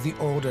gave the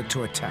order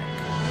to attack.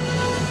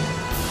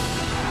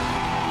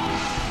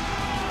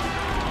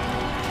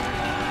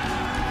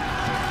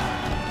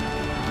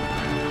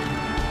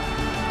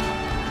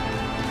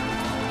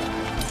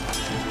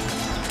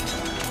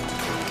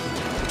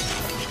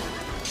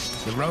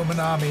 The Roman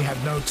army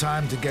had no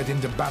time to get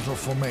into battle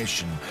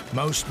formation.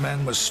 Most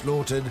men were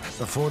slaughtered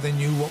before they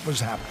knew what was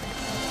happening.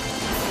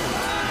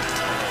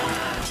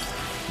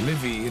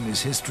 Livy, in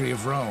his History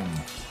of Rome,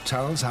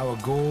 tells how a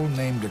Gaul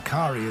named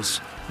Icarius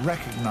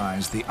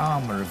recognized the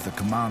armor of the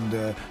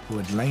commander who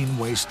had lain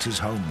waste his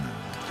homeland.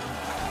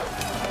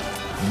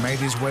 He made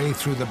his way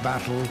through the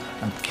battle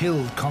and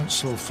killed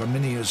Consul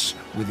Flaminius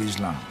with his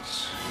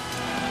lance.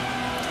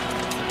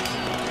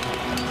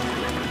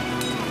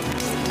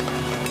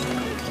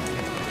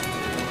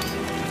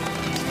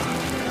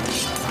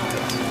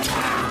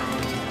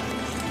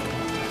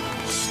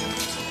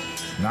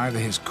 Neither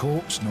his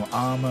corpse nor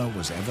armor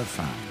was ever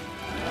found.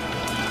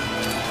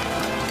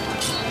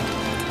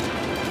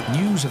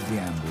 News of the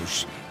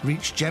ambush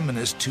reached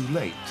Geminus too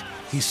late.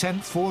 He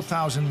sent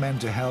 4,000 men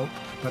to help,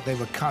 but they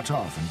were cut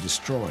off and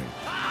destroyed.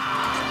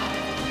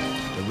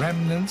 The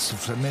remnants of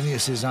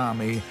Flaminius's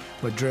army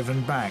were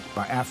driven back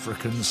by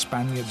Africans,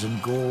 Spaniards,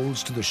 and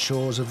Gauls to the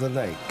shores of the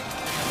lake.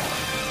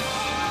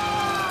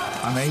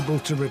 Unable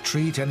to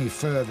retreat any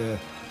further,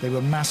 they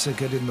were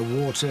massacred in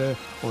the water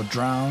or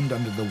drowned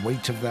under the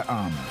weight of their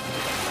armor.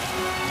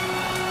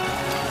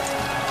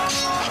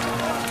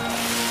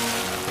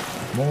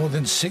 More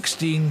than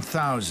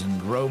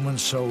 16,000 Roman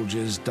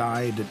soldiers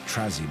died at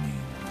Trasimene.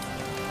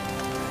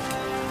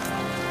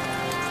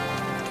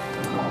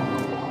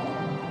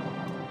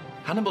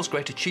 Hannibal's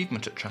great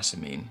achievement at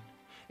Trasimene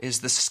is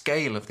the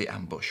scale of the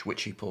ambush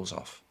which he pulls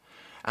off.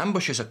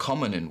 Ambushes are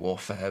common in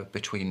warfare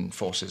between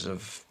forces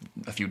of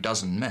a few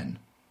dozen men.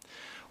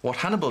 What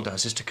Hannibal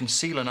does is to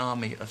conceal an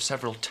army of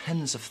several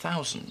tens of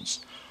thousands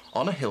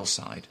on a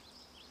hillside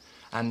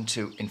and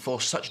to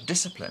enforce such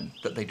discipline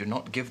that they do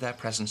not give their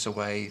presence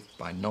away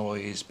by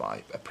noise,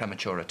 by a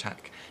premature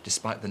attack,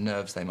 despite the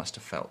nerves they must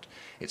have felt.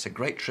 It's a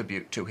great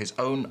tribute to his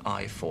own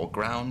eye for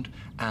ground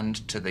and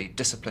to the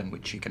discipline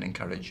which he can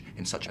encourage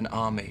in such an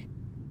army.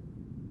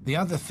 The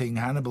other thing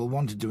Hannibal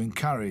wanted to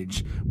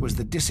encourage was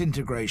the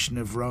disintegration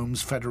of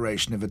Rome's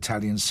Federation of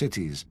Italian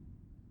cities.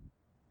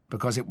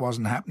 Because it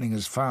wasn't happening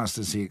as fast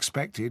as he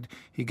expected,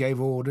 he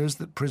gave orders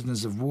that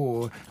prisoners of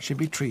war should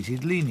be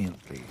treated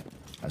leniently,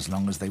 as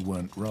long as they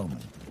weren't Roman.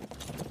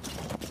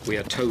 We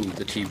are told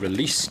that he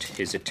released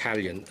his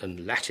Italian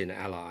and Latin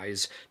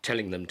allies,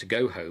 telling them to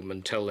go home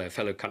and tell their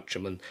fellow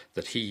countrymen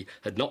that he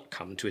had not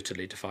come to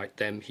Italy to fight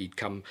them, he'd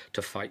come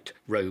to fight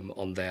Rome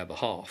on their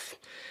behalf.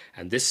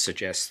 And this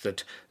suggests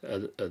that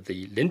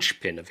the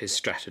linchpin of his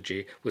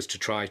strategy was to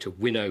try to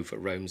win over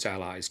Rome's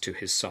allies to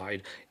his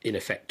side, in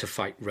effect to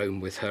fight Rome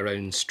with her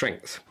own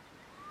strength.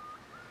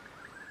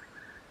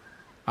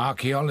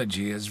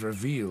 Archaeology has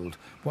revealed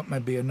what may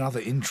be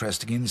another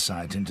interesting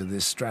insight into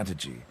this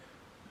strategy.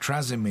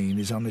 Trasimene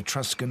is on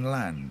Etruscan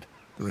land.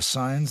 There are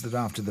signs that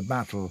after the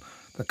battle,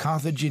 the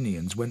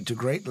Carthaginians went to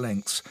great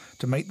lengths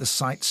to make the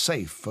site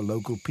safe for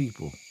local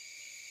people.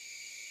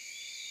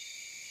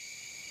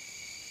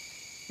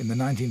 In the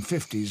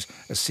 1950s,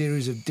 a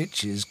series of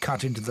ditches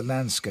cut into the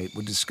landscape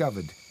were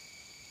discovered.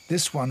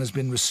 This one has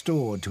been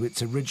restored to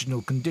its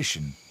original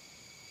condition.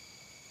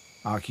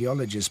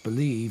 Archaeologists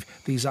believe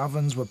these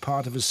ovens were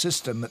part of a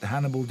system that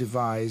Hannibal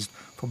devised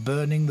for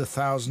burning the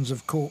thousands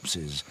of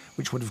corpses,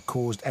 which would have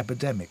caused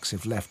epidemics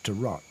if left to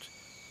rot.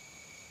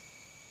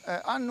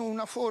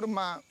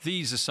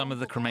 These are some of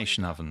the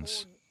cremation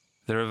ovens.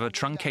 They're of a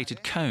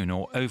truncated cone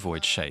or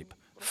ovoid shape,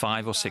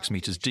 5 or 6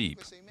 meters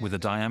deep, with a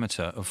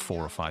diameter of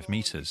 4 or 5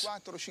 meters.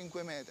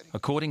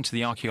 According to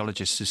the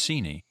archaeologist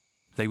Susini,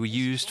 they were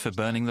used for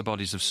burning the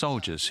bodies of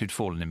soldiers who'd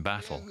fallen in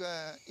battle.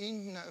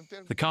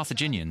 The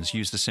Carthaginians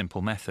used a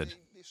simple method.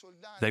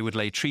 They would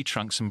lay tree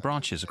trunks and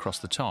branches across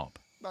the top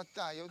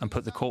and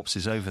put the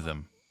corpses over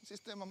them.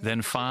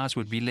 Then fires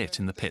would be lit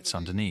in the pits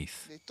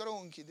underneath.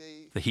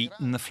 The heat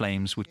and the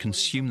flames would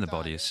consume the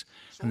bodies,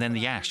 and then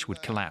the ash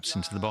would collapse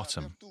into the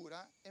bottom.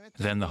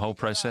 Then the whole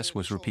process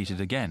was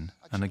repeated again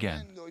and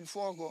again.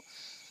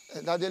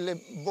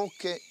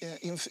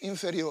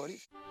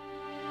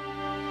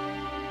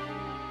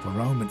 For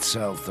Rome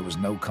itself, there was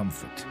no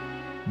comfort.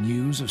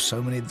 News of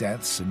so many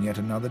deaths and yet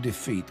another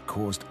defeat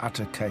caused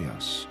utter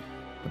chaos.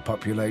 The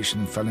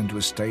population fell into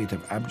a state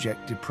of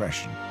abject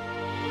depression.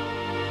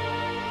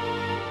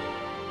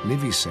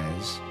 Livy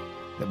says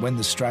that when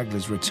the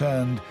stragglers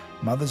returned,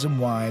 mothers and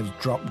wives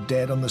dropped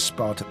dead on the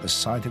spot at the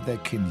sight of their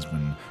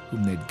kinsmen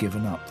whom they'd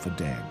given up for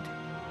dead.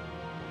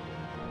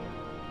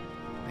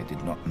 They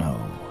did not know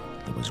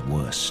there was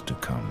worse to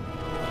come.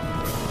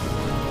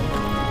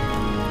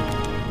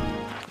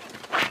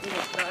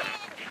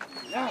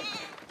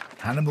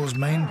 Hannibal's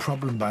main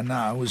problem by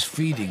now was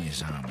feeding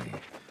his army.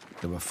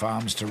 There were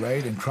farms to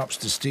raid and crops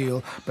to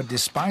steal, but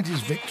despite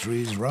his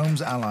victories,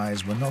 Rome's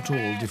allies were not all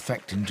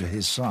defecting to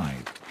his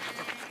side.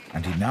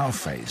 And he now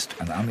faced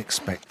an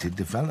unexpected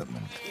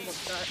development.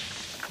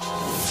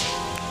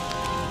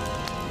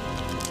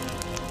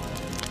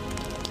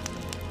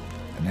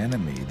 An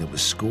enemy that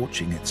was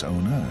scorching its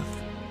own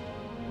earth.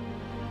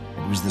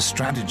 It was the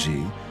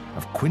strategy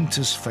of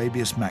Quintus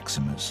Fabius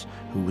Maximus,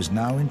 who was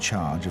now in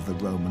charge of the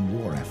Roman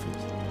war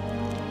effort.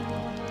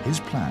 His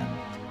plan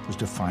was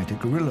to fight a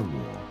guerrilla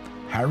war,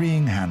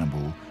 harrying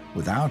Hannibal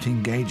without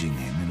engaging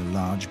him in a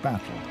large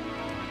battle.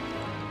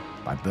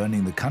 By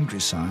burning the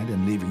countryside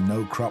and leaving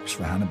no crops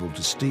for Hannibal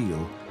to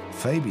steal,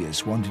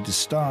 Fabius wanted to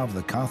starve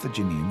the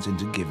Carthaginians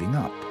into giving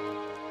up.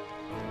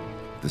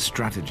 The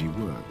strategy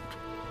worked,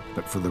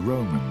 but for the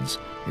Romans,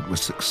 it was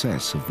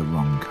success of the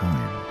wrong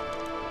kind.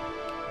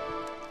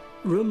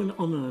 Roman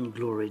honor and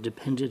glory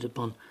depended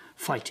upon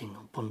fighting,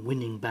 upon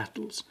winning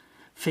battles.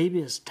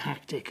 Fabius'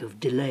 tactic of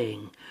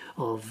delaying,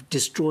 of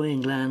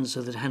destroying land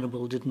so that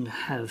Hannibal didn't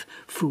have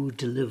food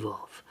to live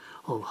off,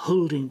 of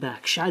holding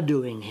back,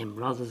 shadowing him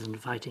rather than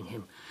fighting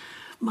him,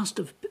 must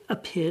have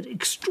appeared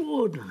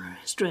extraordinarily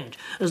strange,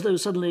 as though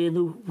suddenly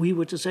we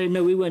were to say,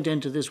 no, we won't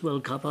enter this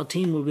World Cup, our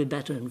team will be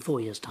better in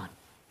 4 years' time.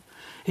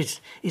 It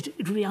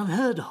would be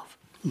unheard of.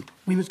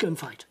 We must go and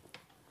fight.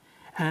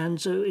 And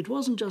so it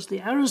wasn't just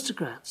the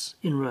aristocrats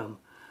in Rome.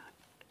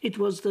 It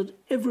was that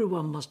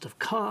everyone must have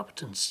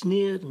carped and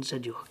sneered and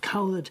said, you're a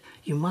coward,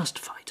 you must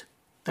fight.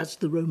 That's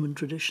the Roman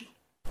tradition.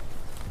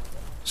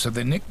 So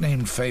they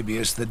nicknamed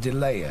Fabius the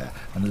Delayer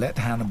and let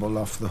Hannibal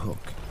off the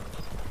hook.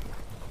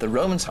 The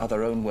Romans are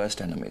their own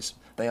worst enemies.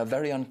 They are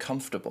very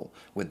uncomfortable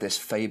with this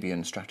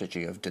Fabian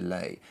strategy of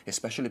delay,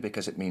 especially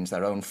because it means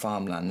their own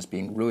farmlands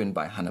being ruined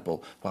by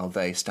Hannibal while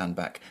they stand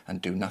back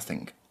and do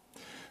nothing.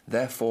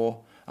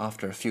 Therefore,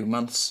 after a few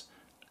months,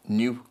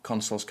 new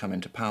consuls come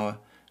into power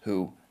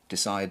who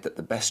decide that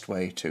the best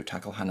way to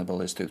tackle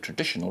Hannibal is through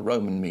traditional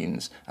Roman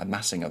means,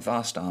 amassing a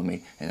vast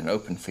army in an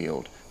open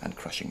field and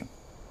crushing him.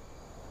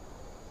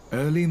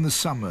 Early in the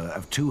summer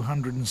of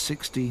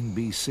 216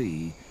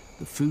 BC,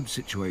 the food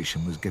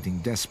situation was getting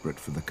desperate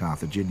for the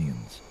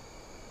Carthaginians.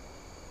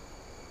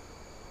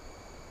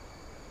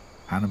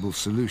 Hannibal's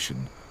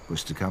solution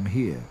was to come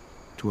here,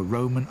 to a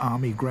Roman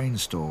army grain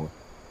store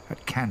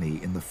at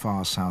Cannae in the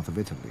far south of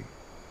Italy.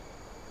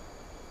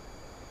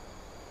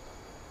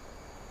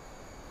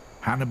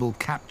 Hannibal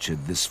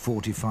captured this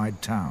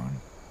fortified town,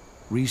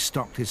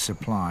 restocked his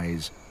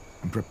supplies,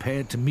 and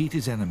prepared to meet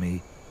his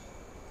enemy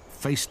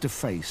face to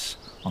face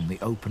on the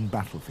open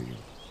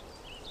battlefield.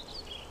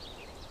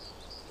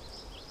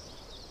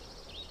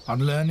 On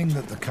learning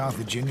that the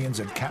Carthaginians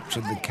had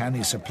captured the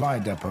Cannae supply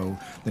depot,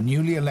 the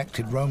newly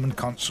elected Roman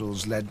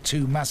consuls led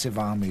 2 massive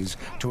armies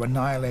to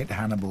annihilate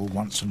Hannibal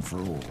once and for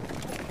all.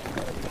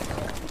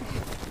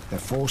 Their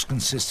force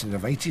consisted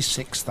of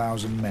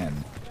 86,000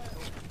 men.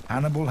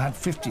 Hannibal had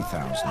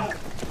 50,000.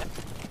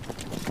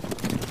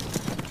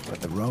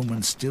 But the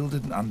Romans still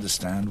didn't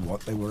understand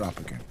what they were up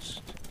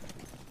against.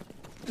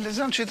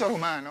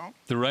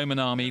 The Roman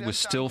army was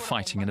still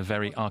fighting in a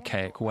very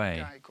archaic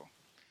way,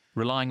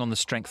 relying on the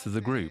strength of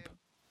the group,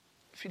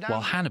 while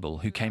Hannibal,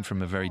 who came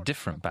from a very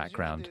different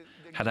background,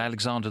 had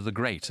Alexander the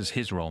Great as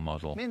his role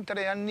model.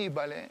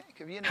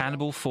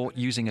 Hannibal fought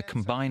using a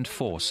combined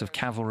force of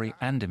cavalry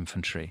and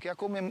infantry,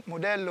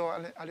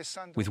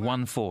 with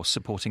one force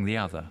supporting the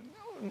other.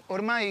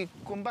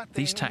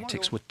 These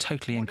tactics were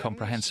totally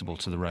incomprehensible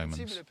to the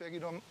Romans.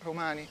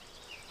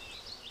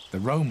 The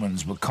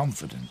Romans were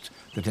confident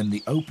that in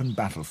the open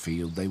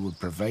battlefield they would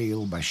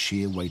prevail by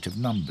sheer weight of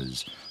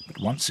numbers,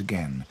 but once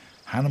again,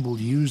 Hannibal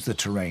used the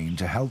terrain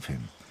to help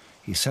him.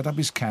 He set up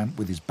his camp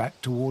with his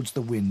back towards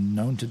the wind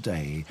known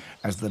today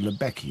as the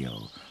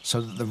Lebecchio,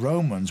 so that the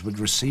Romans would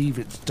receive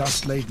its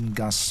dust-laden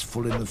gusts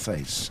full in the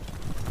face.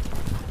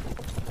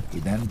 He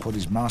then put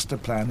his master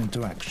plan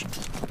into action.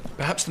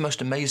 Perhaps the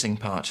most amazing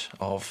part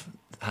of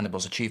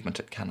Hannibal's achievement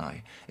at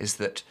Cannae is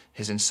that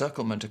his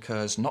encirclement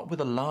occurs not with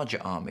a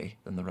larger army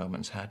than the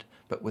Romans had,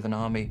 but with an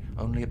army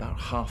only about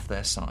half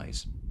their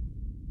size.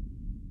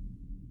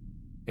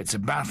 It's a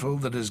battle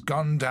that has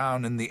gone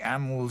down in the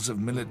annals of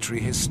military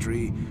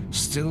history,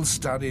 still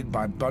studied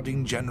by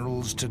budding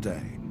generals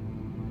today.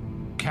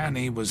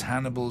 Cannae was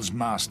Hannibal's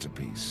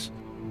masterpiece.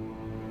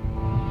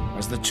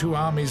 As the two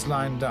armies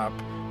lined up,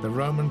 the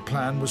Roman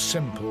plan was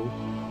simple: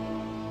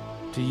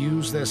 to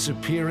use their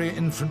superior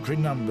infantry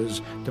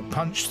numbers to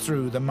punch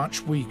through the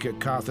much weaker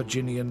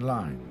Carthaginian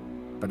line.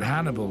 But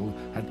Hannibal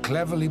had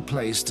cleverly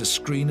placed a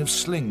screen of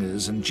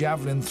slingers and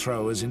javelin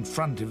throwers in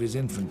front of his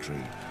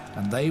infantry,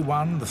 and they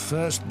won the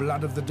first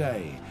blood of the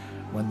day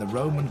when the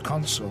Roman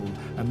consul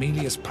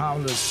Aemilius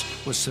Paulus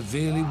was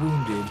severely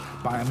wounded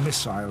by a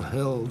missile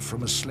hurled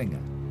from a slinger.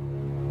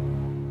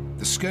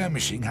 The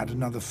skirmishing had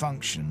another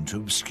function: to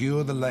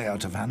obscure the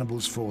layout of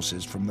Hannibal's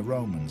forces from the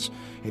Romans.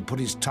 It put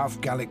his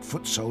tough Gallic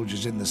foot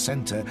soldiers in the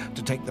centre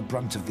to take the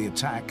brunt of the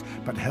attack,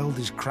 but held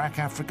his crack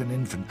African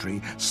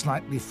infantry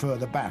slightly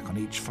further back on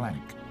each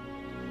flank.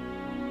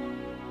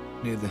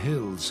 Near the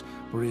hills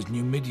were his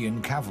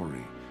Numidian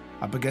cavalry,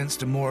 up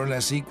against a more or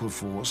less equal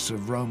force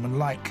of Roman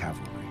light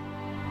cavalry.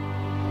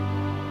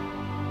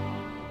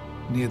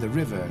 Near the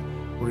river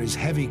were his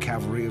heavy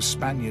cavalry of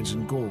Spaniards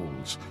and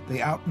Gauls.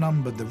 They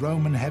outnumbered the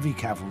Roman heavy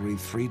cavalry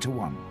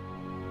 3-1.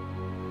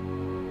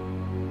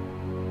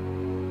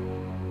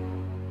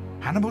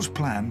 Hannibal's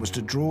plan was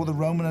to draw the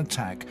Roman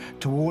attack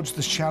towards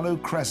the shallow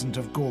crescent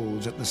of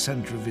Gauls at the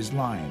centre of his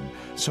line,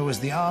 so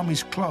as the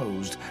armies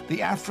closed,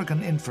 the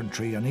African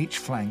infantry on each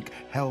flank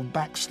held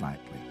back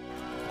slightly.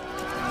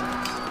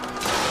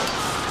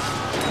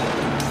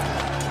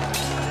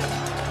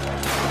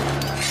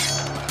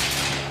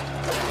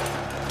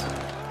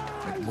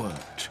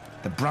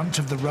 The brunt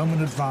of the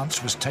Roman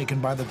advance was taken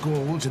by the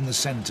Gauls in the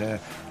centre,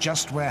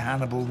 just where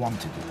Hannibal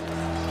wanted it.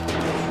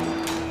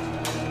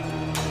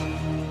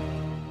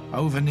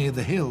 Over near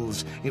the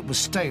hills, it was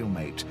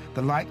stalemate.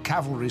 The light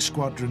cavalry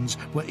squadrons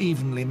were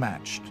evenly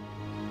matched.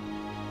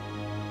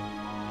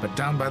 But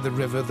down by the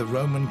river, the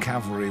Roman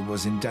cavalry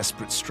was in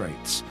desperate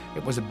straits.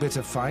 It was a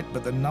bitter fight,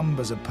 but the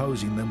numbers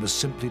opposing them were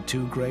simply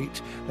too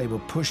great. They were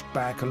pushed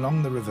back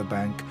along the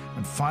riverbank,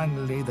 and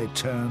finally they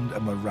turned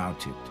and were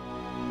routed.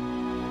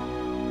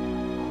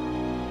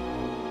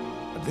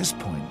 At this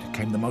point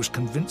came the most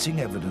convincing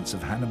evidence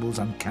of Hannibal's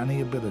uncanny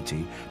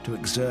ability to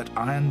exert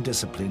iron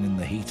discipline in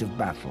the heat of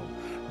battle.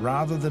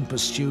 Rather than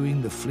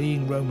pursuing the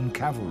fleeing Roman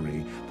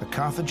cavalry, the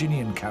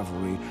Carthaginian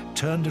cavalry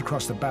turned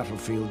across the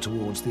battlefield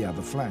towards the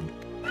other flank.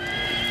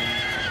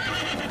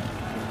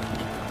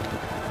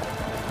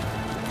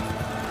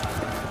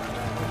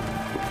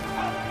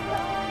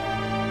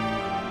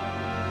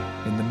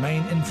 In the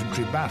main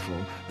infantry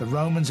battle, the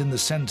Romans in the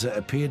centre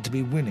appeared to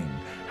be winning.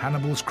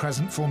 Hannibal's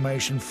crescent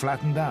formation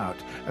flattened out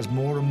as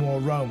more and more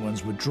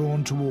Romans were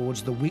drawn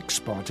towards the weak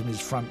spot in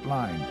his front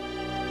line.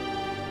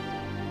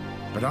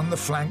 But on the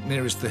flank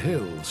nearest the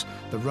hills,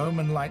 the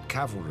Roman light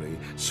cavalry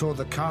saw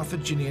the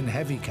Carthaginian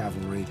heavy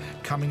cavalry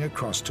coming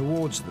across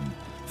towards them.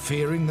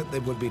 Fearing that they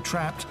would be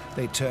trapped,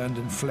 they turned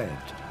and fled.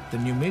 The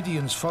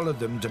Numidians followed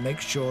them to make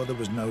sure there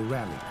was no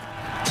rally.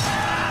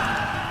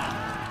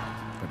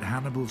 But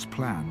Hannibal's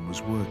plan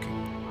was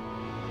working.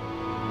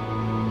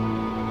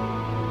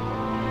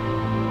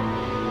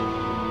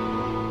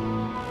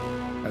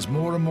 As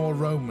more and more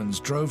Romans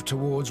drove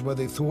towards where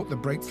they thought the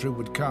breakthrough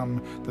would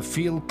come, the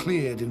field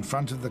cleared in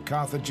front of the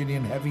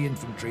Carthaginian heavy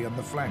infantry on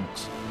the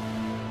flanks.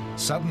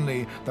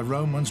 Suddenly, the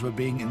Romans were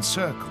being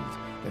encircled.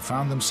 They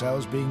found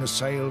themselves being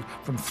assailed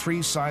from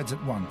three sides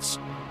at once,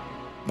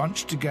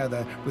 bunched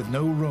together with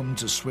no room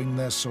to swing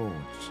their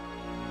swords.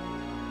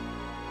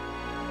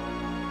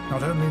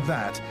 Not only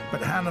that,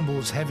 but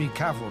Hannibal's heavy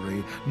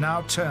cavalry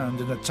now turned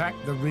and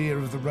attacked the rear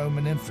of the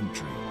Roman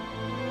infantry.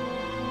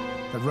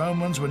 The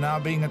Romans were now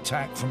being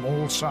attacked from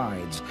all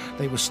sides.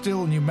 They were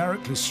still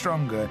numerically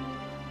stronger,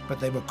 but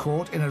they were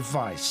caught in a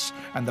vice,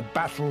 and the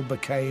battle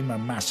became a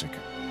massacre.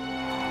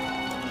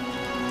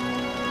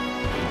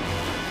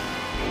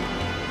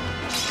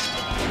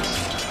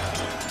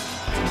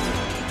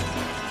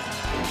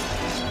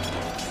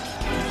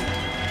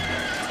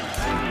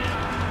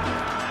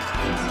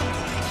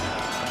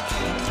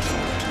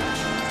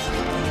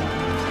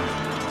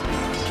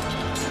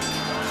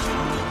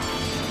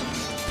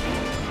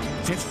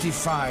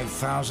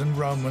 $55,000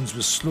 Romans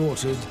were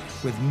slaughtered,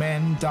 with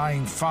men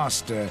dying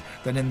faster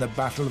than in the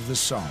Battle of the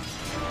Somme.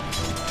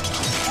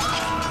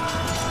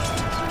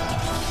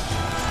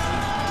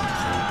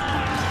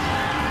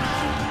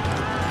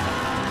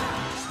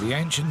 The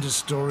ancient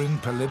historian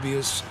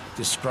Polybius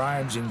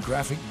describes in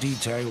graphic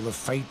detail the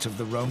fate of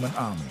the Roman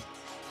army.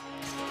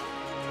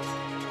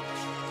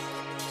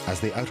 As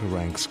the outer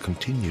ranks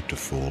continued to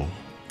fall,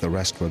 the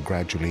rest were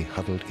gradually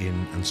huddled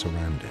in and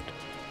surrounded.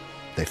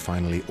 They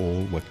finally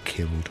all were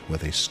killed where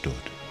they stood.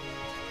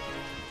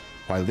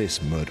 While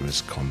this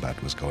murderous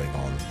combat was going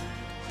on,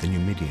 the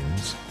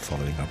Numidians,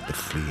 following up the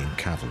fleeing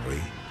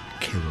cavalry,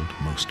 killed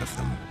most of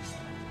them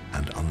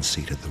and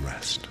unseated the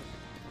rest.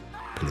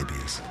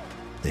 Polybius,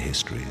 the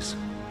Histories.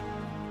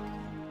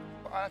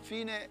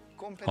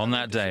 On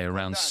that day,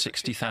 around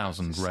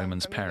 60,000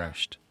 Romans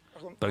perished.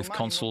 Both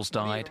consuls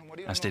died,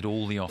 as did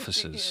all the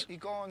officers.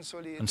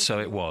 And so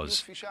it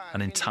was.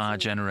 An entire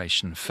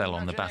generation fell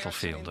on the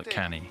battlefield at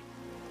Cannae.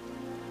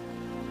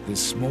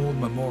 This small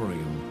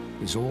memorial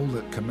is all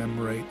that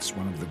commemorates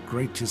one of the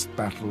greatest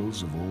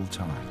battles of all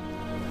time.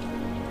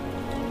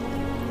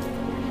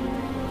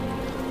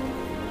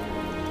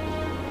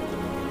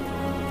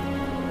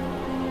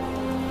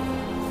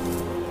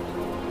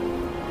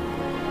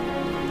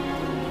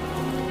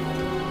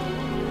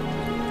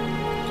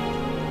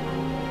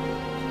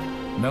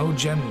 No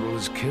general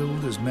has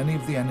killed as many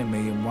of the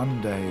enemy in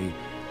one day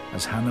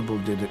as Hannibal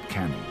did at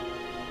Cannae.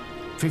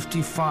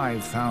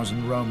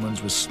 55,000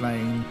 Romans were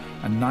slain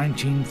and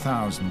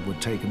 19,000 were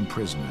taken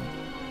prisoner.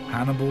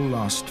 Hannibal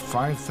lost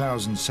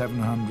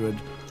 5,700,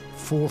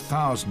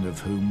 4,000 of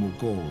whom were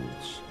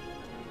Gauls.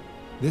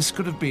 This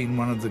could have been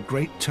one of the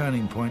great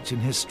turning points in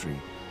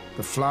history.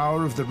 The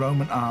flower of the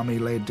Roman army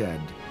lay dead.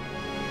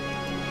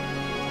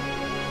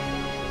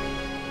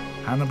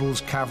 Hannibal's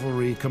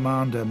cavalry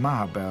commander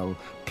Mahabel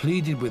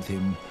pleaded with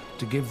him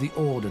to give the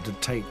order to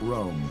take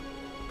Rome,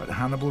 but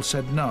Hannibal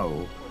said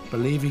no,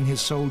 believing his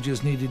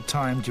soldiers needed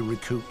time to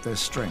recoup their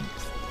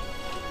strength.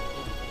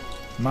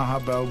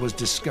 Mahabel was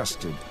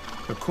disgusted.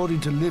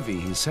 According to Livy,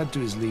 he said to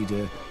his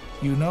leader,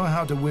 "You know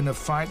how to win a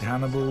fight,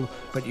 Hannibal,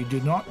 but you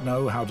do not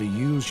know how to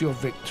use your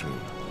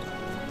victory."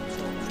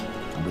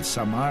 And with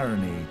some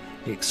irony,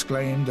 he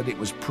exclaimed that it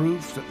was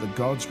proof that the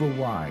gods were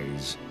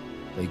wise.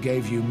 They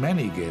gave you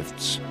many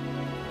gifts,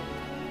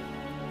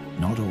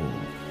 not all.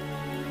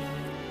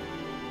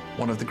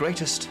 One of the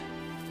greatest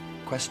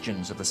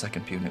questions of the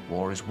Second Punic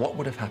War is what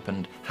would have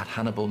happened had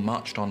Hannibal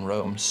marched on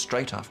Rome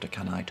straight after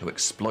Cannae to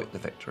exploit the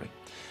victory.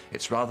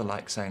 It's rather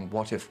like saying,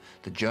 what if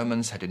the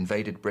Germans had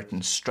invaded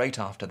Britain straight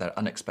after their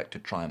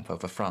unexpected triumph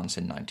over France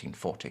in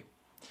 1940?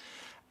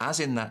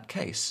 As in that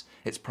case,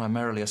 it's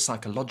primarily a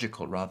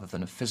psychological rather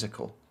than a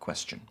physical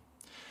question.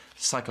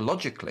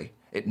 Psychologically,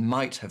 it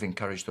might have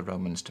encouraged the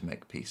Romans to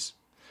make peace.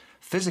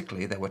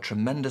 Physically, there were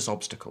tremendous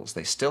obstacles.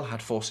 They still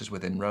had forces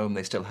within Rome,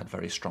 they still had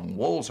very strong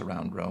walls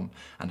around Rome,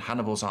 and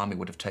Hannibal's army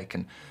would have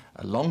taken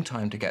a long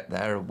time to get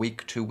there, a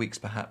week, 2 weeks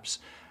perhaps.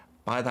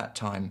 By that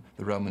time,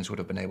 the Romans would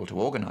have been able to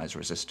organize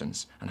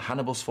resistance, and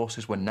Hannibal's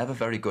forces were never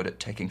very good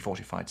at taking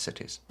fortified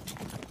cities.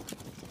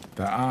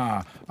 There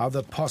are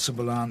other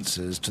possible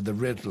answers to the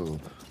riddle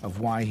of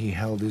why he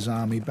held his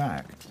army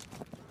back.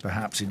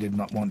 Perhaps he did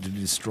not want to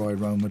destroy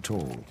Rome at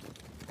all,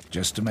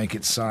 just to make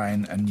it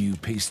sign a new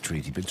peace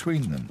treaty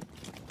between them.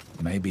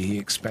 Maybe he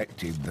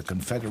expected the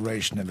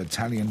confederation of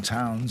Italian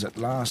towns at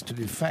last to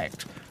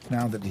defect,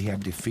 now that he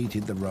had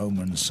defeated the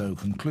Romans so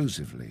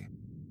conclusively.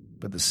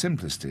 But the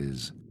simplest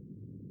is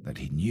that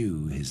he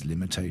knew his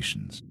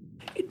limitations.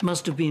 It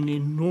must have been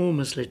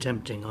enormously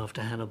tempting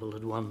after Hannibal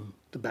had won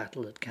the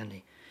battle at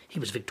Cannae. He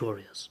was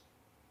victorious.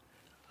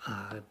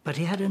 But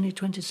he had only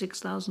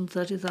 26,000,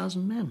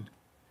 30,000 men.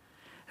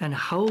 And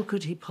how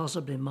could he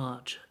possibly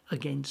march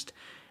against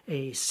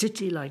a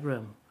city like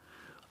Rome?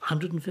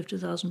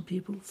 150,000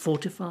 people,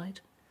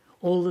 fortified,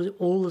 all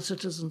the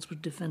citizens were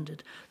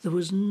defended. There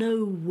was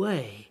no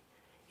way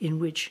in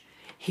which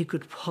he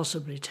could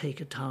possibly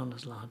take a town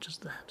as large as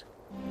that.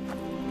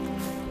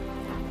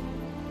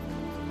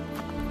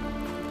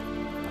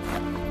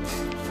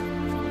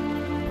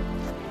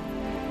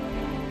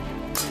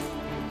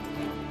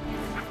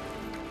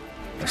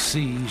 The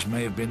siege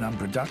may have been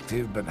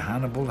unproductive, but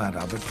Hannibal had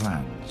other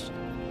plans.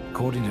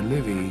 According to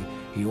Livy,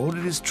 he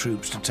ordered his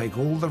troops to take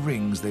all the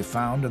rings they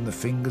found on the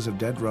fingers of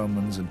dead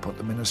Romans and put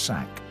them in a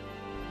sack.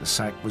 The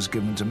sack was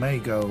given to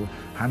Mago,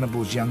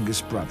 Hannibal's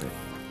youngest brother.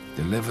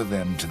 "Deliver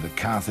them to the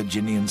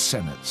Carthaginian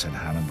Senate," said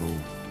Hannibal,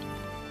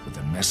 "with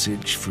a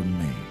message from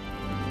me."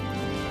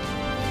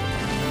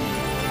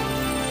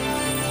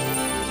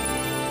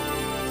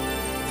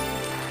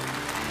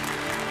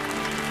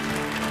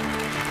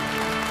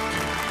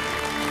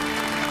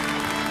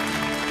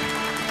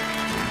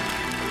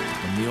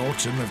 In the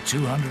autumn of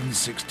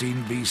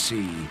 216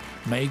 BC,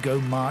 Mago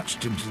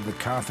marched into the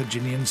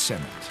Carthaginian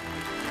Senate.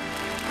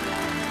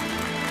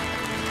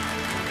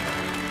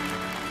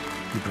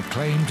 He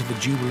proclaimed to the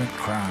jubilant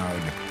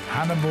crowd,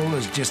 "Hannibal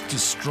has just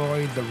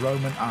destroyed the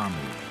Roman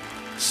army.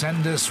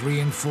 Send us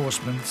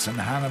reinforcements and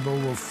Hannibal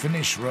will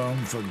finish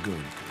Rome for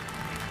good."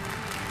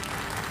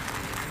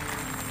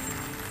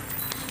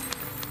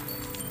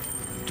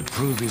 To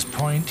prove his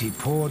point, he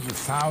poured the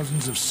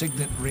thousands of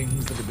signet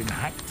rings that had been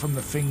hacked from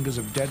the fingers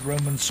of dead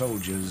Roman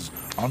soldiers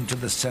onto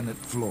the Senate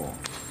floor.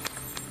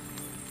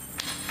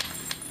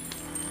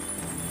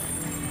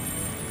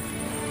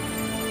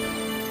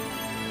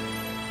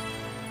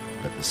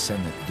 But the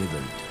Senate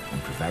dithered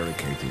and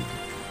prevaricated,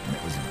 and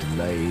it was a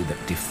delay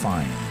that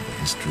defined the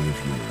history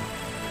of Europe.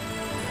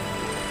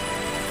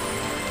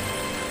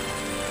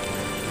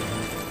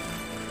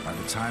 By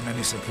the time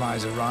any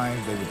supplies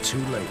arrived, they were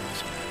too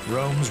late.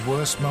 Rome's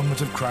worst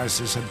moment of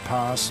crisis had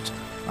passed,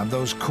 and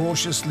those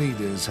cautious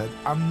leaders had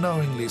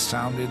unknowingly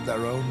sounded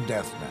their own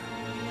death knell.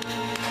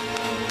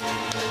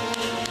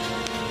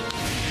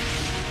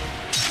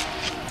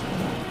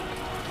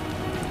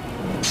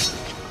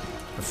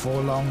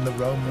 Before long, the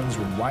Romans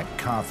would wipe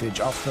Carthage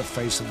off the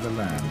face of the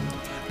land.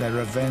 Their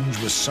revenge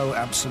was so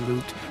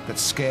absolute that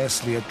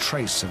scarcely a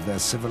trace of their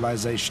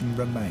civilization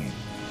remained.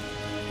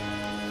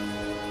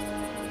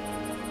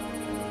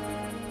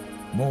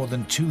 More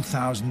than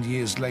 2,000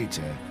 years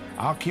later,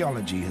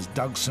 archaeology has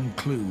dug some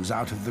clues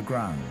out of the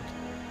ground.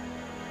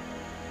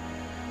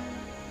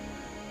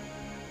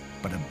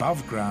 But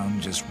above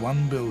ground, just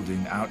one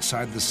building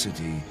outside the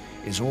city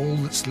is all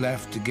that's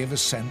left to give a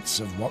sense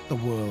of what the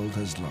world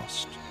has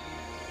lost.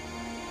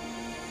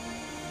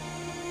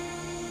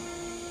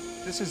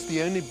 This is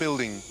the only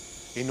building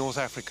in North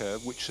Africa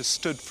which has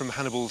stood from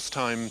Hannibal's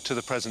time to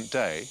the present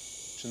day.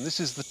 And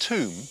this is the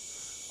tomb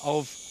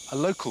of a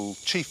local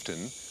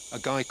chieftain, a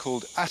guy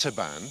called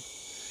Ataban.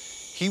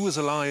 He was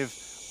alive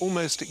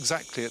almost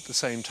exactly at the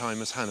same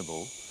time as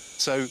Hannibal.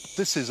 So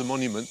this is a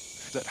monument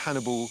that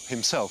Hannibal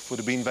himself would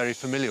have been very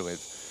familiar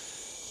with.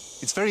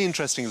 It's very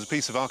interesting as a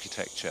piece of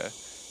architecture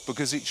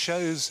because it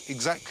shows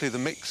exactly the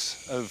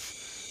mix of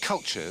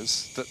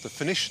cultures that the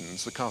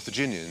Phoenicians, the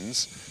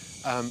Carthaginians,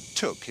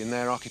 took in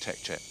their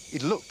architecture.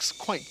 It looks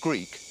quite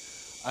Greek.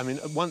 I mean,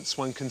 at once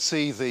one can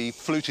see the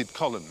fluted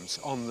columns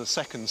on the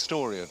second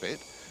story of it,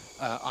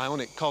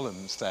 Ionic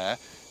columns there,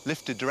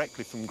 lifted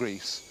directly from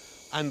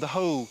Greece, and the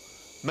whole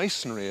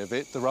masonry of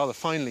it, the rather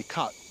finely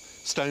cut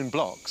stone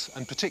blocks,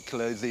 and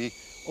particularly the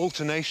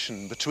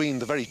alternation between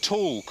the very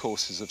tall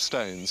courses of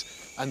stones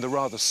and the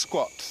rather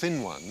squat,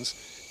 thin ones,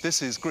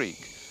 this is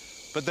Greek.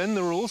 But then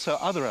there are also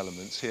other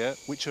elements here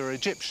which are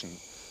Egyptian,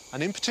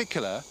 and in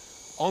particular,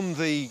 on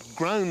the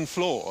ground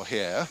floor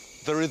here,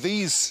 there are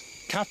these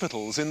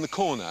capitals in the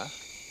corner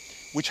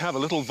which have a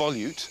little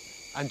volute,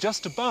 and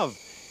just above,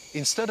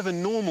 instead of a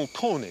normal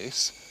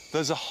cornice,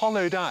 there's a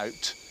hollowed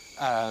out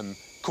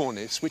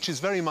cornice, which is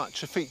very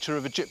much a feature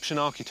of Egyptian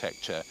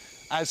architecture,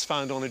 as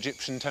found on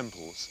Egyptian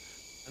temples.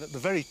 And at the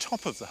very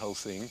top of the whole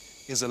thing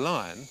is a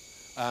lion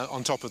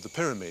on top of the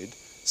pyramid,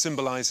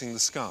 symbolizing the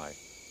sky.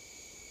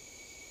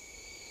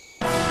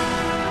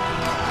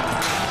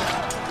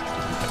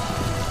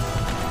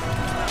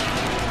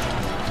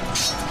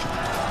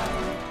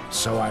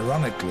 So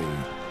ironically,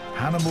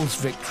 Hannibal's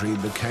victory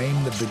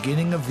became the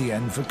beginning of the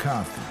end for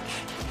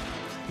Carthage.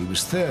 He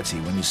was 30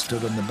 when he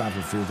stood on the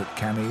battlefield at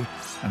Cannae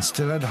and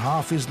still had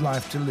half his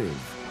life to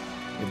live.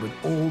 It would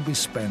all be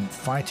spent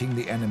fighting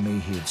the enemy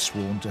he had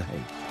sworn to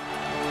hate.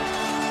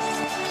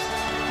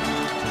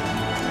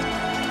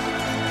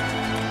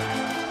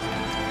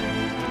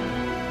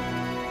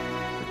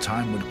 The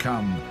time would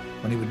come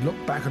when he would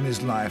look back on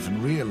his life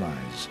and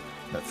realize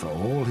that for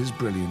all his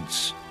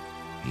brilliance,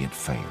 he had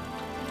failed.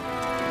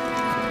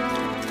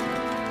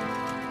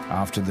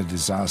 After the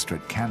disaster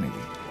at Cannae,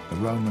 the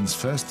Romans'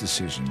 first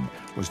decision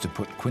was to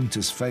put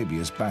Quintus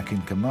Fabius back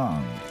in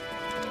command.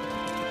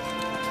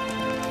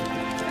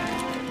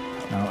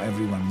 Now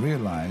everyone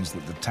realized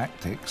that the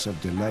tactics of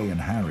delay and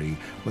harry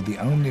were the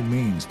only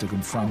means to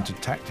confront a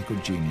tactical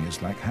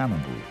genius like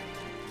Hannibal.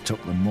 It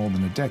took them more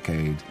than a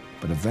decade,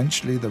 but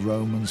eventually the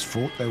Romans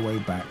fought their way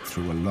back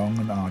through a long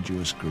and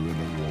arduous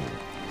guerrilla war.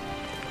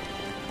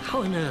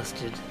 How on earth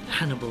did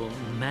Hannibal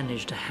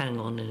manage to hang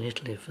on in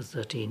Italy for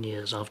 13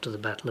 years after the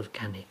Battle of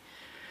Cannae?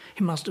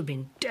 He must have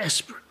been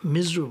desperate,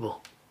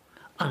 miserable,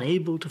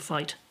 unable to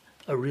fight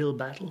a real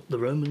battle, the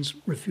Romans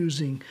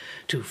refusing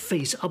to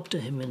face up to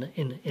him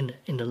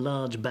in a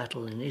large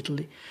battle in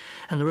Italy,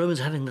 and the Romans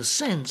having the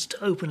sense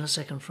to open a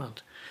second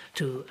front,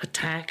 to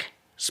attack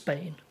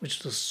Spain,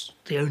 which was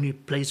the only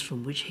place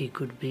from which he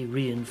could be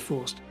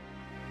reinforced.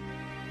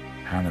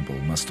 Hannibal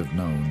must have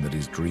known that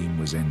his dream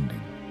was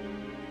ending.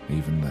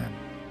 Even then,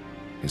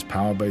 his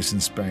power base in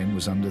Spain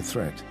was under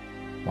threat,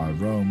 while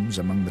Rome's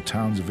among the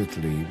towns of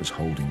Italy was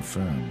holding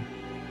firm.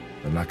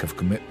 The lack of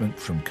commitment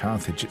from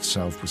Carthage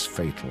itself was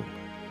fatal.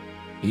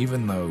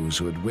 Even those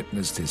who had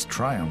witnessed his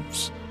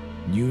triumphs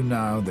knew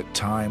now that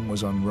time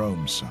was on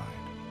Rome's side.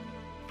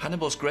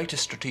 Hannibal's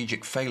greatest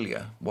strategic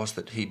failure was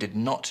that he did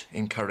not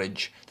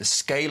encourage the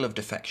scale of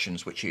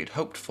defections which he had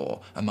hoped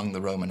for among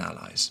the Roman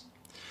allies.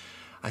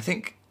 I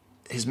think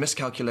his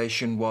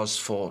miscalculation was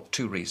for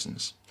two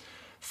reasons.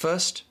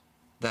 First,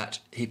 that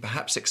he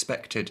perhaps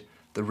expected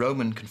the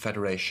Roman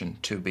Confederation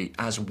to be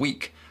as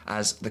weak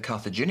as the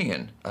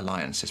Carthaginian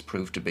alliances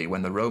proved to be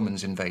when the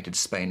Romans invaded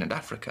Spain and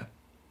Africa.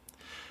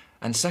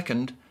 And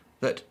second,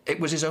 that it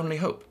was his only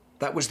hope.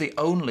 That was the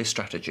only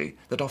strategy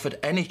that offered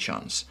any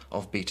chance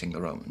of beating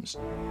the Romans.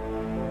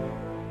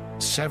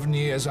 7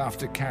 years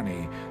after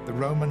Cannae, the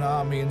Roman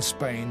army in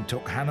Spain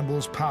took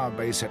Hannibal's power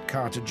base at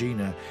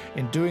Cartagena.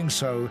 In doing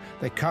so,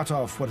 they cut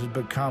off what had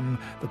become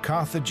the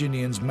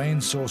Carthaginians'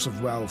 main source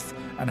of wealth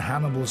and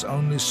Hannibal's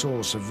only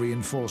source of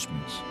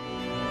reinforcements.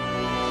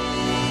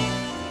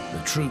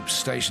 The troops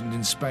stationed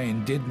in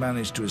Spain did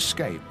manage to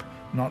escape,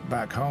 not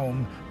back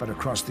home, but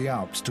across the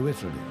Alps to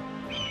Italy.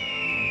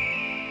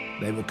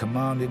 They were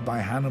commanded by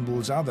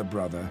Hannibal's other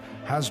brother,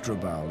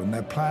 Hasdrubal, and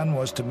their plan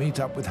was to meet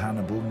up with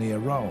Hannibal near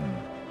Rome.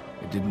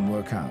 It didn't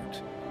work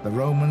out. The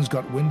Romans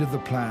got wind of the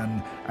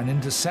plan and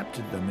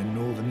intercepted them in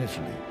northern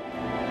Italy.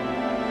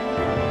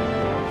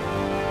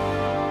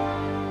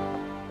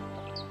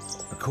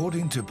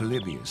 According to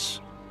Polybius,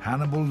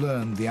 Hannibal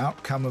learned the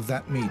outcome of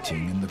that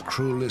meeting in the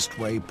cruelest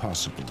way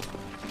possible.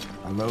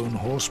 A lone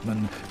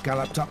horseman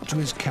galloped up to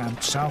his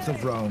camp south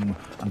of Rome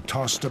and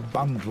tossed a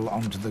bundle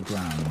onto the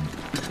ground.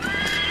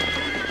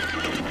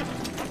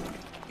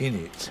 In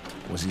it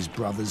was his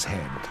brother's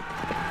head.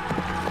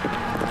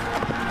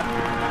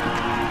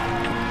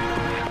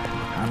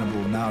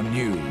 Hannibal now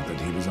knew that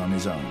he was on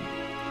his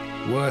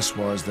own. Worse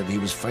was that he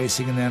was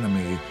facing an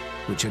enemy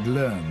which had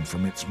learned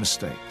from its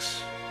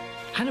mistakes.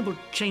 Hannibal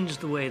changed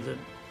the way that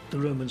the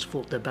Romans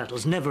fought their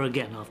battles. Never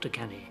again after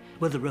Cannae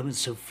were the Romans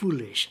so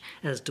foolish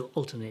as to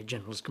alternate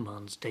generals'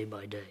 commands day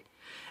by day.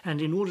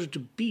 And in order to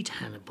beat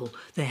Hannibal,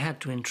 they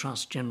had to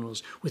entrust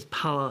generals with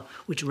power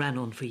which ran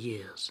on for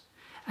years.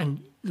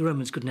 And the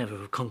Romans could never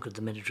have conquered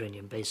the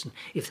Mediterranean basin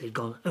if they'd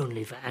gone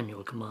only for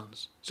annual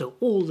commands. So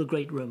all the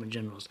great Roman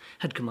generals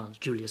had commands.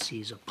 Julius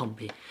Caesar,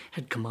 Pompey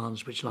had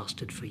commands which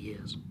lasted for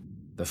years.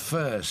 The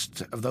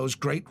first of those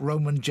great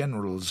Roman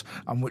generals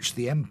on which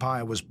the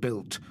empire was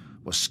built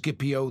was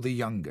Scipio the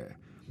Younger.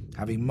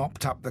 Having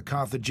mopped up the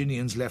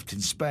Carthaginians left in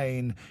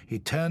Spain, he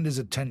turned his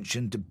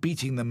attention to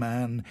beating the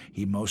man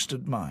he most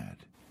admired.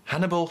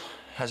 Hannibal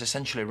has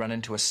essentially run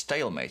into a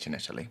stalemate in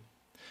Italy.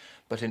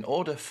 But in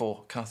order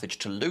for Carthage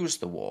to lose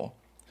the war,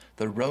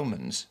 the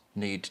Romans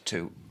need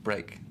to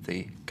break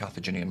the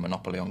Carthaginian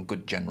monopoly on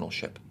good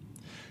generalship.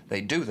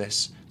 They do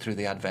this through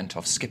the advent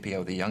of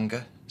Scipio the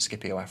Younger,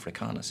 Scipio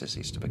Africanus as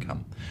he's to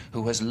become,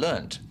 who has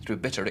learnt through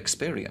bitter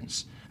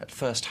experience at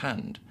first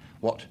hand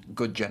what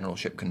good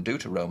generalship can do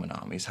to Roman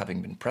armies,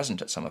 having been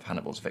present at some of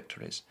Hannibal's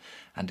victories.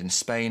 And in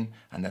Spain,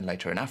 and then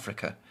later in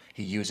Africa,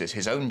 he uses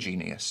his own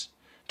genius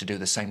to do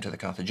the same to the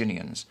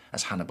Carthaginians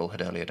as Hannibal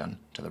had earlier done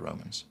to the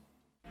Romans.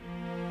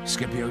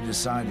 Scipio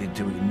decided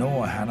to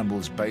ignore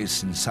Hannibal's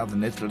base in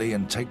southern Italy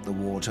and take the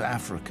war to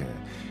Africa.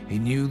 He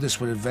knew this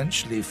would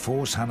eventually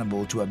force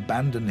Hannibal to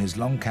abandon his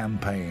long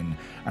campaign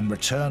and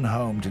return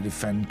home to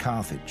defend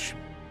Carthage.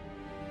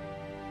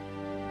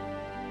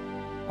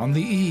 On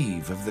the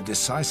eve of the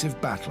decisive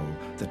battle,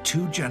 the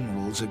two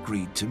generals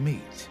agreed to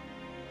meet.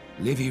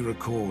 Livy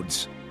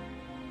records,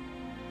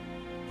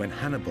 When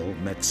Hannibal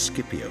met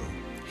Scipio,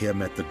 here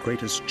met the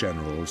greatest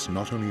generals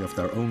not only of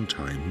their own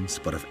times,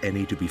 but of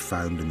any to be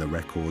found in the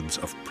records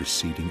of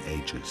preceding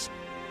ages.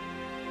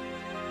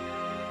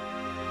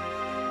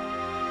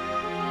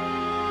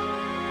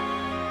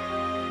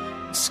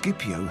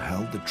 Scipio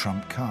held the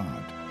trump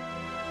card.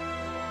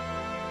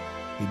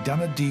 He'd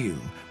done a deal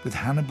with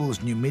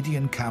Hannibal's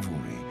Numidian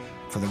cavalry.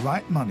 For the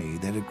right money,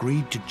 they'd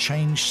agreed to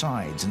change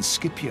sides, and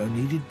Scipio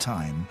needed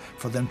time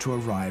for them to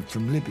arrive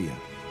from Libya.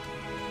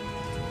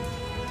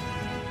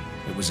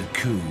 It was a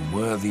coup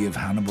worthy of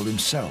Hannibal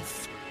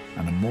himself,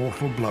 and a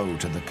mortal blow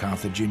to the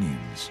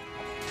Carthaginians.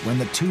 When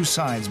the two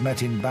sides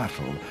met in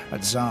battle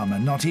at Zama,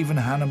 not even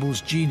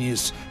Hannibal's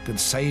genius could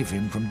save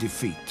him from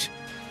defeat.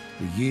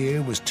 The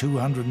year was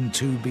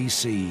 202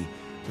 BC.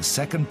 The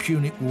Second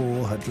Punic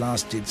War had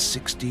lasted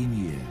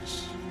 16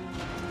 years.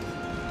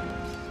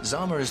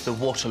 Zama is the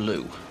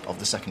Waterloo of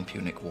the Second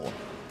Punic War.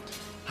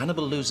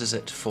 Hannibal loses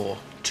it for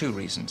two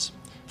reasons.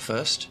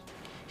 First,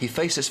 he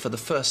faces for the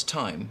first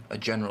time a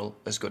general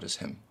as good as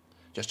him.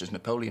 Just as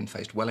Napoleon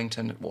faced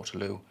Wellington at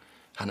Waterloo,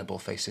 Hannibal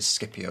faces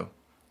Scipio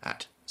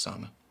at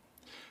Zama.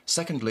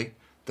 Secondly,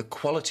 the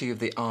quality of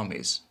the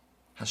armies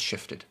has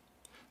shifted.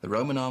 The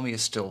Roman army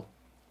is still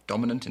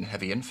dominant in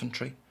heavy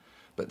infantry,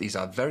 but these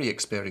are very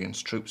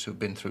experienced troops who've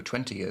been through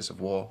 20 years of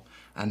war,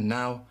 and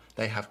now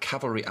they have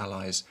cavalry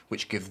allies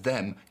which give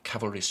them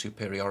cavalry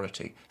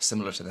superiority,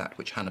 similar to that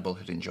which Hannibal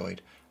had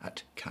enjoyed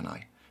at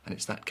Cannae. And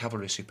it's that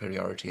cavalry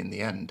superiority in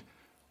the end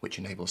which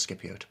enables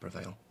Scipio to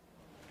prevail.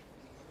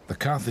 The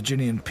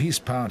Carthaginian peace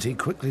party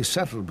quickly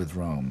settled with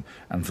Rome,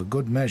 and for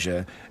good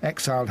measure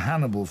exiled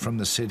Hannibal from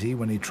the city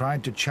when he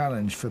tried to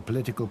challenge for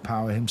political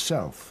power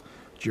himself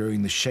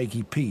during the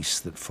shaky peace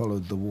that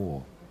followed the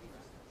war.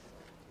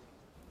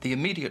 The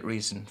immediate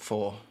reason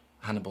for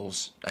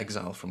Hannibal's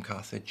exile from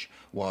Carthage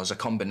was a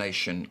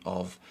combination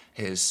of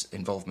his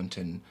involvement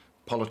in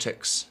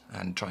politics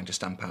and trying to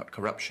stamp out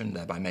corruption,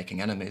 thereby making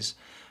enemies,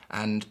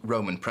 and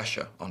Roman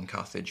pressure on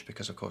Carthage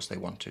because, of course, they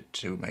wanted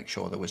to make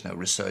sure there was no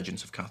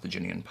resurgence of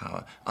Carthaginian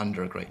power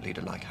under a great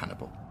leader like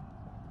Hannibal.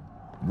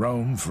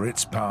 Rome, for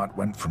its part,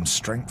 went from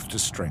strength to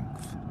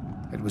strength.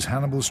 It was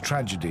Hannibal's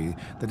tragedy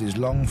that his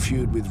long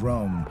feud with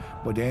Rome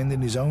would end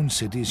in his own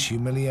city's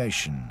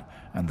humiliation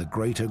and the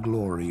greater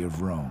glory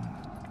of Rome.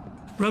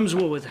 Rome's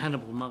war with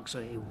Hannibal marks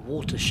a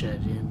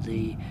watershed in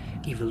the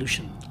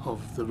evolution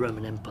of the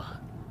Roman Empire.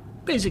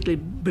 Basically,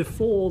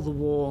 before the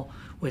war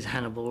with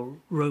Hannibal,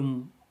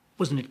 Rome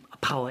wasn't a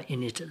power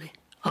in Italy.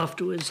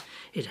 Afterwards,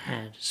 it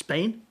had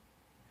Spain,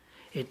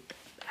 it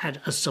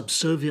had a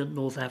subservient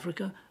North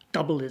Africa,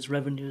 doubled its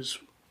revenues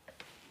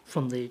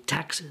from the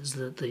taxes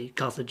that the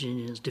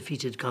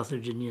defeated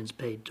Carthaginians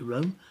paid to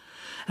Rome,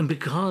 and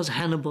because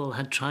Hannibal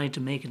had tried to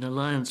make an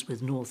alliance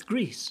with North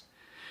Greece,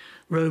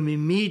 Rome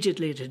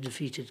immediately had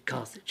defeated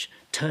Carthage,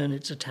 turned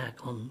its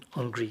attack on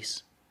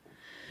Greece.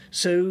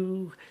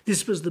 So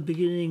this was the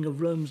beginning of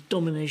Rome's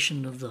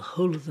domination of the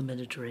whole of the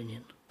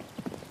Mediterranean.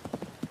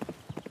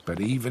 But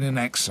even in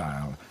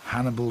exile,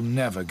 Hannibal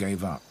never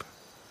gave up.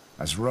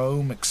 As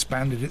Rome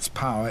expanded its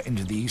power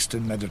into the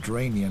eastern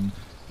Mediterranean,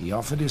 he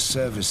offered his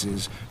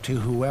services to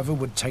whoever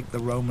would take the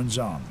Romans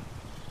on.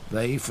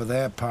 They, for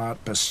their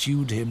part,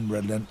 pursued him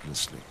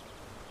relentlessly.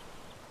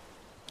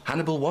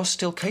 Hannibal was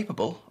still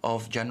capable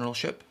of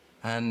generalship,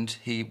 and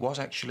he was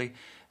actually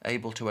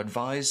able to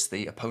advise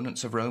the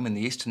opponents of Rome in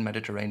the eastern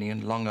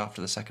Mediterranean long after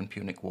the Second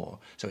Punic War.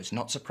 So it's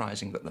not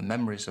surprising that the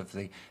memories of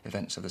the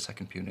events of the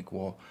Second Punic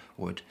War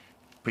would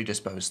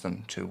predispose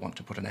them to want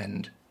to put an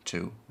end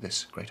to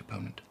this great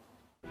opponent.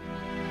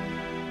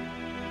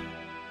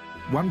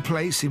 One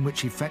place in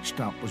which he fetched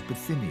up was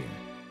Bithynia,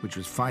 which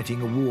was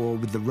fighting a war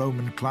with the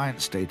Roman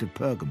client state of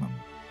Pergamum.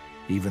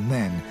 Even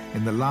then,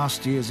 in the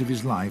last years of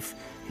his life,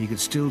 he could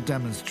still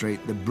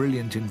demonstrate the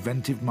brilliant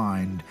inventive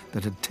mind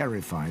that had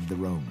terrified the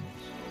Romans.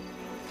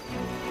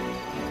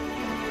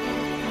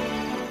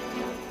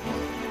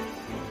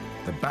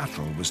 The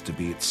battle was to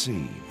be at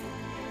sea.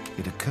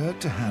 It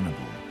occurred to Hannibal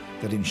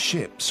that in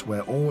ships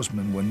where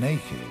oarsmen were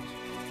naked,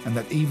 and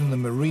that even the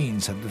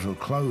marines had little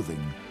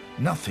clothing,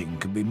 nothing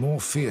could be more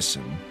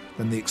fearsome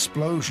than the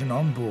explosion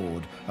on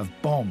board of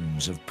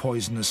bombs of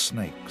poisonous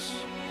snakes.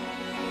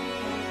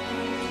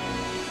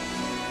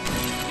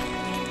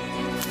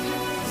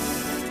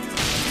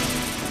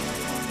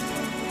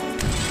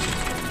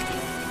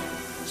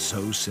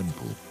 So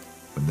simple.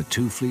 When the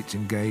two fleets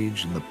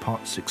engaged and the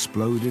pots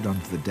exploded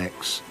onto the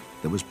decks,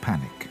 there was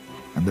panic,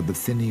 and the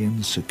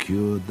Bithynians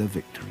secured their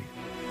victory.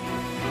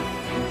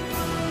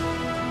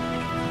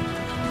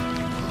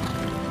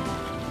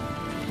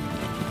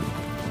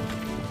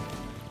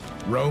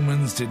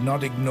 Romans did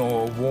not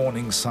ignore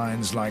warning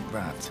signs like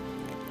that.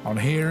 On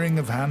hearing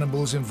of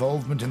Hannibal's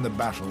involvement in the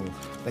battle,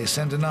 they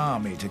sent an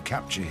army to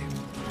capture him.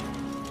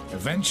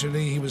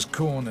 Eventually, he was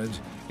cornered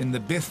in the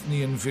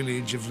Bithynian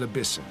village of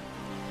Labissa.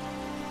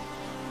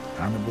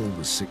 Hannibal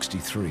was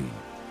 63.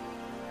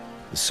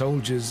 The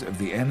soldiers of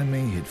the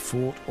enemy he'd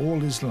fought all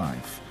his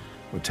life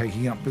were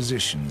taking up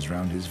positions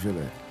round his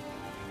villa.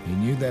 He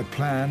knew their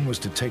plan was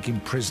to take him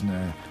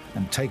prisoner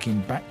and take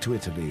him back to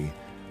Italy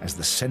as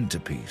the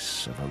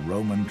centerpiece of a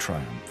Roman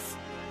triumph.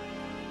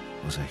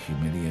 It was a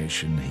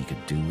humiliation he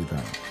could do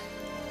without.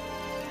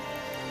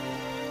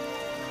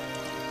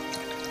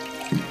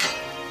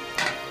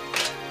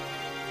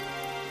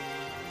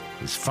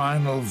 His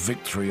final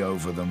victory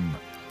over them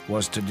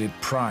was to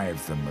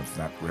deprive them of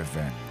that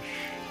revenge.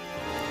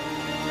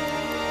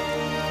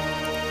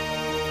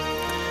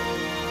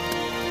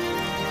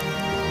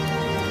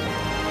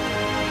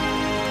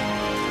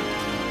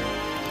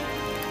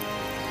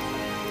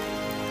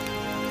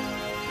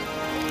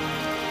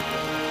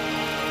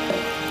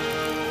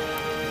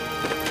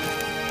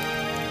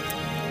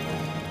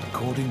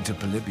 According to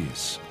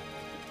Polybius,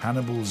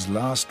 Hannibal's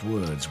last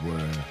words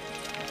were,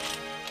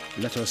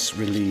 "Let us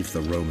relieve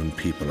the Roman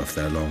people of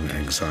their long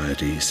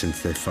anxiety,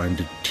 since they find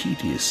it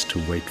tedious to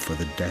wait for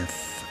the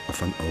death of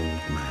an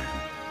old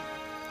man."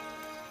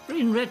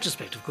 In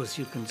retrospect, of course,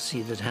 you can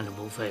see that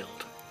Hannibal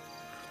failed.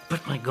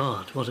 But my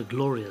God, what a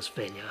glorious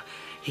failure.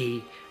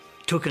 He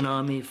took an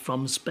army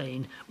from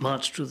Spain,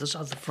 marched through the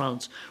south of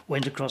France,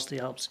 went across the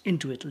Alps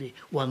into Italy,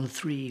 won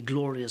 3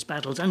 glorious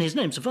battles, and his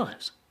name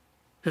survives.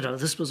 You know,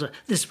 this was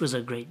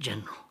a great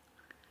general.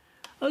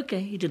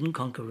 Okay, he didn't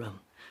conquer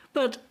Rome,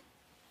 but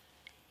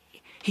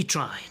he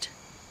tried.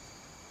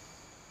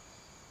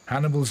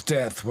 Hannibal's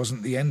death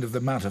wasn't the end of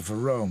the matter for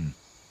Rome.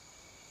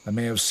 They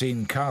may have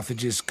seen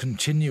Carthage's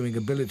continuing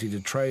ability to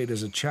trade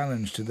as a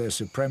challenge to their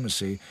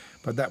supremacy,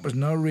 but that was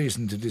no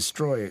reason to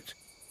destroy it.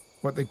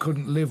 What they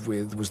couldn't live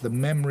with was the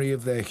memory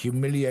of their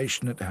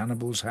humiliation at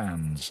Hannibal's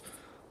hands.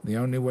 The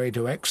only way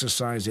to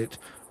exorcise it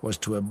was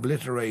to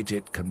obliterate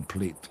it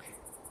completely.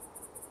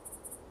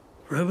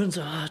 Romans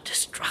are a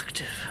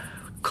destructive,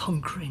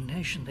 conquering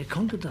nation. They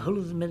conquered the whole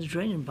of the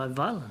Mediterranean by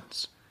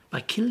violence,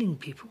 by killing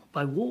people,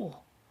 by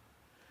war.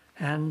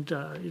 And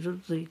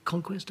the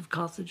conquest of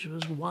Carthage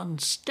was one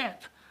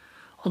step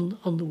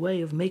on the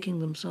way of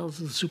making themselves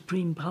the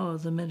supreme power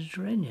of the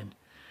Mediterranean.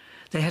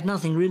 They had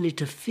nothing really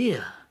to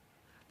fear,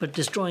 but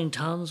destroying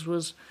towns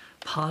was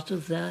part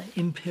of their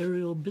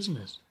imperial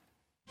business.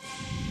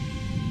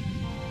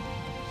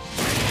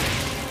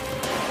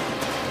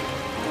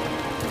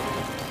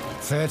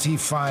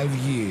 35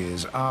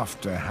 years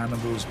after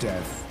Hannibal's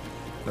death,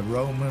 the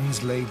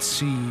Romans laid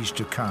siege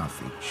to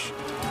Carthage.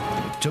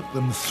 It took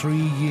them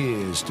 3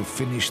 years to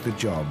finish the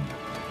job.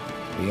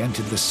 They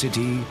entered the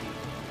city,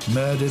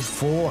 murdered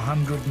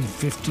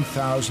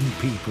 450,000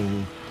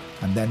 people,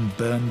 and then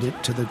burned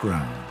it to the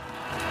ground.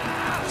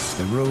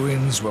 The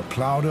ruins were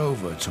ploughed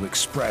over to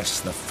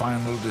express the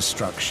final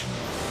destruction.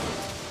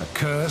 A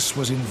curse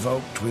was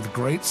invoked with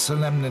great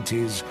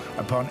solemnities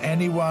upon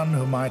anyone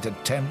who might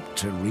attempt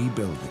to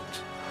rebuild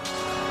it.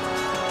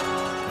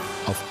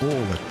 Of all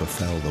that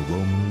befell the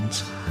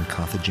Romans and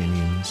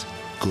Carthaginians,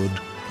 good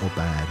or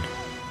bad,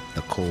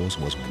 the cause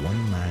was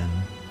one man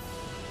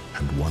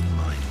and one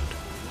mind: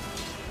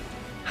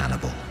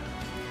 Hannibal.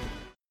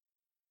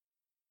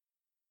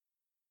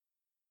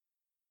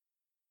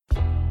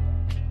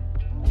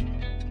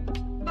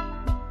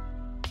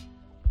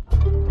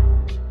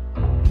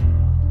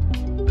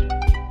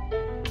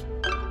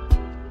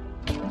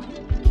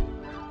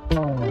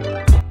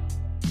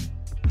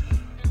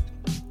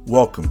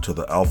 Welcome to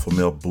the Alpha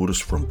Male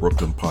Buddhist from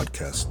Brooklyn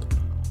podcast.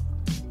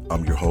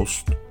 I'm your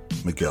host,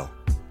 Miguel.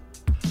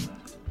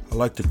 I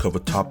like to cover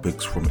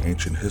topics from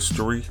ancient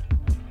history,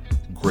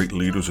 great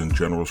leaders and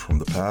generals from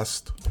the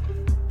past,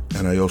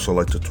 and I also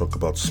like to talk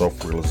about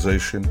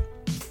self-realization,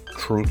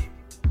 truth,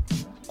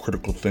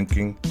 critical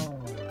thinking,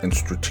 and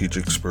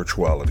strategic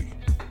spirituality.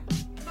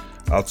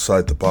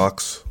 Outside the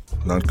box,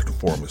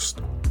 nonconformist.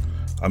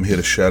 I'm here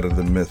to shatter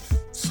the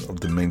myths of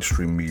the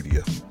mainstream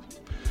media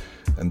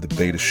and the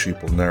beta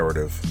sheeple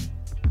narrative.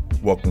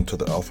 Welcome to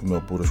the Alpha Male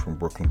Buddhist from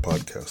Brooklyn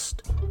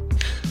podcast.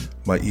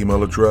 My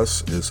email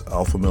address is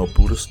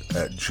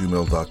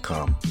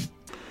alphamalebuddhist@gmail.com.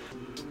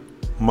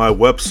 My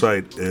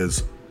website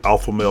is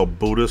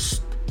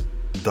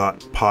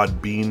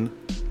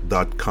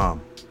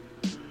alphamalebuddhist.podbean.com.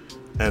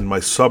 And my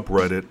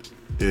subreddit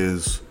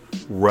is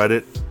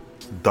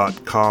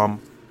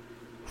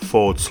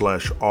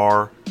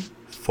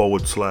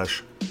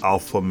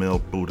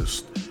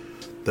reddit.com/r/alphamalebuddhist.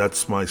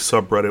 That's my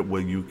subreddit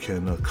where you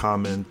can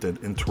comment and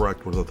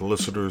interact with other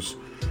listeners,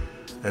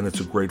 and it's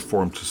a great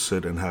forum to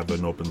sit and have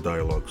an open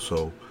dialogue.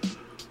 So,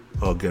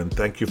 again,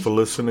 thank you for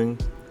listening,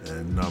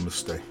 and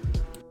namaste.